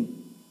with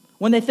him.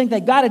 When they think they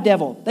got a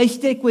devil, they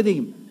stick with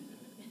him.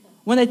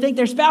 When they think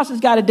their spouse has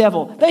got a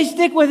devil, they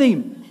stick with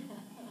him.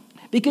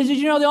 Because did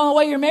you know the only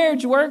way your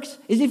marriage works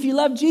is if you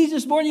love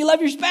Jesus more than you love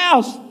your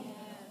spouse?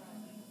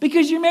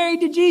 Because you're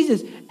married to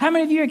Jesus. How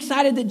many of you are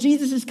excited that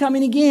Jesus is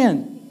coming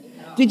again?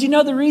 Did you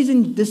know the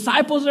reason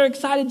disciples are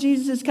excited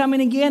Jesus is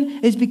coming again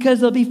is because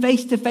they'll be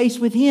face to face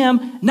with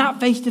him, not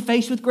face to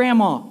face with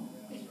grandma.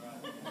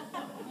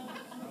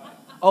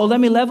 Oh, let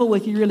me level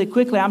with you really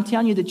quickly. I'm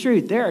telling you the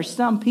truth. There are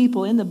some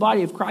people in the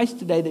body of Christ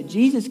today that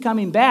Jesus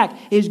coming back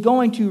is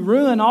going to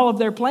ruin all of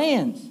their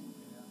plans.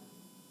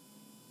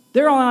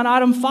 They're only on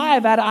item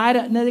 5 out of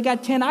item. They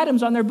got 10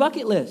 items on their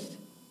bucket list.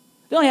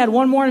 They only had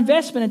one more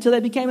investment until they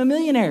became a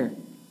millionaire.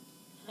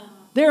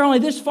 They're only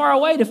this far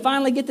away to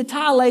finally get the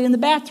tile laid in the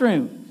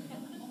bathroom.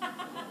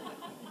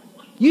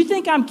 You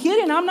think I'm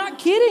kidding? I'm not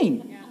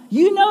kidding.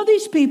 You know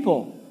these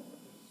people.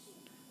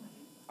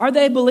 Are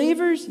they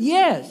believers?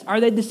 Yes. Are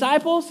they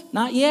disciples?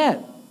 Not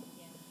yet.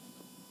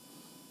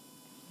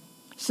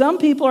 Some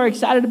people are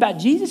excited about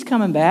Jesus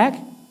coming back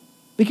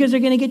because they're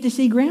going to get to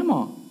see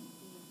grandma.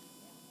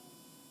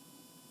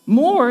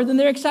 More than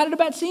they're excited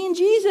about seeing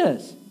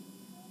Jesus.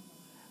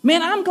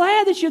 Man, I'm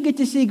glad that you'll get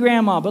to see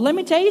Grandma, but let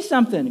me tell you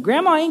something.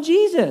 Grandma ain't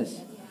Jesus.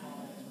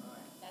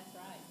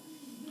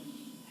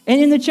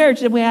 And in the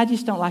church, well, I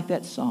just don't like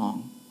that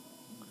song.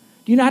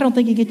 Do you know, I don't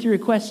think you get to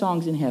request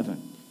songs in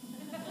heaven.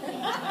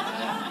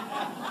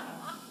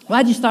 Well,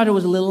 I just thought it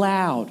was a little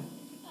loud.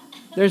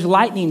 There's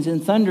lightnings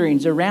and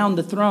thunderings around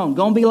the throne.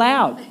 Gonna be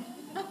loud.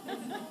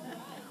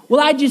 Well,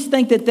 I just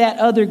think that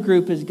other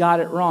group has got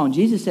it wrong.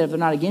 Jesus said if they're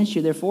not against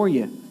you, they're for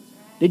you.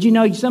 Did you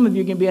know some of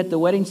you are going to be at the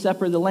wedding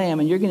supper of the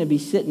Lamb and you're going to be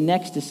sitting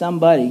next to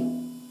somebody?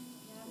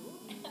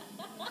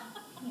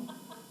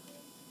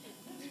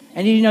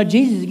 And you know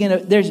Jesus is going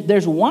to,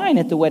 there's wine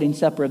at the wedding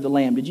supper of the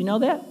Lamb. Did you know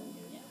that?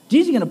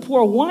 Jesus is going to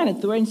pour wine at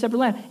the wedding supper of the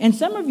Lamb. And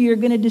some of you are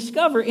going to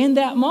discover in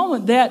that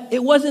moment that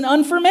it wasn't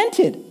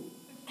unfermented.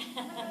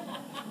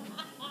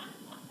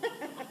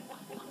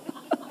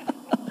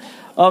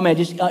 Oh man,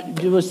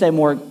 we'll say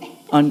more,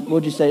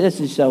 we'll just say this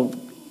is so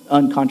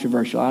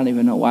uncontroversial. I don't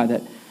even know why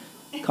that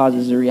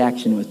causes a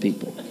reaction with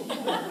people.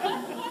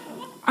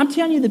 I'm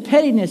telling you the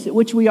pettiness at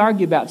which we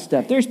argue about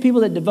stuff. There's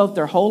people that devote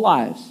their whole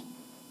lives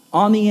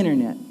on the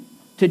internet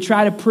to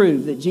try to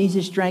prove that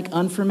Jesus drank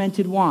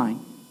unfermented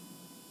wine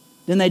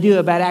than they do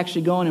about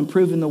actually going and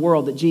proving the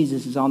world that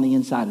Jesus is on the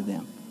inside of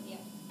them. Yeah.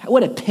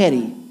 What a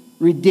petty,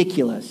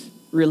 ridiculous,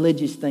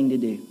 religious thing to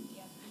do.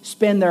 Yeah.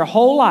 Spend their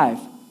whole life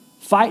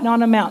fighting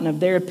on a mountain of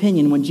their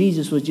opinion when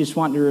Jesus was just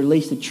wanting to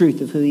release the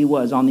truth of who he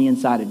was on the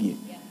inside of you.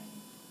 Yeah.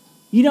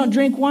 You don't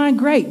drink wine?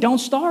 Great. Don't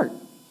start.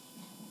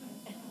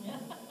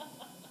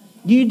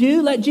 You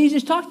do? Let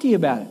Jesus talk to you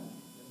about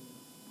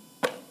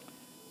it.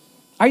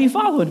 Are you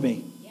following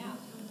me? Yeah.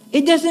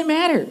 It doesn't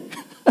matter.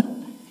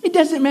 It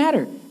doesn't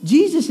matter.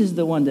 Jesus is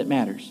the one that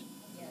matters.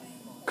 Yes.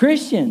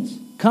 Christians,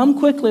 come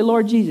quickly,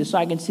 Lord Jesus, so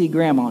I can see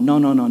Grandma.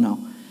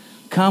 No.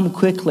 Come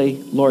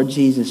quickly, Lord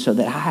Jesus, so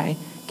that I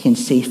can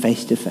see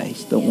face to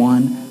face the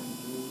one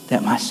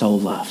that my soul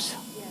loves.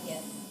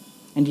 Yes.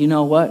 And do you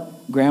know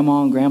what?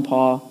 Grandma and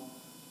Grandpa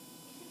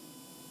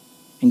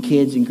and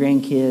kids and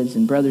grandkids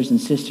and brothers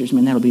and sisters,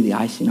 man, that'll be the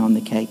icing on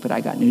the cake. But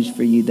I got news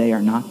for you. They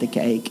are not the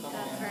cake.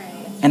 That's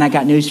right. And I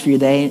got news for you.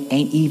 They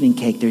ain't even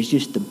cake. There's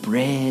just the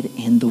bread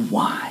and the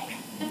wine.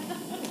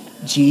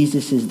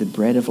 Jesus is the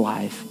bread of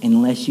life. And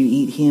unless you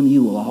eat him,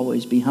 you will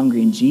always be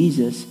hungry. And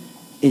Jesus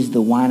is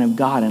the wine of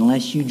God.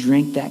 Unless you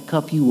drink that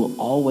cup, you will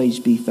always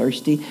be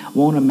thirsty. It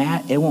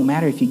won't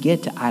matter if you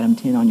get to item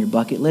 10 on your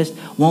bucket list.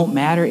 Won't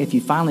matter if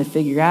you finally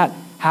figure out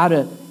how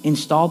to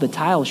install the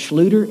tile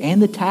Schluter and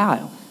the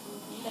tile.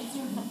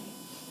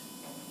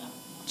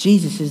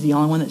 Jesus is the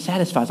only one that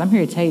satisfies. I'm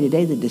here to tell you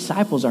today the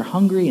disciples are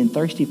hungry and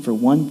thirsty for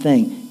one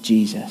thing,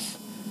 Jesus.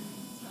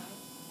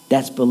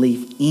 That's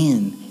belief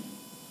in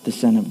the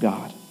Son of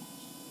God.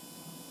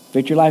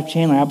 Victory Life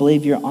Chandler, I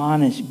believe you're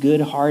honest,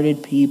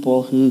 good-hearted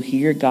people who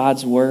hear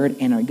God's word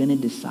and are going to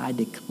decide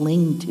to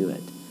cling to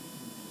it.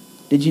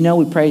 Did you know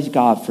we praise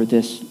God for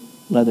this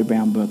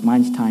leather-bound book?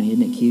 Mine's tiny,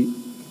 isn't it cute?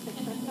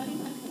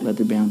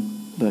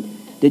 Leather-bound book.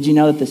 Did you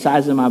know that the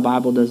size of my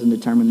Bible doesn't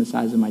determine the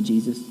size of my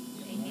Jesus?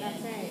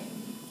 That's right.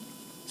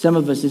 Some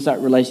of us, it's our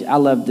relation. I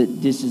love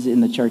that this is in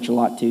the church a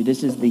lot too.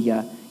 This is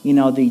the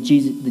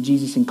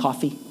Jesus and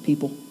coffee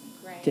people.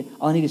 Right.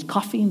 All I need is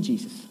coffee and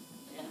Jesus.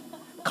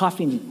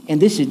 Coffee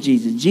and this is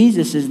Jesus.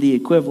 Jesus is the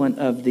equivalent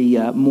of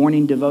the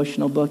morning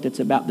devotional book that's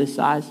about this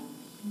size,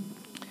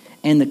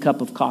 and the cup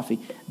of coffee.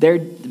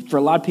 For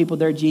a lot of people,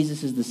 their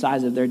Jesus is the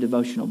size of their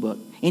devotional book,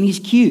 and he's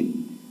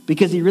cute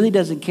because he really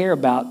doesn't care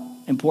about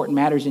important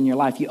matters in your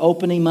life. You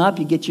open him up,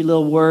 you get your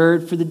little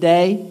word for the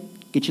day,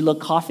 get your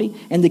little coffee,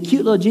 and the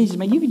cute little Jesus,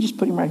 man, you can just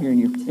put him right here in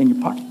your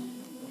pocket.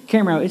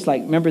 Can't remember. It's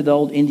like, remember the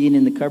old Indian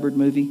in the cupboard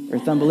movie or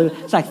Thumbelina?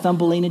 It's like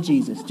Thumbelina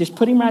Jesus. Just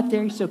put him right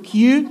there. He's so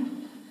cute.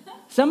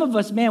 Some of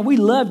us, man, we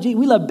love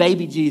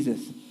baby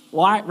Jesus.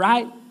 Why?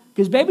 Right?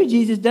 Because baby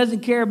Jesus doesn't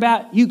care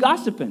about you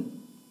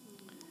gossiping.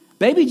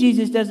 Baby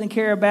Jesus doesn't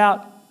care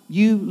about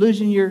you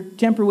losing your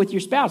temper with your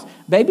spouse.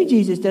 Baby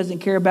Jesus doesn't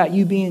care about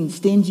you being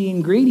stingy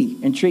and greedy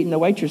and treating the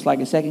waitress like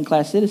a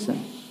second-class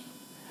citizen.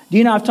 Do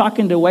you know, I've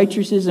talking to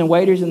waitresses and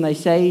waiters, and they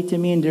say to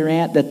me and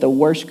Durant that the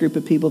worst group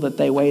of people that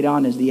they wait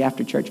on is the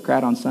after-church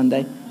crowd on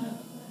Sunday.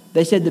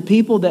 They said the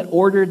people that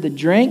order the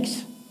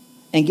drinks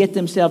and get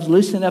themselves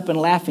loosened up and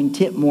laughing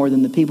tip more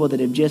than the people that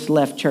have just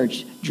left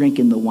church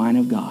drinking the wine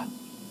of God.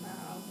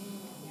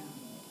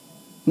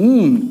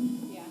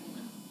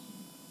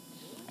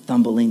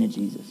 Thumbelina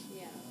Jesus.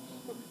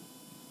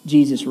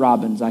 Jesus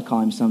Robbins, I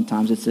call him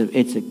sometimes.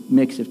 It's a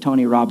mix of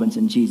Tony Robbins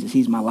and Jesus.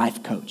 He's my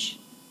life coach.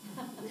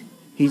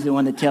 He's the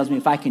one that tells me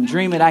if I can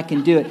dream it, I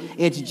can do it.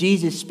 It's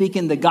Jesus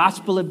speaking the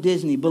gospel of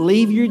Disney.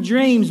 Believe your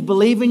dreams,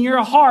 believe in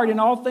your heart, and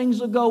all things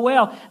will go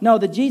well. No,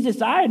 the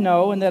Jesus I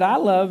know and that I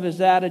love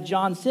is out of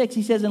John 6.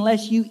 He says,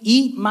 unless you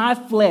eat my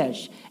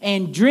flesh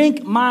and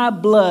drink my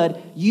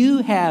blood,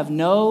 you have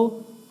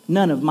none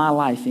of my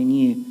life in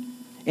you.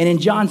 And in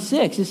John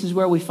 6, this is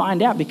where we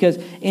find out, because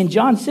in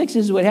John 6,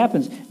 this is what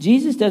happens.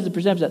 Jesus doesn't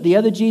present himself. The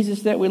other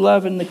Jesus that we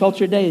love in the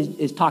culture today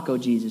is Taco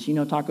Jesus. You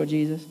know Taco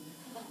Jesus?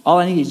 All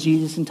I need is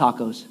Jesus and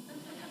tacos.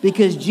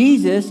 Because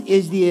Jesus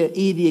is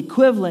the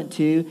equivalent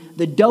to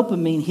the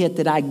dopamine hit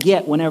that I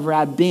get whenever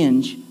I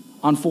binge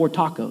on 4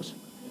 tacos.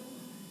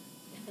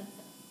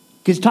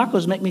 Because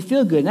tacos make me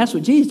feel good. And that's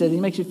what Jesus does. He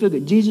makes you feel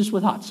good. Jesus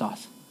with hot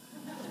sauce.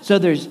 So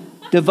there's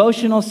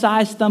devotional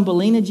size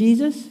Thumbelina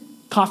Jesus,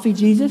 coffee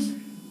Jesus.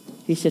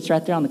 He sits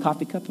right there on the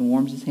coffee cup and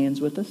warms his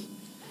hands with us.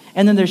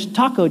 And then there's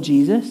Taco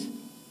Jesus,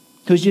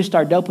 who's just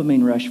our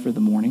dopamine rush for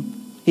the morning.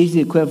 He's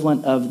the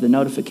equivalent of the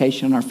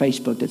notification on our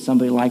Facebook that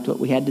somebody liked what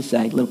we had to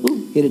say. Little,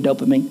 ooh, hit a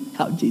dopamine.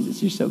 Oh,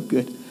 Jesus, you're so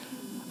good.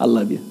 I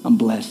love you. I'm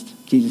blessed.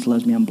 Jesus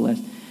loves me. I'm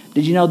blessed.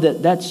 Did you know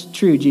that that's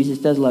true? Jesus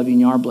does love you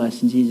and you are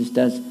blessed. And Jesus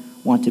does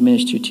want to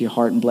minister to your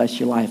heart and bless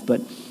your life.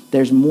 But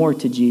there's more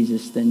to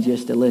Jesus than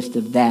just a list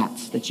of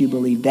that's. That you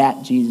believe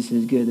that Jesus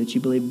is good. That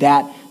you believe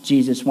that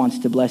Jesus wants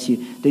to bless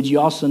you. Did you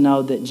also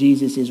know that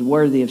Jesus is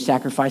worthy of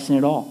sacrificing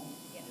it all?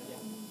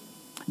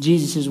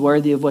 Jesus is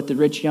worthy of what the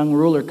rich young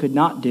ruler could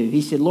not do.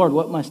 He said, Lord,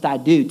 what must I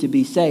do to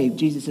be saved?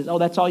 Jesus says, oh,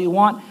 that's all you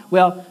want?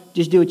 Well,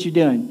 just do what you're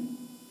doing.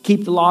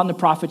 Keep the law and the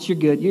prophets. You're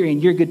good. You're in.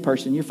 You're a good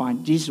person. You're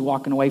fine. Jesus is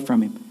walking away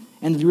from him.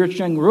 And the rich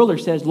young ruler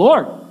says,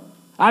 Lord,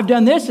 I've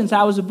done this since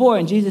I was a boy.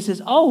 And Jesus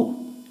says,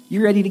 oh,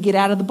 you're ready to get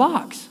out of the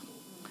box.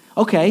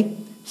 Okay,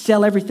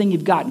 sell everything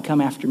you've got and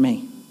come after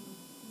me.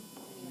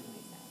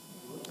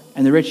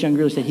 And the rich young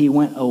ruler said he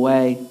went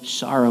away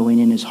sorrowing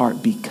in his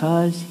heart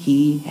because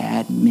he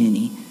had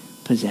many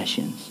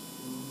possessions.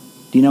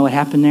 Do you know what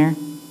happened there?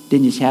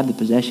 Didn't just have the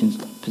possessions.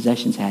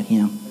 Possessions had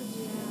him.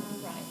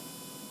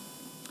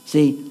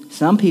 See,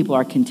 some people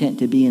are content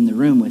to be in the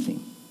room with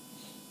him.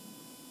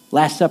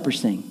 Last Supper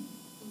scene.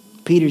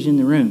 Peter's in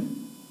the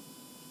room.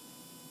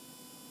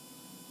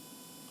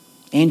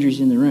 Andrew's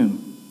in the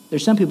room.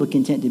 There's some people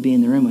content to be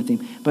in the room with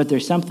him, but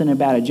there's something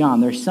about a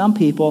John. There's some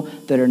people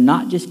that are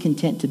not just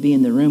content to be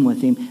in the room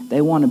with him. They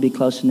want to be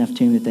close enough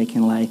to him that they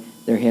can lay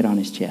their head on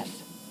his chest.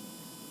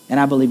 And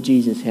I believe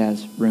Jesus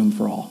has room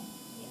for all.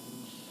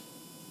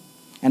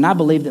 And I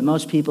believe that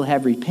most people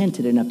have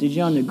repented enough. Did you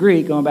know in the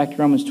Greek, going back to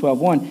Romans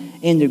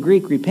 12:1, in the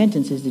Greek,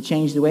 repentance is to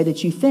change the way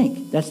that you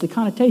think. That's the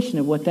connotation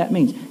of what that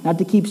means. Not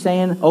to keep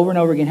saying over and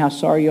over again how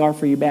sorry you are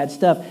for your bad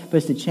stuff, but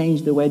it's to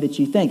change the way that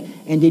you think.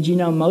 And did you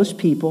know most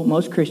people,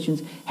 most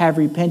Christians, have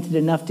repented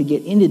enough to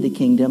get into the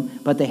kingdom,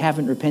 but they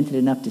haven't repented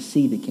enough to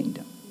see the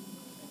kingdom.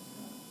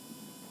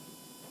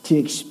 To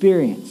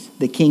experience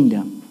the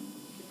kingdom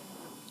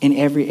in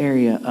every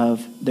area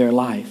of their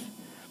life.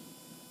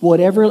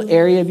 Whatever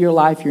area of your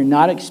life you're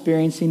not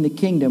experiencing the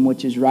kingdom,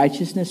 which is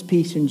righteousness,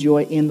 peace, and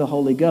joy in the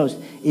Holy Ghost,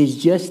 is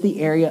just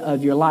the area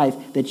of your life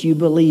that you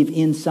believe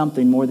in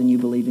something more than you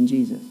believe in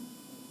Jesus.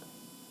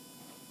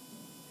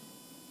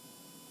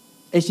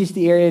 It's just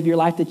the area of your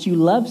life that you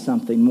love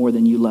something more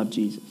than you love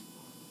Jesus.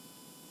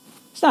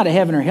 It's not a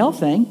heaven or hell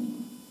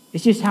thing.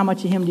 It's just how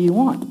much of him do you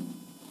want?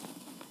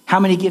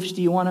 How many gifts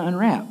do you want to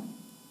unwrap?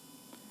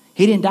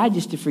 He didn't die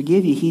just to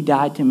forgive you. He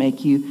died to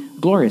make you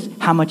glorious.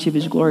 How much of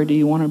his glory do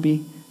you want to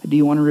be? Do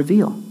you want to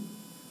reveal?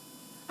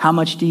 How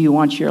much do you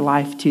want your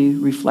life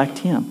to reflect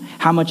him?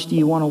 How much do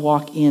you want to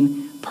walk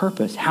in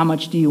purpose? How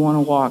much do you want to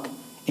walk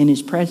in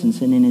his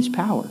presence and in his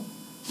power?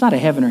 It's not a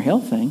heaven or hell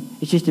thing.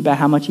 It's just about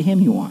how much of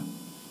him you want.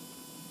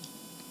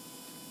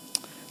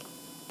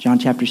 John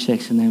chapter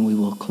 6, and then we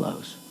will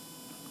close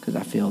because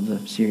I feel the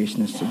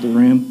seriousness of the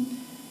room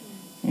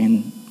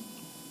and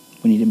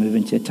we need to move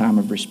into a time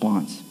of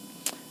response.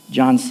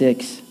 John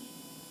 6,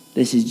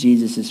 this is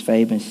Jesus'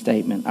 famous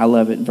statement. I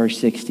love it. Verse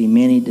 60,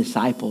 many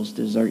disciples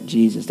desert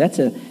Jesus. That's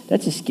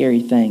a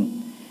scary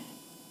thing.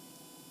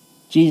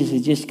 Jesus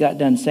has just got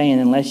done saying,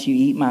 unless you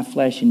eat my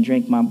flesh and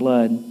drink my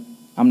blood,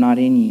 I'm not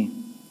in you.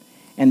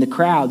 And the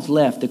crowds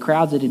left, the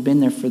crowds that had been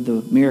there for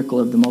the miracle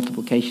of the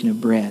multiplication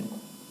of bread.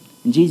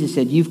 And Jesus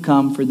said, you've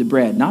come for the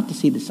bread, not to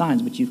see the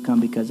signs, but you've come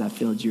because I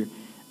filled your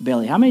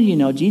belly. How many of you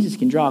know Jesus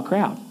can draw a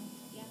crowd?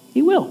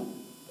 He will.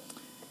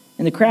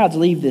 And the crowds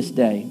leave this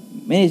day.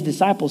 Many of his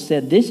disciples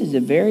said, this is a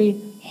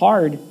very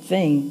hard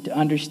thing to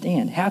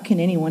understand. How can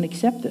anyone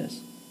accept this?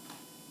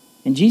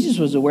 And Jesus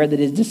was aware that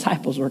his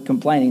disciples were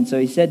complaining. So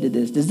he said to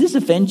this, does this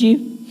offend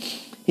you?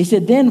 He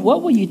said, then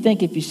what will you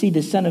think if you see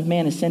the Son of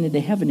Man ascended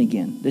to heaven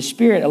again? The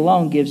Spirit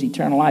alone gives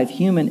eternal life.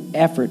 Human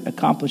effort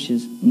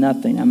accomplishes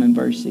nothing. I'm in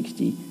verse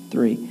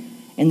 63.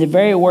 And the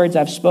very words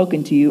I've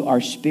spoken to you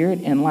are spirit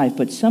and life,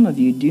 but some of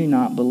you do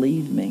not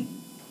believe me.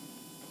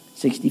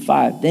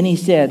 65. Then he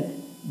said,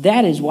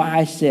 that is why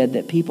I said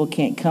that people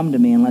can't come to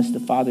me unless the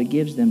Father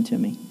gives them to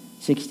me.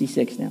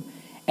 66 now.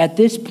 At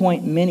this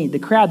point, the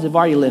crowds have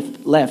already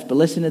left, but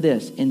listen to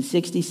this. In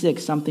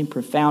 66, something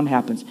profound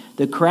happens.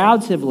 The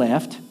crowds have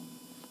left.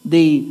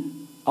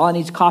 All I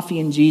need is coffee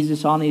and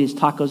Jesus, all I need is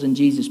tacos and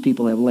Jesus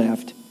people have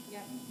left.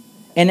 Yep.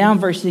 And now in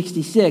verse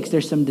 66,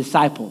 there's some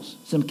disciples,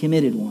 some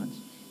committed ones.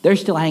 They're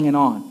still hanging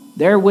on.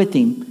 They're with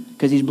him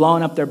because he's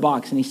blowing up their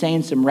box and he's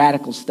saying some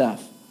radical stuff.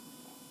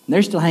 And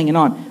they're still hanging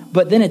on.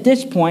 But then at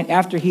this point,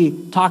 after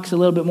he talks a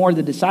little bit more to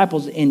the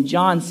disciples, in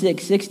John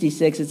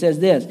 6:66, it says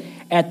this,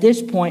 at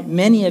this point,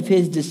 many of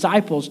his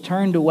disciples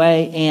turned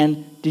away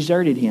and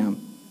deserted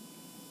him.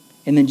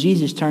 And then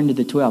Jesus turned to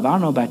the 12. I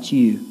don't know about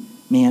you,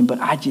 man, but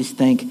I just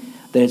think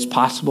that it's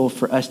possible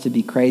for us to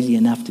be crazy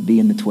enough to be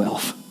in the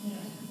 12.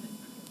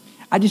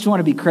 I just want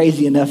to be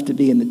crazy enough to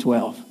be in the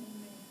 12.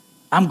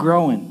 I'm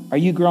growing. Are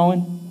you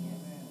growing?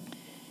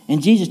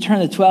 And Jesus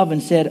turned to the 12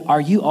 and said,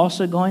 are you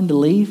also going to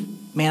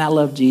leave? Man, I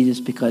love Jesus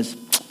because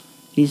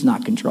he's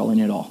not controlling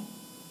it all.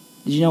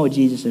 Did you know with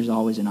Jesus there's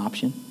always an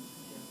option?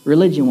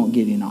 Religion won't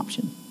give you an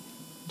option.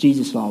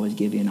 Jesus will always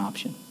give you an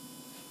option.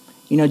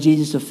 You know,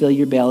 Jesus will fill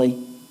your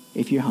belly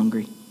if you're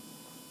hungry.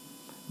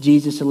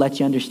 Jesus will let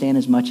you understand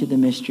as much of the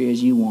mystery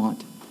as you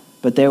want.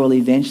 But there will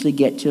eventually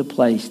get to a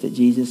place that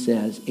Jesus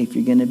says, if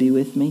you're going to be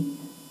with me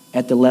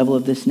at the level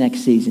of this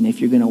next season, if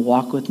you're going to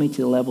walk with me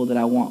to the level that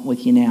I want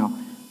with you now,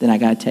 then I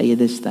got to tell you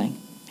this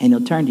thing. And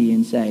he'll turn to you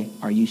and say,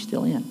 are you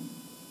still in?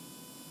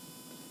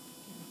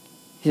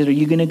 He said, are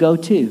you going to go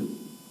too?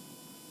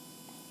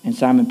 And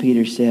Simon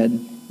Peter said,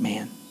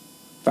 man,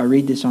 if I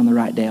read this on the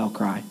right day, I'll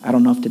cry. I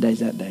don't know if today's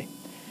that day.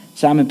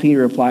 Simon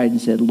Peter replied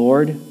and said,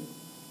 Lord,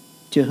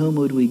 to whom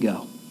would we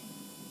go?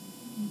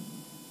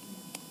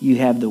 You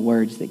have the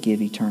words that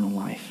give eternal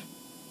life.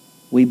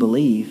 We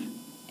believe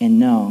and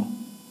know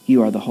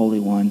you are the Holy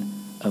One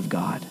of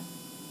God.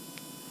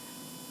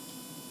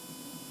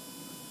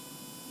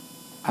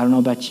 I don't know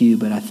about you,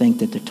 but I think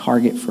that the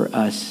target for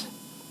us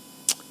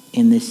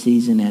in this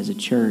season as a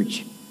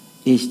church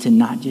is to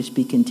not just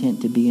be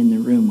content to be in the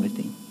room with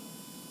him,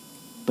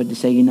 but to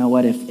say, you know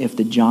what, if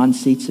the John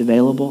seat's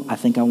available, I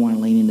think I want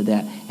to lean into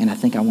that, and I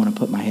think I want to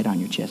put my head on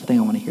your chest. I think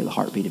I want to hear the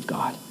heartbeat of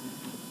God.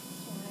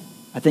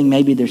 I think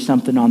maybe there's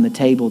something on the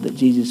table that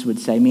Jesus would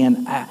say,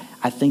 man,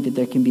 I think that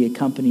there can be a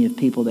company of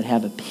people that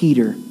have a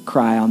Peter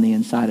cry on the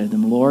inside of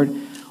them. Lord,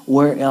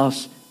 where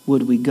else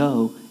would we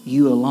go?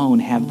 You alone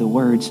have the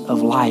words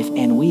of life,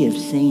 and we have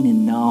seen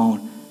and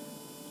known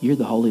you're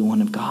the Holy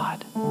One of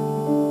God.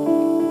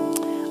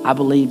 I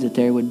believe that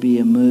there would be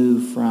a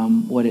move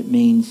from what it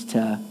means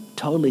to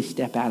totally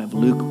step out of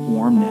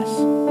lukewarmness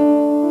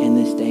in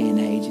this day and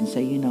age and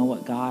say, you know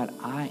what, God,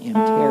 I am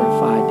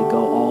terrified to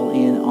go all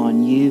in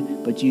on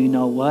you, but you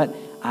know what?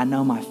 I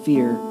know my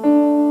fear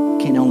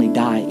can only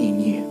die in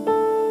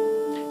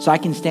you. So I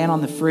can stand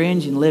on the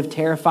fringe and live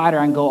terrified, or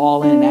I can go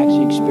all in and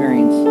actually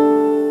experience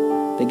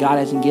that God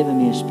hasn't given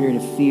me a spirit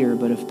of fear,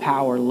 but of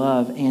power,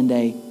 love, and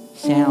a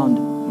sound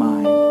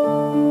mind,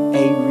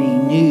 a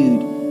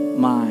renewed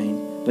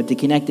mind. But to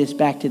connect this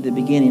back to the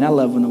beginning, I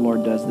love when the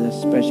Lord does this,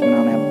 especially when I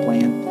don't have a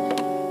plan.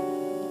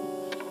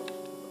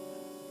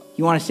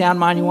 You want a sound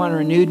mind, you want a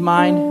renewed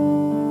mind,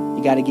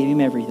 you got to give him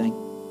everything.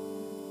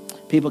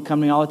 People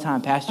come to me all the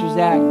time, Pastor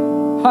Zach,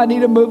 I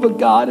need a move of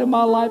God in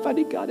my life. I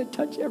need God to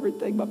touch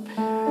everything. My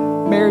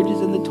marriage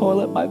is in the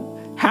toilet. My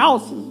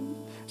house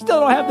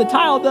still don't have the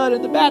tile done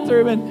in the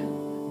bathroom,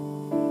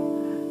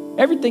 and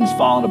everything's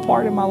falling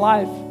apart in my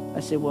life.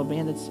 I said, well,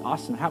 man, that's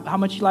awesome. How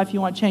much life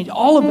you want to change?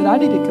 All of it. I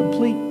need a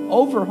complete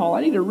overhaul.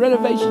 I need a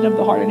renovation of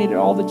the heart. I need it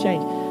all to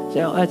change. I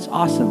said, oh, that's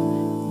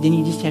awesome. Then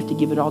you just have to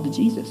give it all to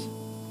Jesus.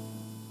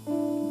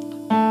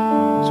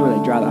 So where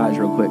they dry the eyes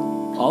real quick.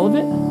 All of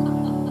it?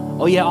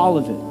 Oh, yeah, all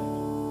of it.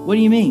 What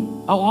do you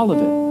mean? Oh, all of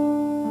it.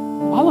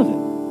 All of it.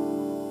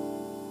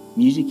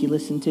 Music you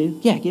listen to?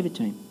 Yeah, give it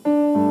to him.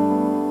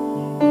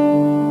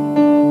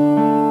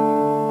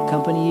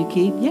 Company you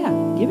keep? Yeah,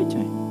 give it to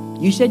him.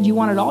 You said you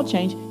want it all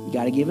changed. You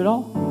got to give it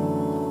all.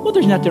 Well,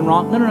 there's nothing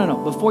wrong. No.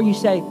 Before you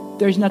say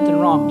there's nothing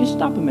wrong, just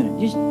stop a minute.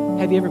 Just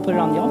have you ever put it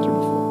on the altar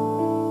before?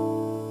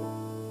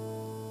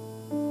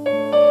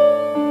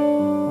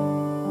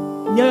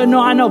 No,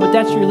 I know, but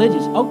that's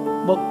religious. Oh,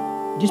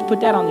 well, just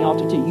put that on the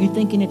altar too. You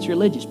thinking it's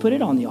religious? Put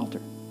it on the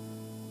altar.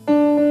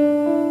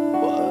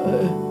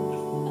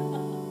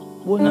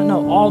 Well,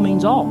 no. All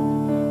means all.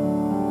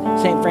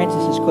 St.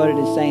 Francis is quoted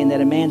as saying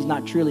that a man's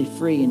not truly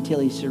free until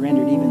he's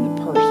surrendered even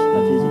the purse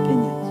of his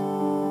opinions.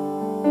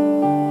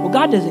 Well,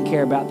 God doesn't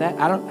care about that.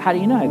 How do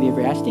you know? Have you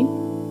ever asked him?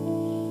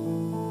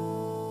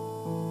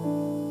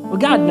 Well,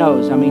 God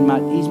knows. I mean,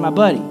 he's my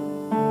buddy.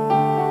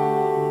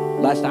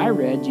 Last I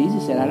read,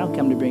 Jesus said, I don't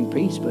come to bring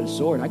peace, but a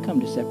sword. I come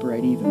to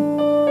separate even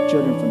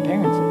children from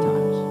parents at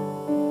times.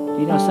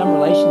 You know, some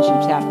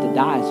relationships have to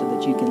die so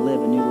that you can live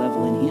a new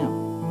level in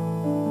him.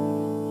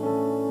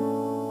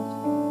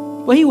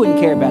 Well, he wouldn't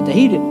care about that.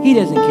 He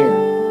doesn't care.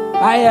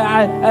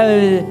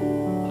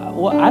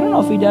 Well, I don't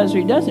know if he does or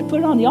he doesn't.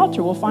 Put it on the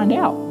altar. We'll find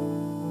out.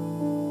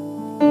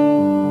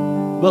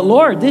 But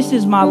Lord, this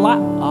is my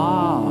life.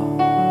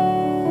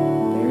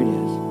 There it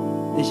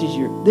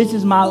is. This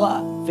is my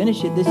life.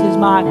 Finish it. This is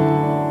my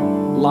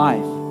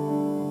life.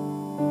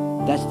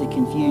 That's the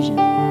confusion.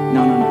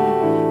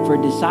 No. For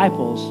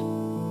disciples,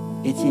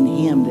 it's in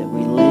him that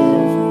we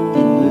live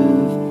and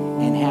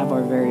move and have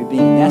our very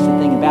being. That's the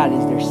thing about it,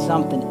 is there's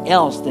something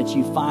else that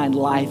you find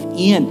life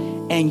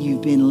in, and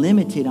you've been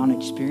limited on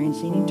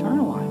experiencing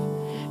eternal life.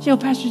 You say, oh,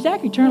 Pastor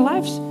Zach, eternal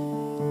life's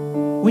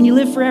when you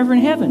live forever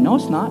in heaven. No,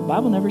 it's not. The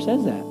Bible never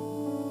says that.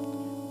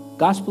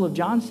 Gospel of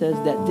John says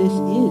that this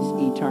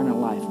is eternal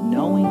life,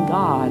 knowing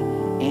God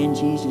and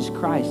Jesus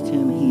Christ,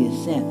 whom he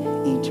has sent.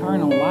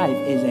 Eternal life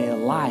is a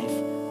life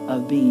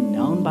of being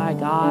known by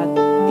God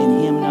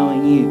and Him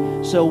knowing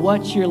you. So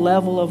what's your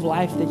level of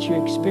life that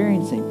you're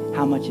experiencing?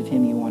 How much of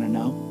Him you want to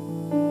know?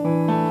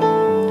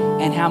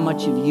 And how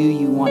much of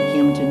you want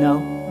Him to know?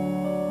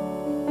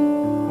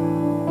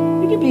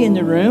 You can be in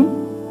the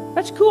room.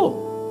 That's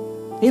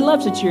cool. He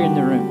loves that you're in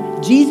the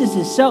room. Jesus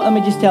is so, let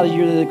me just tell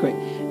you really quick.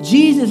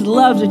 Jesus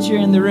loves that you're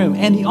in the room.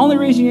 And the only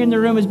reason you're in the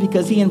room is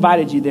because He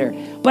invited you there.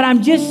 But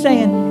I'm just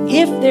saying,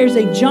 if there's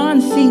a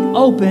John seat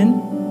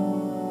open,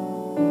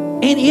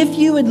 and if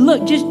you would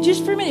look,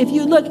 just for a minute, if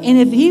you would look, and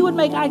if He would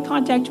make eye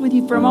contact with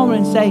you for a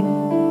moment and say,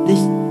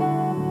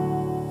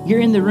 you're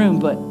in the room,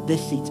 but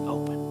this seat's open.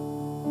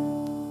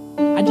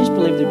 I just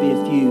believe there'd be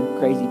a few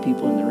crazy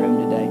people in the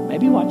room today,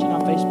 maybe watching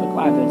on Facebook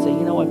Live, and say,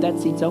 you know what, that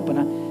seat's open.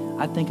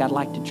 I think I'd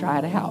like to try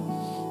it out.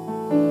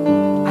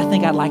 I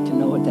think I'd like to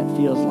know what that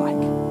feels like.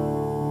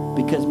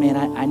 Because, man,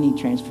 I need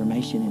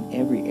transformation in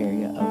every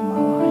area of my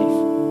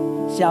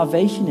life.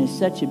 Salvation is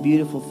such a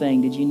beautiful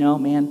thing. Did you know,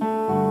 man,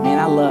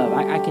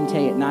 I can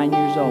tell you at 9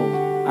 years old,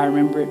 I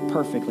remember it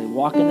perfectly,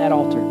 walking that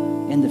altar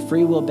in the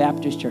Free Will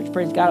Baptist Church.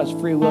 Praise God, it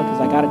was free will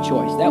because I got a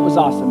choice. That was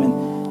awesome. And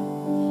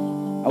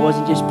I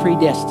wasn't just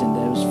predestined.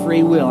 It was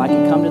free will. I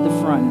could come to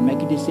the front and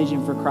make a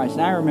decision for Christ.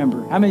 And I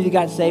remember, how many of you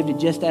got saved at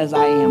Just As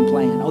I Am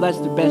playing? Oh, that's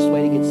the best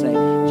way to get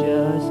saved.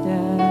 Just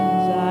as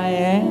I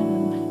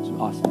am. It's an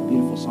awesome,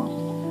 beautiful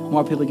song.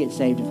 More people get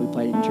saved if we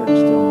played it in church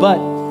still.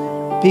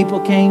 But people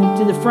came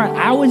to the front.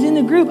 I was in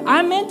the group.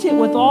 I meant it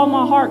with all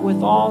my heart,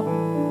 with all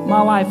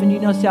my life. And you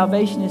know,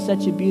 salvation is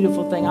such a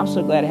beautiful thing. I'm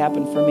so glad it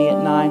happened for me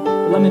at 9.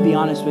 But let me be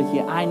honest with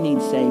you. I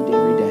need saved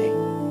every day.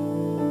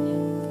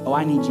 Oh,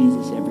 I need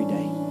Jesus every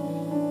day.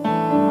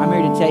 I'm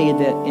here to tell you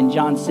that in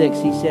John 6,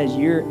 He says,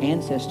 your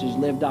ancestors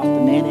lived off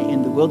the manna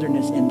in the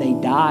wilderness and they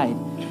died.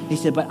 He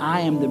said, but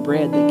I am the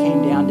bread that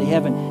came down to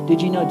heaven.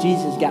 Did you know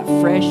Jesus got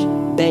fresh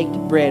baked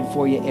bread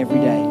for you every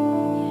day?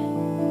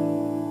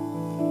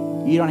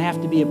 You don't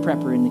have to be a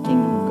prepper in the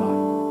kingdom of God.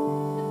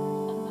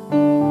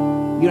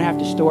 You don't have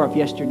to store up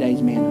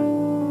yesterday's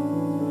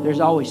manna. There's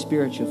always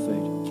spiritual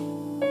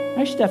food.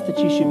 There's stuff that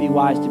you should be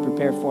wise to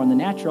prepare for in the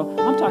natural.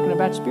 I'm talking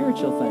about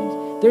spiritual things.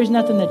 There's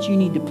nothing that you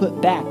need to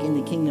put back in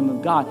the kingdom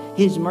of God.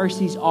 His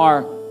mercies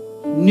are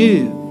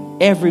new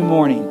every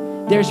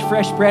morning. There's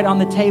fresh bread on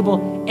the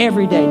table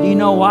every day. Do you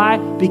know why?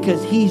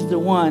 Because He's the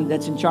one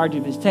that's in charge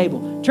of His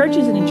table. Church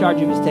isn't in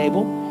charge of His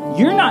table.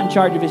 You're not in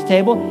charge of His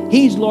table.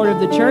 He's Lord of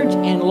the church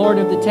and Lord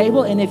of the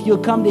table. And if you'll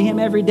come to Him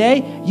every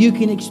day, you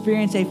can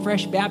experience a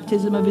fresh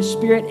baptism of His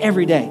Spirit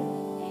every day.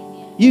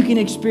 You can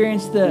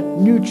experience the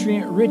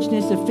nutrient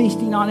richness of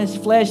feasting on His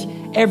flesh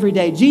every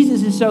day.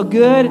 Jesus is so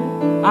good,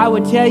 I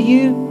would tell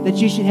you that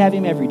you should have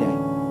Him every day.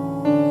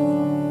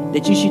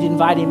 That you should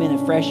invite Him in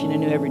afresh and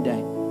anew every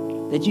day.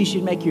 That you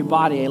should make your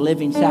body a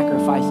living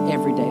sacrifice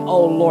every day.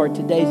 Oh Lord,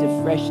 today's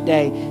a fresh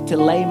day to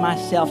lay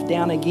myself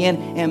down again,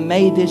 and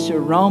may this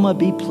aroma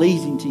be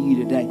pleasing to you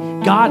today.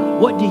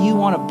 God, what do you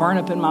want to burn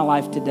up in my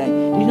life today?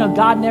 Do you know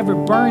God never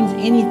burns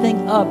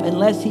anything up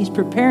unless He's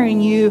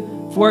preparing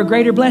you for a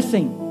greater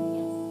blessing?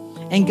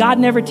 And God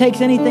never takes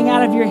anything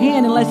out of your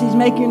hand unless He's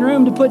making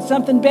room to put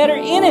something better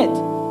in it.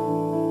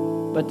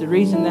 But the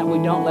reason that we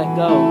don't let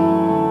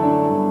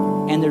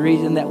go and the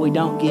reason that we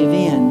don't give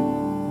in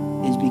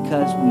is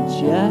because we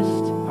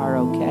just are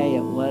okay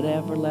at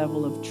whatever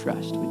level of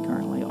trust we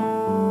currently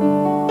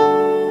are.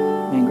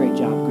 Man, great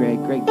job,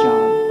 Greg. Great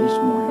job this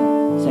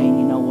morning saying,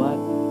 you know what?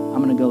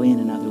 I'm going to go in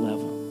another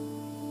level.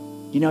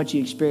 You know what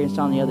you experienced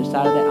on the other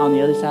side of that? On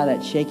the other side of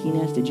that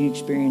shakiness, did you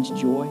experience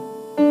joy?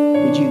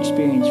 Did you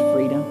experience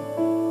freedom?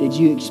 Did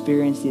you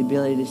experience the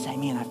ability to say,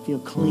 man, I feel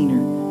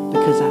cleaner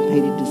because I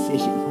made a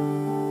decision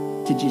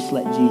to just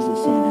let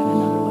Jesus in at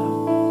another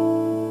level?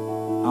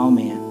 Oh,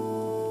 man.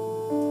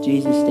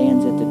 Jesus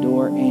stands at the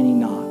door and He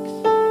knocks.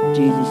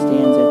 Jesus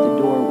stands at the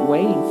door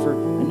waiting for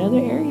another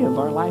area of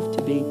our life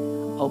to be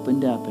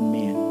opened up. And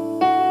man,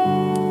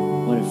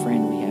 what a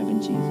friend we have in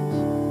Jesus.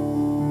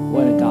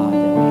 What a God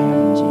that we have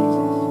in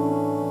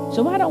Jesus.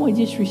 So why don't we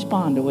just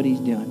respond to what He's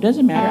doing?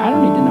 Doesn't matter. I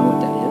don't need to know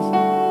what that is.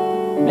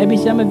 Maybe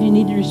some of you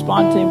need to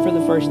respond to Him for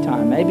the first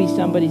time. Maybe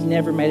somebody's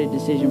never made a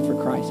decision for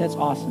Christ. That's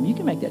awesome. You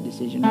can make that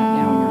decision right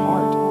now in your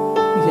heart.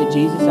 You say,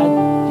 Jesus,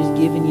 I've just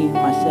given you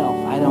myself.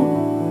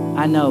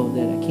 I know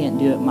that I can't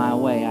do it my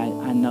way.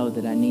 I know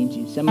that I need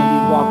you. Some of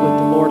you walk with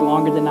the Lord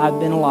longer than I've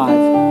been alive.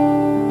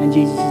 And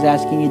Jesus is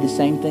asking you the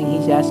same thing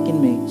He's asking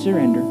me.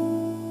 Surrender.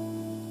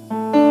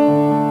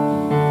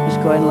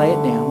 Just go ahead and lay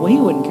it down. Well, He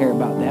wouldn't care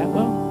about that.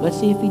 Well, let's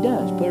see if He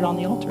does. Put it on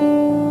the altar.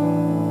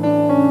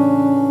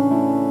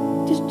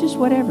 Just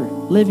whatever.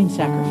 Living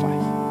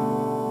sacrifice.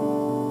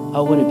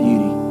 Oh, what a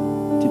beauty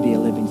to be a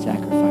living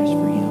sacrifice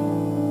for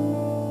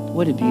Him.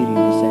 What a beauty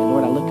to say,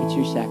 Lord, I look at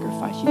your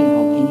sacrifice. You didn't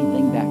hold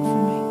anything back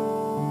from me.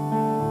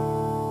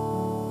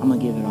 I'm going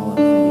to give it all up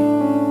for you.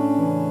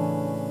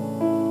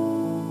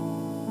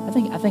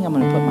 I think I'm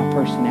going to put my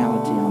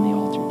personality on the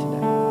altar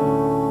today.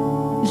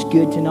 It's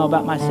good to know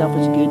about myself.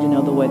 It's good to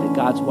know the way that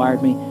God's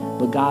wired me.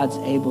 But God's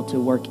able to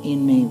work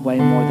in me way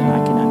more than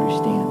I can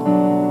understand.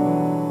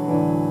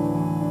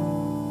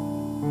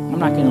 I'm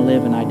not going to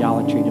live in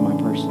idolatry to my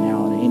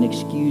personality and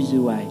excuse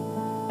away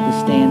the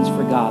stands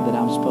for God that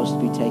I'm supposed to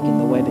be taking,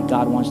 the way that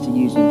God wants to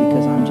use me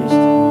because I'm just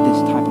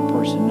this type of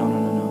person.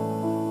 No.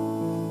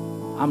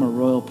 I'm a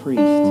royal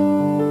priest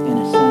and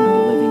a son of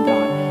the living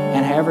God.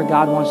 And however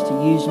God wants to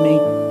use me,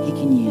 He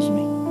can use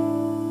me.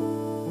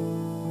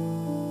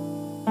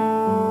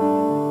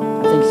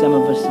 I think some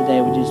of us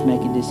today would just make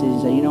a decision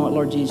and say, you know what,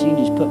 Lord Jesus, you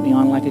can just put me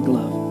on like a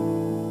glove.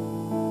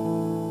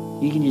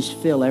 You can just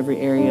fill every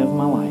area of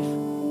my life.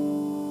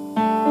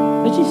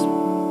 Let's just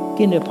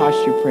get into a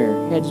posture of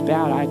prayer. Heads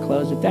bowed, eye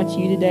closed. If that's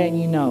you today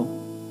and you know,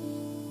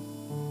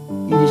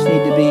 you just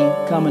need to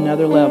become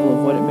another level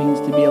of what it means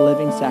to be a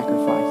living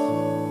sacrifice.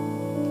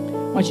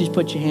 Why don't you just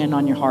put your hand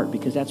on your heart,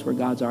 because that's where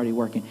God's already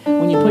working.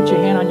 When you put your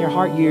hand on your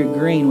heart, you're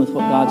agreeing with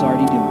what God's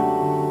already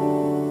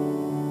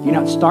doing. You're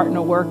not starting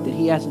a work that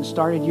He hasn't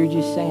started. You're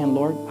just saying,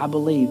 Lord, I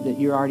believe that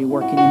you're already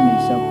working in me,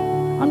 so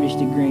I'm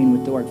just agreeing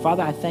with the work.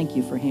 Father, I thank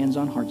you for hands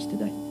on hearts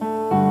today.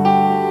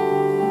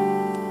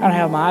 I don't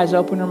have my eyes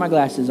open or my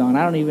glasses on.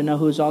 I don't even know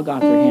who's all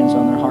got their hands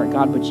on their heart,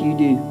 God, but you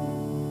do.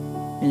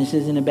 And this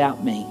isn't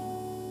about me.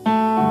 It's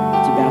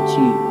about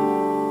you.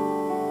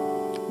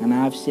 And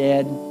I've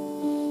said,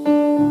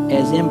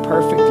 as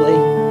imperfectly,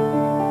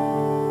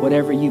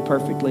 whatever you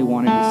perfectly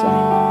wanted to say.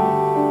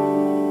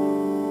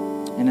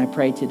 And I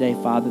pray today,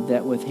 Father,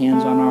 that with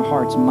hands on our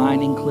hearts,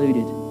 mine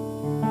included,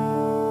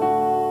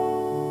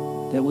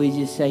 that we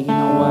just say, you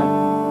know what?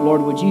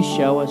 Lord, would you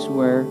show us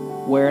where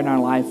in our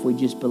life we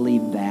just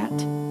believe that?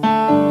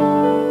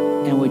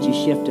 And would you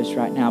shift us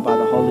right now by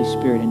the Holy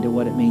Spirit into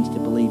what it means to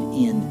believe in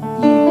you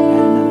at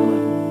another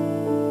level?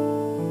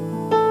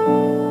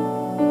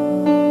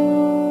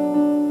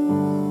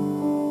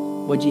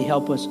 Would you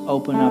help us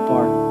open up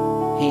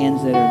our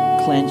hands that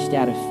are clenched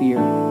out of fear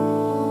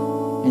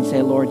and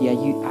say, Lord, yeah, I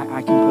can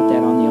put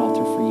that on the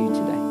altar for you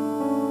today.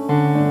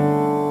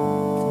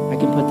 I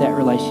can put that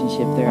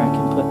relationship there. I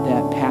can put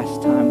that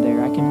pastime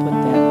there. I can put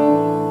that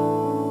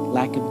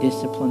lack of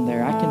discipline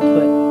there. I can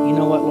put, you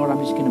know what, Lord, I'm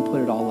just going to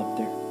put it all up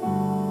there.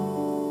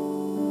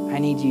 I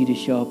need you to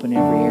show up in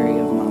every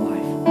area of my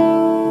life.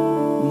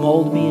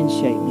 Mold me and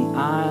shape me.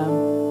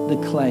 I'm the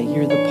clay.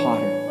 You're the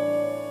potter.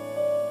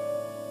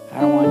 I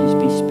don't want to just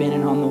be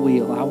spinning on the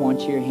wheel. I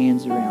want your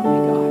hands around me,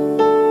 God.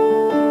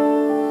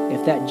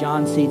 If that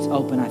John seat's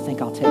open, I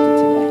think I'll take it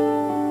today.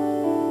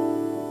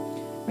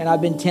 And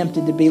I've been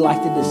tempted to be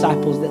like the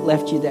disciples that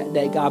left you that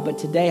day, God. But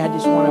today I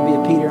just want to be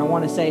a Peter. I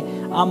want to say,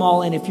 I'm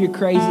all in. If you're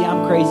crazy,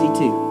 I'm crazy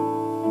too.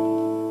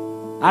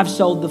 I've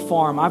sold the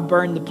farm. I've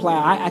burned the plow.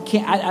 I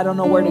don't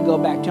know where to go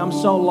back to. I'm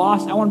so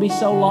lost. I want to be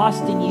so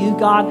lost in you,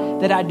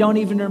 God, that I don't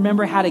even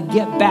remember how to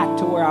get back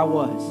to where I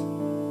was.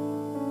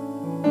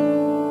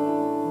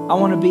 I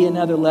want to be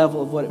another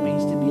level of what it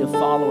means to be a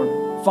follower.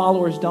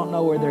 Followers don't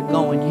know where they're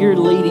going. You're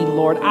leading,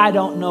 Lord. I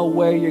don't know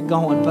where you're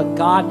going, but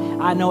God,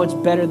 I know it's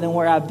better than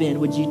where I've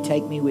been. Would you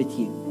take me with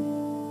you?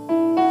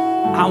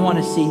 I want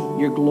to see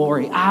your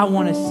glory. I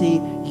want to see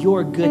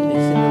your goodness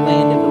in the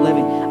land of the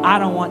living. I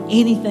don't want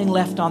anything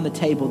left on the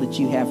table that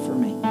you have for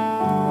me.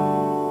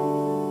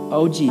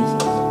 Oh,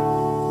 Jesus,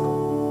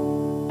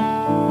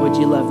 would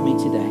you love me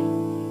today?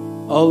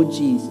 Oh,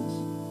 Jesus,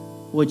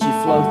 would you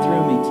flow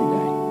through me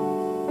today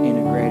in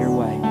a greater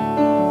way?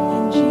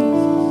 In Jesus.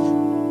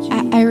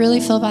 I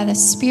really feel by the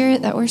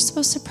Spirit that we're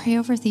supposed to pray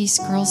over these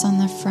girls on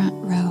the front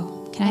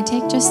row. Can I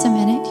take just a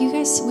minute? You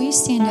guys, will you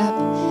stand up?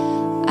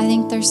 I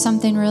think there's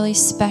something really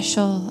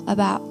special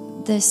about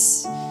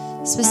this,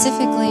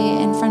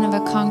 specifically in front of a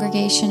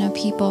congregation of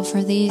people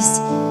for these,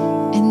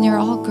 and they're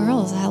all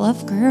girls. I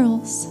love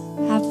girls.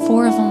 I have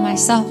 4 of them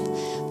myself.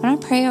 But I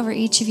pray over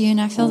each of you, and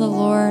I feel the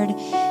Lord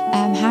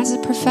has a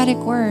prophetic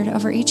word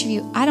over each of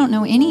you. I don't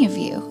know any of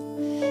you.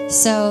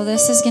 So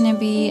this is going to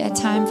be a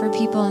time for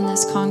people in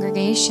this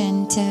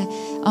congregation to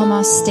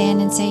almost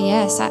stand and say,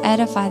 yes, I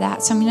edify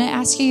that. So I'm going to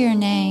ask you your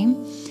name.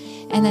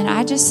 And then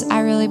I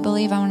really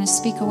believe I want to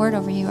speak a word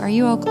over you. Are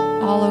you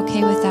all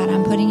okay with that?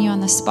 I'm putting you on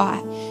the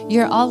spot.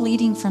 You're all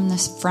leading from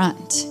this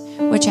front,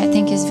 which I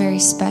think is very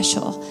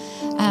special.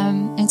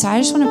 And so I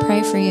just want to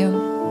pray for you.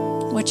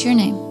 What's your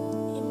name?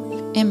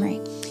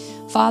 Emery.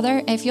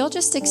 Father, if you'll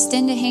just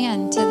extend a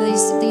hand to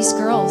these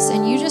girls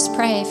and you just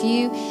pray. If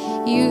you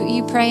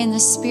pray in the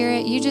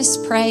Spirit, you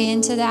just pray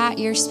into that.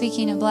 You're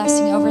speaking a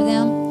blessing over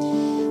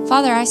them.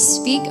 Father, I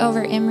speak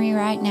over Emery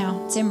right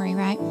now. It's Emery,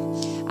 right?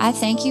 I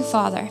thank you,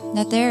 Father,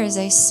 that there is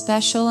a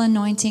special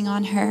anointing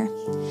on her.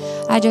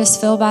 I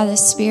just feel by the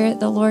Spirit,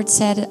 the Lord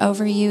said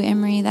over you,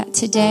 Emery, that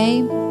today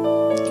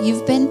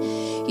you've been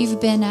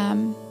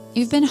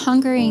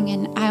hungering,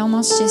 and I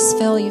almost just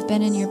feel you've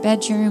been in your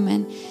bedroom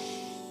and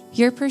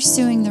you're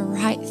pursuing the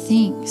right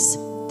things.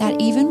 That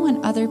even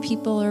when other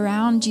people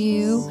around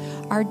you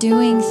are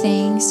doing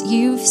things,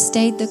 you've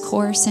stayed the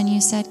course and you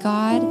said,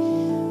 God,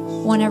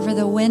 whenever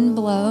the wind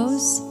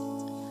blows,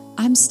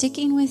 I'm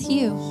sticking with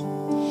you.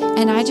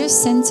 And I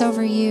just sense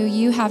over you,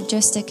 you have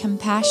just a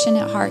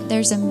compassionate heart.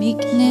 There's a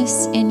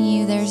meekness in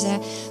you. There's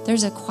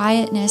a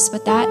quietness,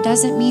 but that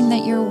doesn't mean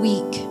that you're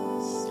weak.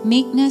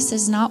 Meekness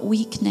is not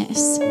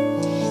weakness.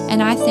 And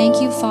And I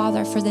thank you,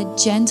 Father, for the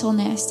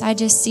gentleness. I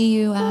just see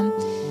you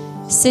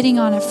sitting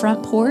on a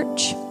front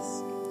porch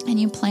and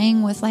you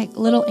playing with like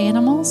little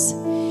animals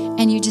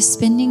and you just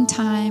spending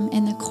time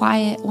in the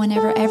quiet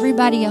whenever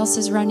everybody else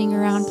is running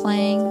around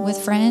playing with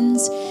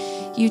friends.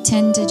 You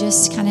tend to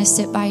just kind of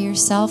sit by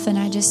yourself, and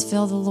I just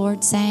feel the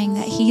Lord saying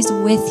that He's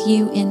with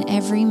you in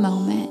every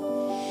moment.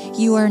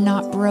 You are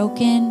not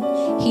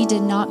broken. He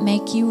did not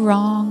make you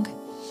wrong,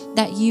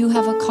 that you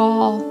have a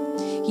call.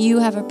 You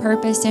have a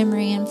purpose,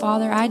 Emery. And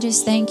Father, I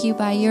just thank you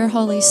by your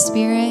Holy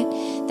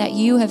Spirit that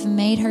you have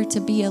made her to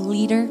be a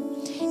leader,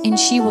 and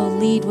she will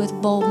lead with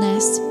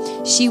boldness.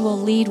 She will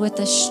lead with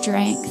the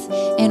strength.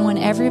 And when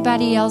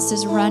everybody else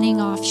is running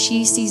off,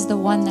 she sees the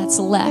one that's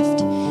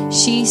left.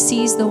 She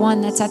sees the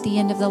one that's at the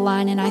end of the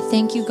line. And I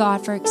thank you,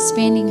 God, for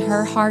expanding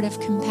her heart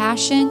of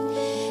compassion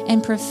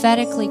and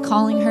prophetically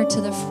calling her to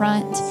the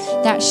front,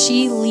 that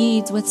she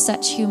leads with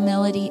such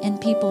humility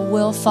and people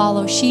will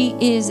follow. She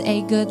is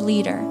a good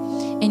leader,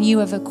 and you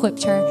have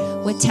equipped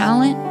her with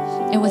talent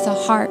and with a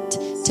heart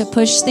to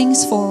push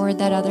things forward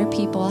that other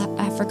people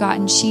have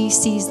forgotten. She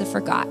sees the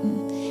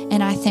forgotten.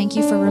 And I thank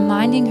you for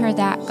reminding her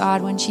that,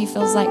 God, when she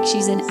feels like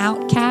she's an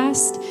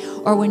outcast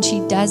or when she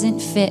doesn't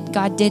fit.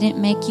 God didn't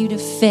make you to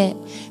fit.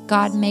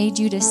 God made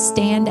you to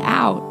stand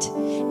out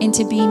and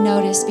to be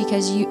noticed,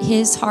 because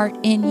His heart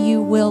in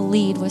you will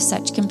lead with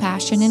such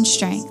compassion and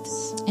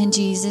strength. In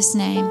Jesus'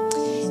 name,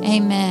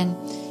 amen.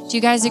 Do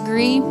you guys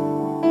agree?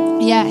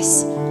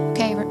 Yes.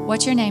 Okay,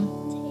 what's your name?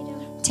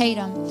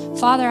 Tatum.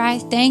 Father, I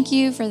thank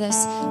you for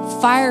this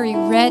fiery,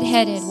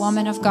 red-headed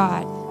woman of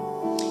God.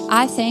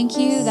 I thank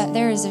you that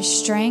there is a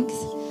strength.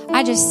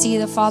 I just see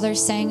the Father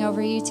saying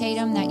over you,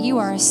 Tatum, that you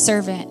are a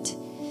servant,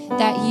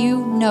 that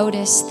you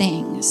notice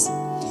things,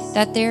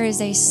 that there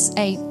is a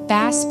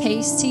fast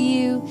pace to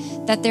you,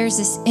 that there's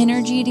this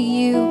energy to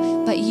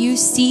you, but you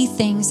see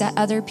things that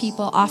other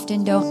people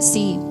often don't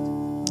see.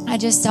 I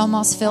just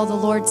almost feel the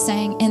Lord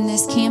saying in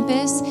this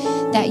campus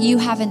that you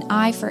have an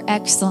eye for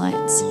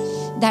excellence,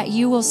 that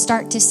you will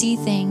start to see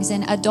things.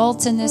 And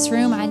adults in this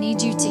room, I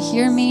need you to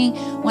hear me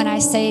when I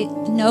say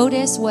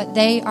notice what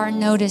they are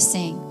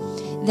noticing.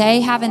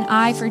 They have an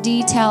eye for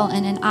detail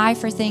and an eye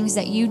for things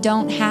that you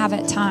don't have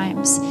at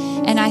times.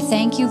 And I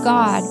thank you,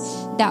 God,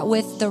 that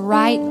with the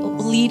right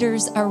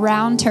leaders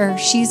around her,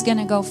 she's going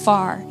to go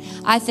far.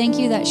 I thank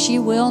you that she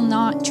will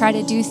not try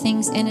to do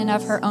things in and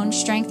of her own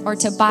strength or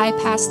to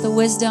bypass the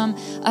wisdom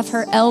of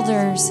her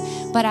elders.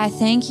 But I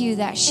thank you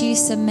that she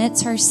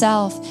submits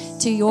herself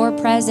to your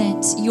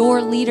presence,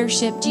 your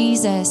leadership,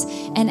 Jesus.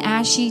 And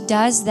as she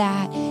does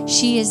that,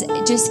 she is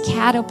just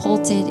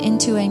catapulted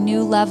into a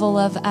new level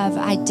of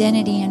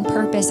identity and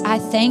purpose. I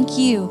thank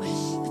you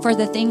for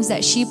the things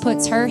that she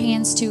puts her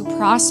hands to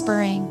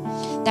prospering,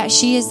 that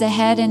she is the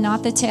head and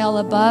not the tail,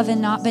 above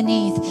and not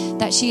beneath,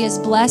 that she is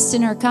blessed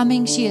in her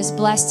coming, she is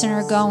blessed in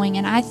her going.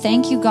 And I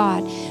thank you,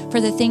 God,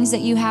 for the things that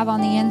you have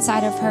on the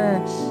inside of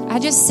her. I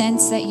just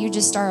sense that you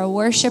just are a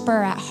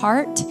worshiper at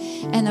heart,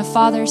 and the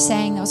Father's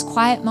saying those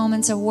quiet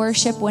moments of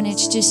worship when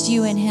it's just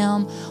you and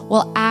Him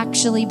will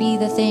actually be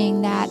the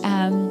thing that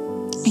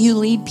you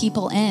lead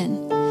people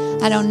in.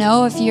 I don't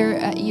know if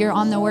you're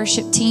on the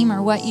worship team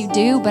or what you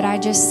do, but I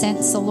just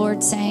sense the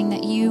Lord saying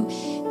that you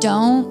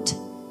don't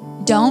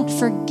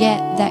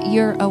forget that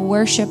you're a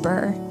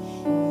worshiper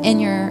in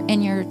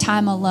your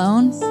time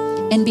alone,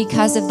 and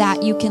because of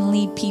that, you can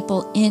lead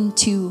people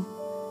into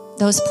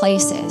those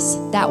places.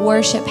 That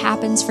worship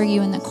happens for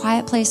you in the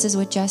quiet places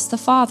with just the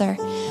Father,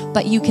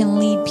 but you can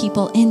lead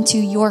people into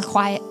your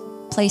quiet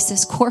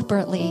places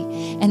corporately,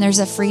 and there's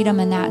a freedom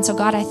in that. And so,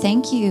 God, I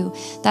thank you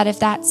that if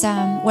that's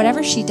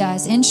whatever she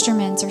does,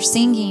 instruments or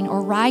singing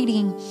or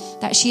writing,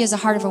 that she has a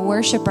heart of a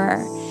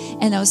worshiper.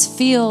 And those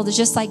fields,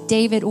 just like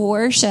David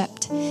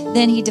worshiped,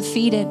 then he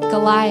defeated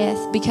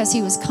Goliath because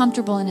he was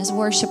comfortable in his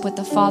worship with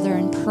the Father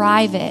in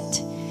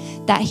private,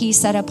 that he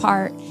set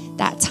apart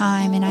that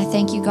time. And I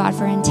thank you, God,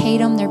 for in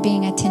Tatum there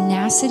being a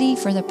tenacity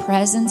for the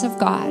presence of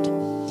God,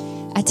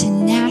 a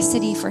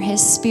tenacity for His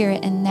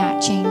Spirit, and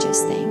that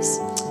changes things.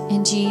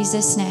 In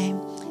Jesus' name,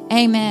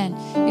 amen.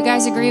 You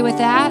guys agree with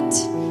that?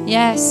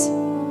 Yes.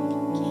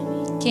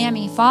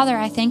 Cammie. Father,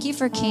 I thank you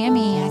for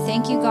Cammie. I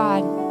thank you,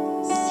 God.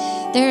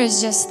 There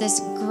is just this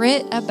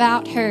grit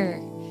about her.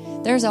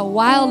 There's a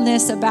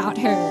wildness about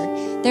her.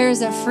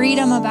 There's a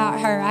freedom about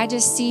her. I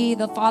just see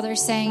the Father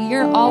saying,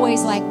 you're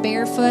always like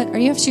barefoot. Or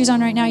you have shoes on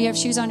right now? You have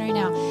shoes on right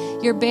now.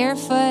 You're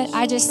barefoot.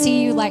 I just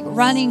see you like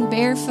running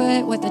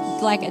barefoot with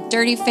a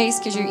dirty face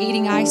because you're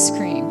eating ice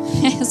cream.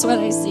 That's what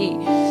I see.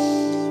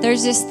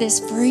 There's just this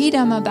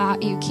freedom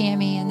about you,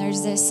 Cammie. And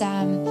there's this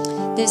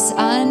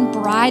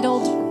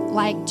unbridled,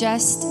 I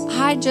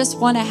just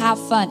want to have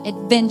fun,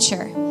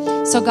 adventure.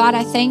 So God,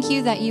 I thank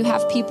you that you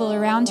have people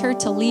around her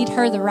to lead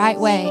her the right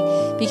way,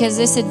 because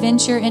this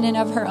adventure in and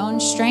of her own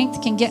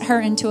strength can get her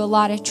into a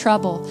lot of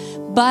trouble.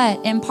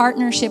 But in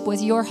partnership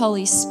with your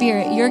Holy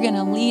Spirit, you're going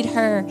to lead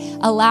her,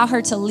 allow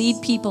her to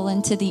lead people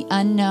into the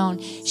unknown.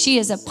 She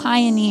is a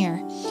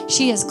pioneer.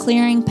 She is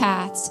clearing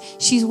paths.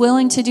 She's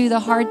willing to do the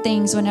hard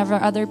things whenever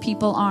other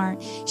people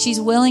aren't. She's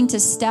willing to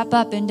step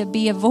up and to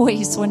be a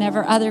voice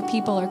whenever other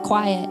people are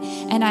quiet.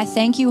 And I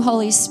thank you,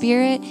 Holy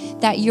Spirit,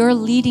 that you're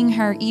leading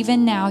her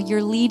even now.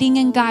 You're leading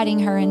and guiding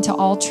her into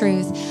all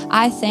truth.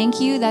 I thank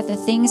you that the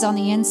things on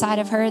the inside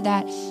of her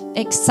that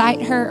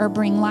excite her or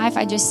bring life,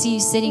 I just see you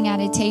sitting at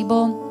a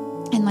table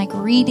and like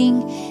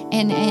reading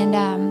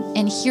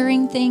and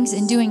hearing things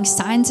and doing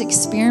science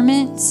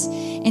experiments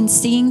and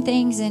seeing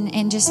things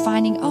and just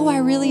finding, oh, I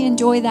really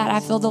enjoy that. I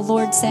feel the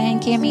Lord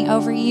saying, Cammie,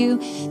 over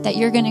you, that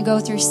you're going to go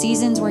through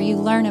seasons where you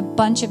learn a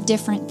bunch of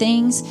different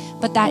things,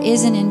 but that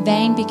isn't in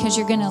vain because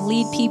you're going to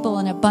lead people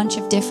in a bunch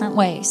of different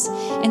ways.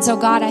 And so,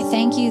 God, I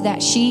thank you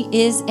that she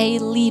is a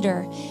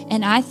leader.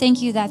 And I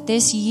thank you that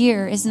this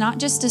year is not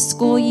just a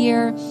school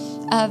year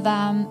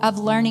of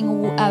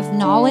learning of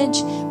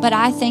knowledge, but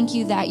I thank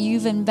you that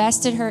you've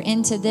invested her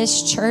into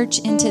this church,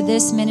 into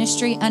this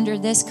ministry, under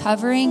this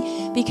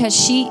covering, because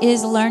she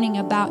is learning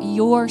about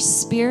your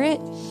spirit,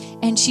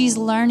 and she's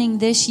learning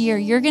this year.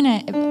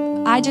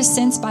 I just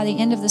sense by the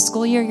end of the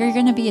school year, you're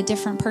going to be a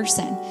different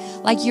person.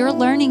 Like you're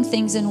learning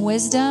things in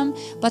wisdom,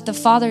 but the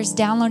Father's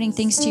downloading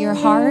things to your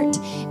heart,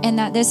 and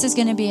that this is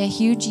going to be a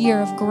huge year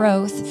of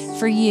growth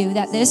for you.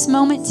 That this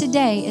moment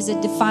today is a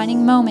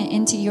defining moment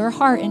into your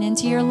heart and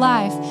into your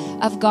life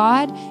of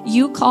God,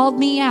 you called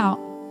me out.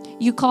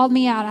 You called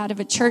me out of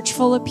a church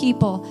full of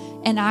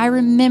people. And I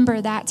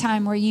remember that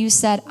time where you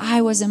said,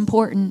 I was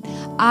important.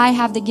 I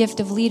have the gift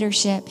of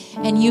leadership.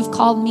 And you've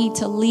called me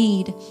to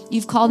lead.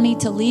 You've called me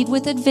to lead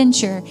with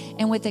adventure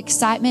and with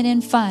excitement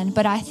and fun.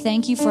 But I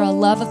thank you for a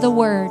love of the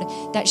word,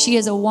 that she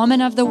is a woman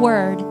of the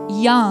word,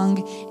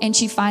 young, and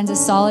she finds a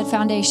solid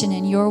foundation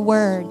in your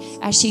word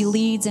as she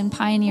leads and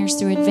pioneers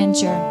through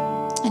adventure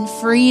and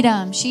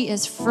freedom. She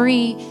is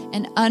free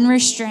and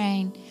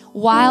unrestrained.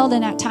 Wild,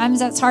 and at times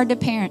that's hard to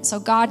parent. So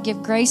God,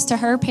 give grace to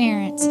her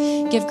parents,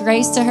 give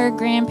grace to her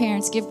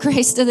grandparents, give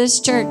grace to this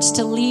church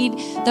to lead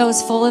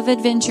those full of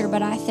adventure.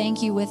 But I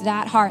thank you with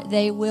that heart,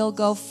 they will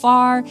go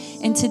far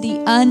into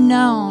the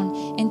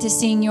unknown, into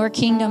seeing your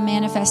kingdom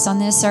manifest on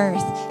this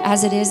earth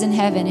as it is in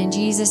heaven. In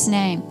Jesus'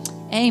 name,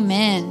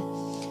 amen.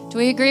 Do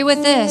we agree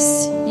with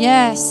this?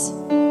 Yes.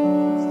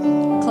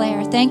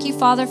 Claire. Thank you,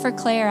 Father, for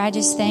Claire. I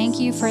just thank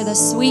you for the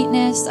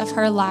sweetness of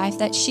her life,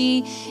 that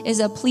she is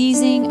a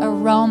pleasing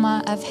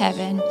aroma of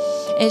heaven.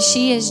 As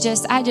she is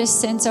just, I just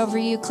sense over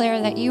you,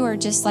 Claire, that you are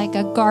just like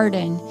a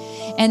garden.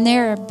 And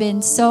there have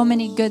been so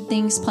many good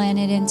things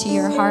planted into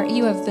your heart.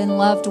 You have been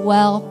loved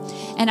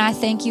well. And I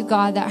thank you,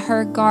 God, that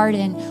her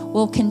garden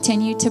will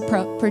continue to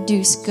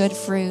produce good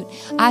fruit.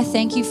 I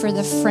thank you for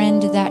the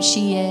friend that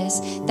she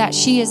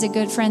is a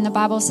good friend. The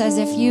Bible says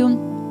if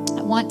you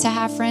want to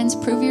have friends,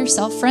 prove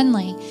yourself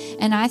friendly.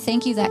 And I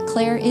thank you that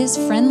Claire is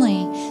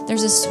friendly.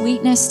 There's a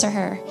sweetness to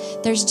her.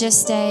 There's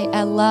just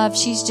a love.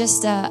 She's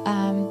just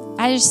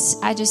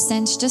I just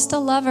sense just a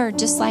lover,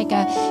 just like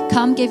a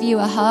come give you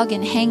a hug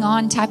and hang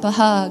on type of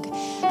hug.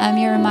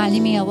 You're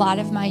reminding me a lot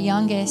of my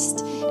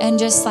youngest. And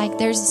just like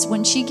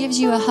when she gives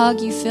you a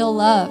hug, you feel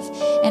love.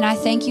 And I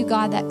thank you,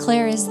 God, that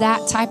Claire is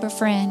that type of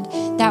friend,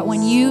 that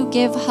when you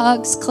give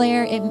hugs,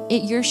 Claire,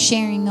 you're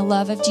sharing the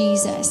love of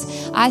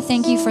Jesus. I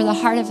thank you for the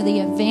heart of the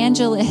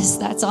evangelist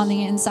that's on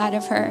the inside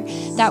of her,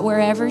 that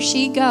wherever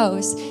she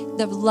goes,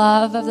 the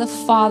love of the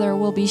Father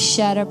will be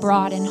shed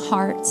abroad in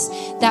hearts,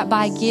 that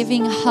by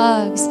giving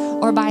hugs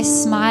or by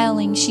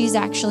smiling, she's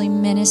actually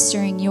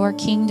ministering your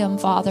kingdom,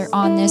 Father,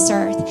 on this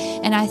earth.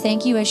 And I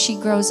thank you as she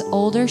grows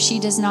older, she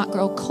does not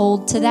grow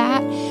cold to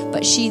that,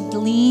 but she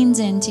leans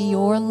into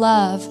your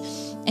love,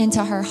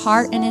 into her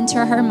heart and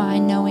into her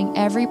mind, knowing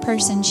every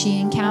person she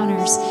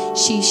encounters,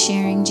 she's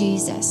sharing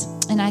Jesus.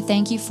 And I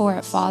thank you for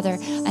it, Father,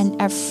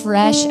 a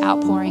fresh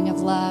outpouring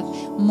of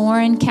love,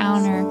 more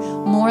encounter,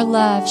 more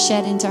love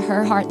shed into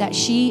her heart, that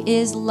she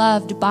is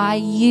loved by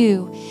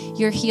you.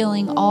 You're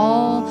healing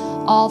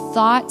all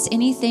thoughts,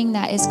 anything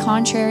that is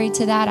contrary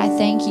to that. I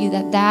thank you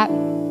that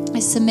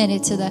is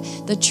submitted to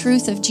the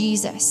truth of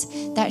Jesus,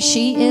 that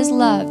she is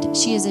loved.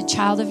 She is a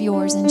child of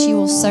yours, and she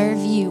will serve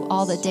you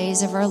all the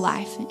days of her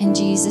life. In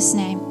Jesus'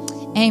 name,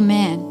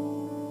 amen.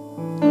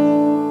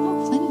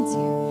 Oh, Clinton's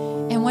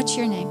here. And what's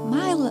your name?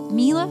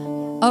 Mila?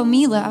 Oh,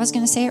 Mila. I was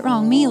going to say it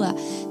wrong. Mila.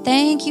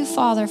 Thank you,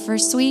 Father, for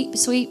sweet,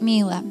 sweet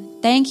Mila.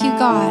 Thank you,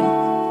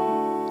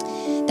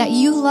 God, that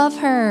you love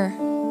her.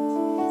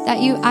 That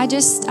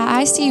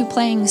I see you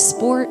playing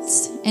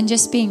sports and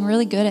just being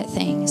really good at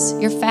things.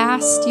 You're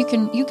fast. You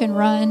can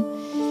run.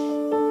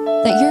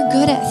 That you're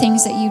good at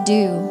things that you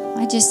do.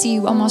 I just see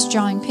you almost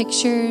drawing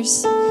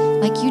pictures.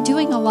 Like you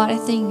doing a lot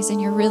of things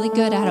and you're really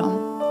good at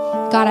them.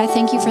 God, I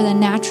thank you for the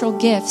natural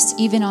gifts,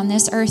 even on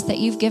this earth, that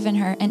you've given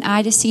her. An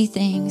eye to see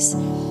things,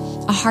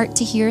 a heart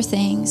to hear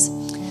things.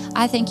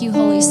 I thank you,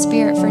 Holy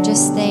Spirit, for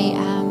just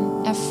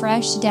a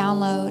fresh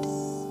download.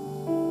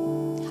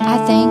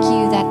 I thank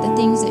you that the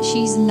things that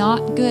she's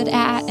not good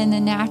at in the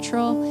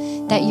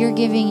natural, that you're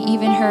giving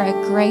even her a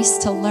grace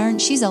to learn.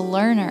 She's a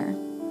learner.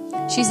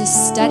 She's a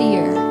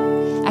studier.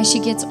 As she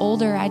gets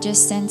older, I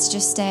just sense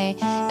just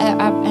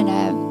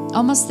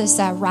almost this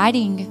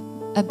writing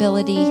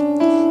ability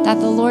that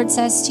the Lord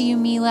says to you,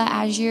 Mila,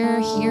 as you're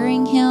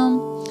hearing Him,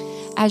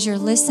 as you're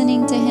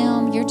listening to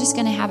Him, you're just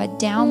going to have a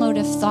download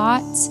of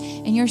thoughts,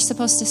 and you're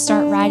supposed to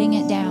start writing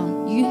it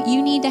down.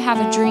 You need to have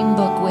a dream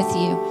book with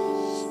you,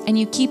 and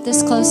you keep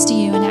this close to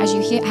you, and as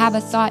you have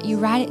a thought, you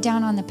write it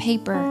down on the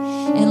paper,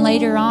 and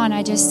later on,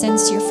 I just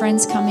sense your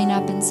friends coming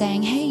up and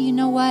saying, hey, you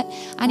know what?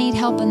 I need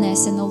help in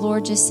this, and the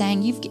Lord just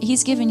saying,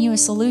 He's given you a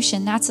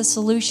solution. That's a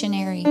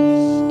solutionary.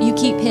 You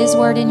keep His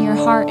word in your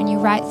heart, and you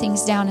write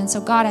things down, and so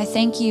God, I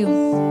thank you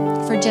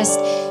for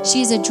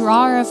she's a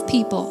drawer of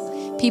people.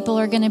 People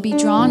are going to be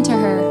drawn to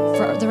her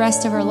for the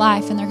rest of her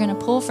life, and they're going to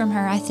pull from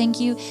her. I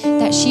thank you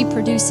that she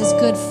produces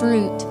good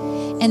fruit,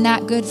 and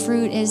that good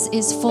fruit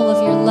is full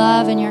of your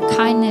love and your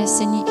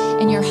kindness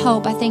and your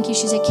hope. I thank you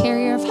she's a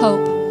carrier of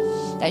hope,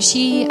 that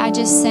I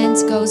just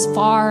sense goes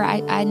far.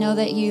 I know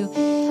that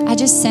I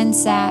just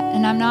sense that,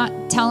 and I'm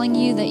not telling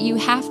you that you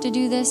have to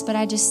do this, but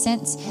I just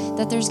sense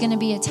that there's going to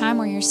be a time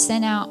where you're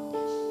sent out.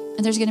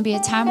 And there's going to be a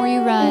time where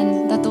you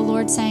run, that the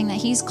Lord's saying that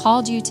He's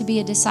called you to be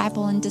a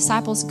disciple, and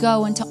disciples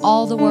go into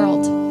all the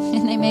world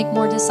and they make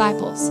more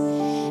disciples.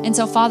 And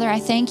so, Father, I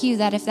thank you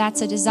that if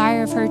that's a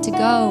desire of her to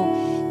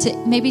go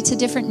maybe to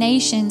different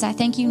nations, I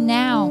thank you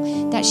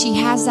now that she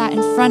has that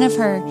in front of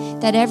her,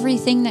 that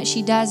everything that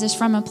she does is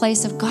from a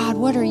place of, God,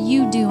 what are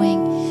you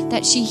doing?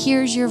 That she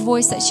hears your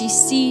voice, that she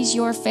sees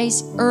your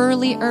face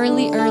early.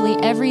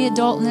 Every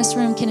adult in this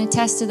room can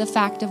attest to the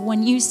fact of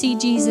when you see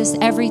Jesus,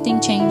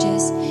 everything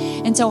changes.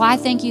 And so I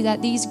thank you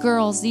that these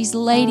girls, these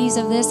ladies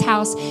of this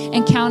house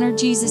encounter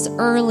Jesus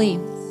early,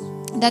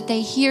 that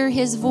they hear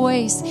His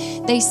voice,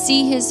 they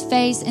see His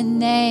face,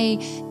 and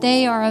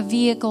they are a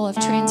vehicle of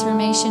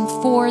transformation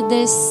for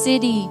this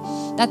city,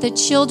 that the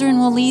children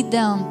will lead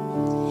them.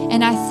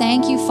 And I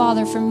thank you,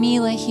 Father, for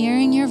Mila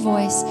hearing your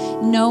voice,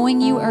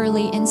 knowing you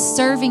early, and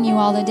serving you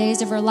all the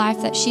days of her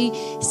life, that she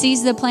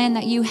sees the plan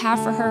that you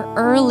have for her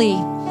early,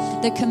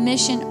 the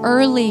commission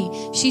early.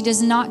 She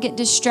does not get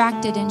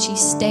distracted, and she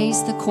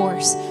stays the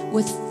course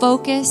with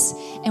focus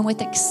and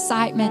with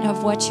excitement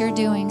of what you're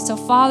doing. So,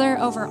 Father,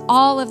 over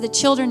all of the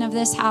children of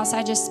this house,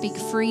 I just speak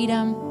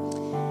freedom,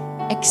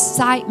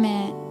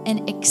 excitement,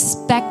 and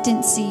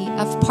expectancy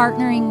of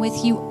partnering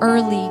with you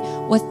early,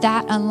 what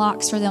that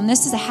unlocks for them.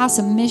 This is a house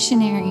of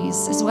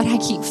missionaries, is what I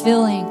keep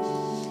feeling.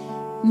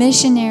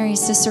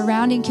 Missionaries to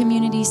surrounding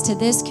communities, to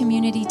this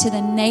community, to the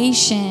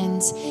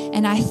nations.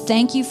 And I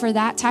thank you for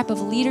that type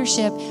of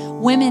leadership,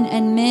 women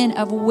and men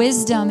of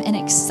wisdom and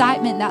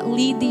excitement that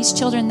lead these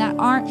children, that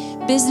aren't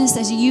business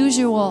as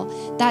usual,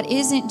 that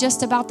isn't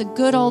just about the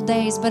good old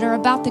days, but are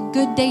about the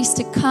good days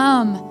to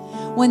come,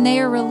 when they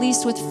are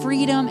released with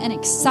freedom and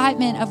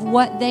excitement of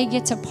what they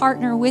get to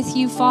partner with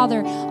you,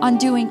 Father, on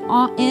doing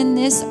in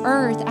this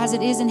earth as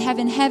it is in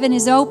heaven. Heaven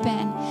is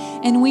open,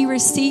 and we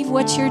receive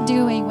what you're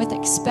doing with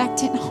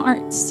expectant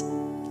hearts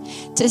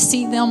to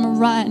see them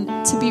run,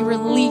 to be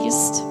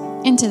released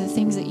into the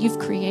things that you've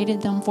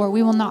created them for.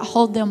 We will not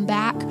hold them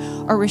back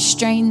or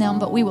restrain them,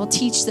 but we will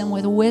teach them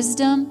with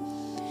wisdom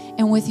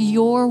and with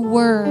your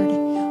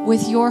word,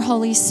 with your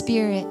Holy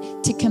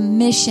Spirit, to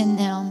commission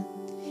them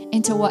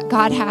into what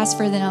God has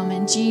for them.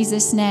 In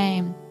Jesus'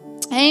 name,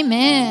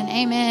 amen.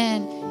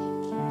 Amen.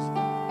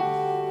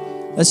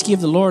 Let's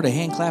give the Lord a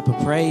hand clap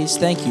of praise.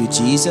 Thank you,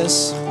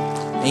 Jesus.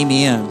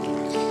 Amen.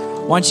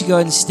 Why don't you go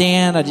ahead and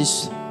stand? I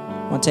just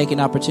want to take an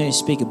opportunity to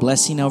speak a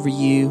blessing over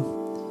you.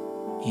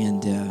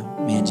 And,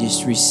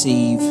 just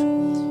receive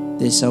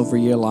this over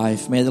your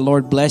life. May the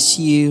Lord bless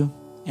you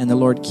and the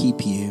Lord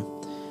keep you.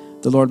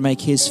 The Lord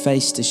make His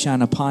face to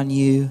shine upon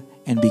you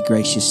and be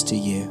gracious to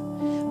you.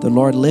 The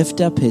Lord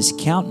lift up His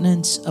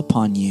countenance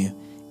upon you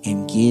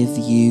and give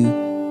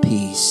you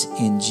peace.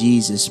 In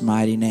Jesus'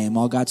 mighty name.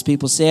 All God's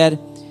people said,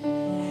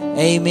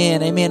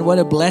 amen. Amen. What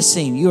a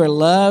blessing. You are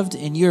loved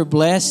and you're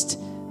blessed.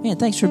 Man,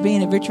 thanks for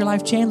being at Victory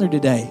Life Chandler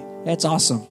today. That's awesome.